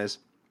criticize,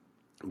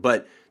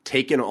 but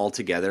taken all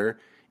together,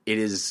 it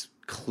is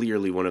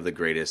clearly one of the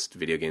greatest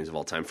video games of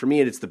all time. For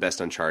me, it's the best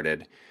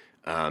Uncharted.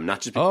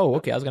 Not just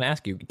okay. I was going to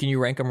ask you, can you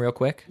rank them real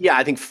quick? Yeah,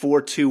 I think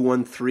 4, 2,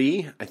 1,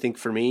 3. I think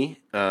for me,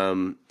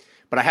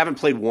 but I haven't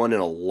played 1 in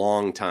a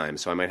long time,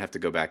 so I might have to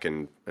go back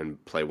and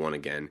play 1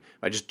 again.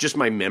 I just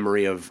my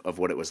memory of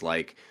what it was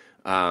like.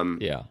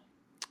 And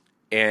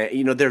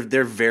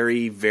they're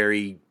very,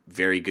 very,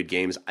 very good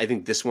games. I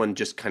think this one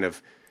just kind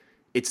of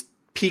it's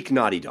peak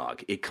Naughty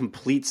Dog. It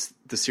completes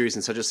the series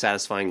in such a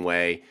satisfying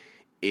way.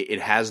 It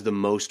has the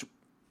most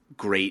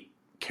great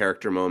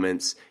character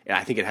moments.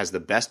 I think it has the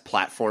best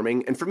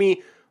platforming. And for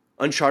me,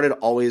 Uncharted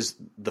always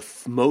the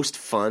most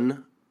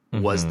fun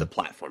was the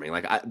platforming.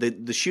 Like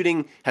the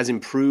shooting has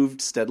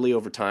improved steadily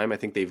over time. I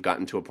think they've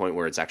gotten to a point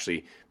where it's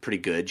actually pretty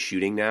good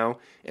shooting now,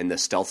 and the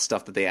stealth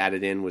stuff that they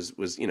added in was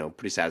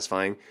pretty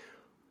satisfying.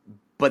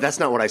 But that's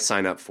not what I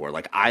sign up for.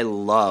 Like, I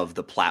love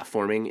the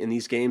platforming in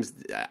these games.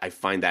 I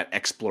find that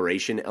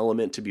exploration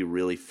element to be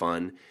really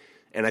fun.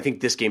 And I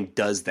think this game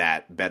does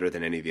that better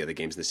than any of the other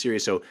games in the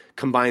series. So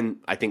combine,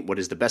 I think, what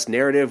is the best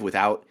narrative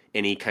without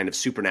any kind of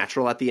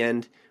supernatural at the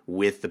end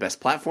with the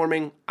best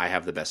platforming. I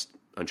have the best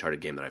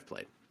Uncharted game that I've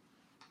played.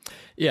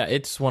 Yeah,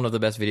 it's one of the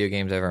best video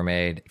games ever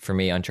made. For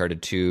me,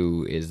 Uncharted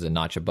 2 is a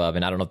notch above.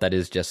 And I don't know if that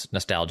is just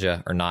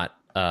nostalgia or not.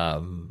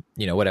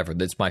 Whatever.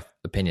 That's my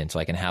opinion, so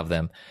I can have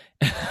them.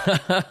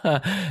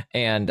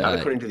 And not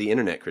according to the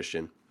internet,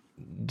 Christian.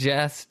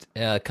 Just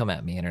come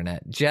at me,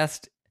 internet.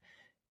 Just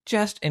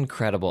just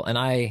incredible. And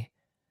I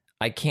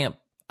can't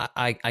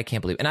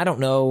believe, and I don't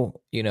know,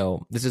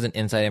 this isn't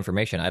inside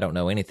information. I don't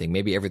know anything.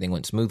 Maybe everything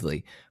went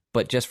smoothly,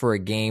 but just for a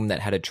game that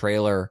had a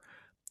trailer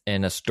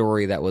and a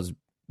story that was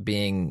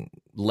being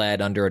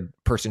led under a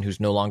person who's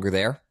no longer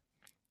there,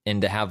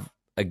 and to have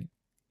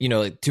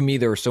to me,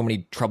 there were so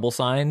many trouble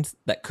signs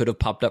that could have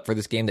popped up for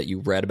this game that you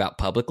read about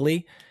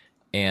publicly,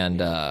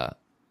 and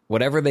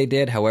whatever they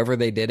did, however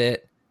they did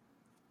it,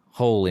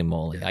 holy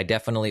moly. I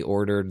definitely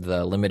ordered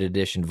the limited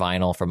edition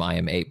vinyl from I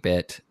Am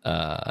 8-Bit.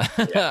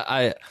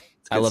 I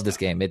love this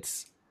game.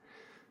 It's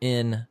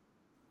incredible.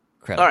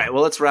 All right,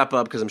 well, let's wrap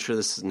up because I'm sure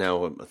this is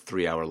now a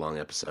 3-hour long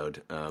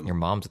episode. Your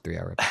mom's a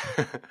 3-hour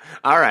episode.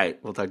 All right,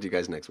 we'll talk to you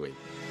guys next week.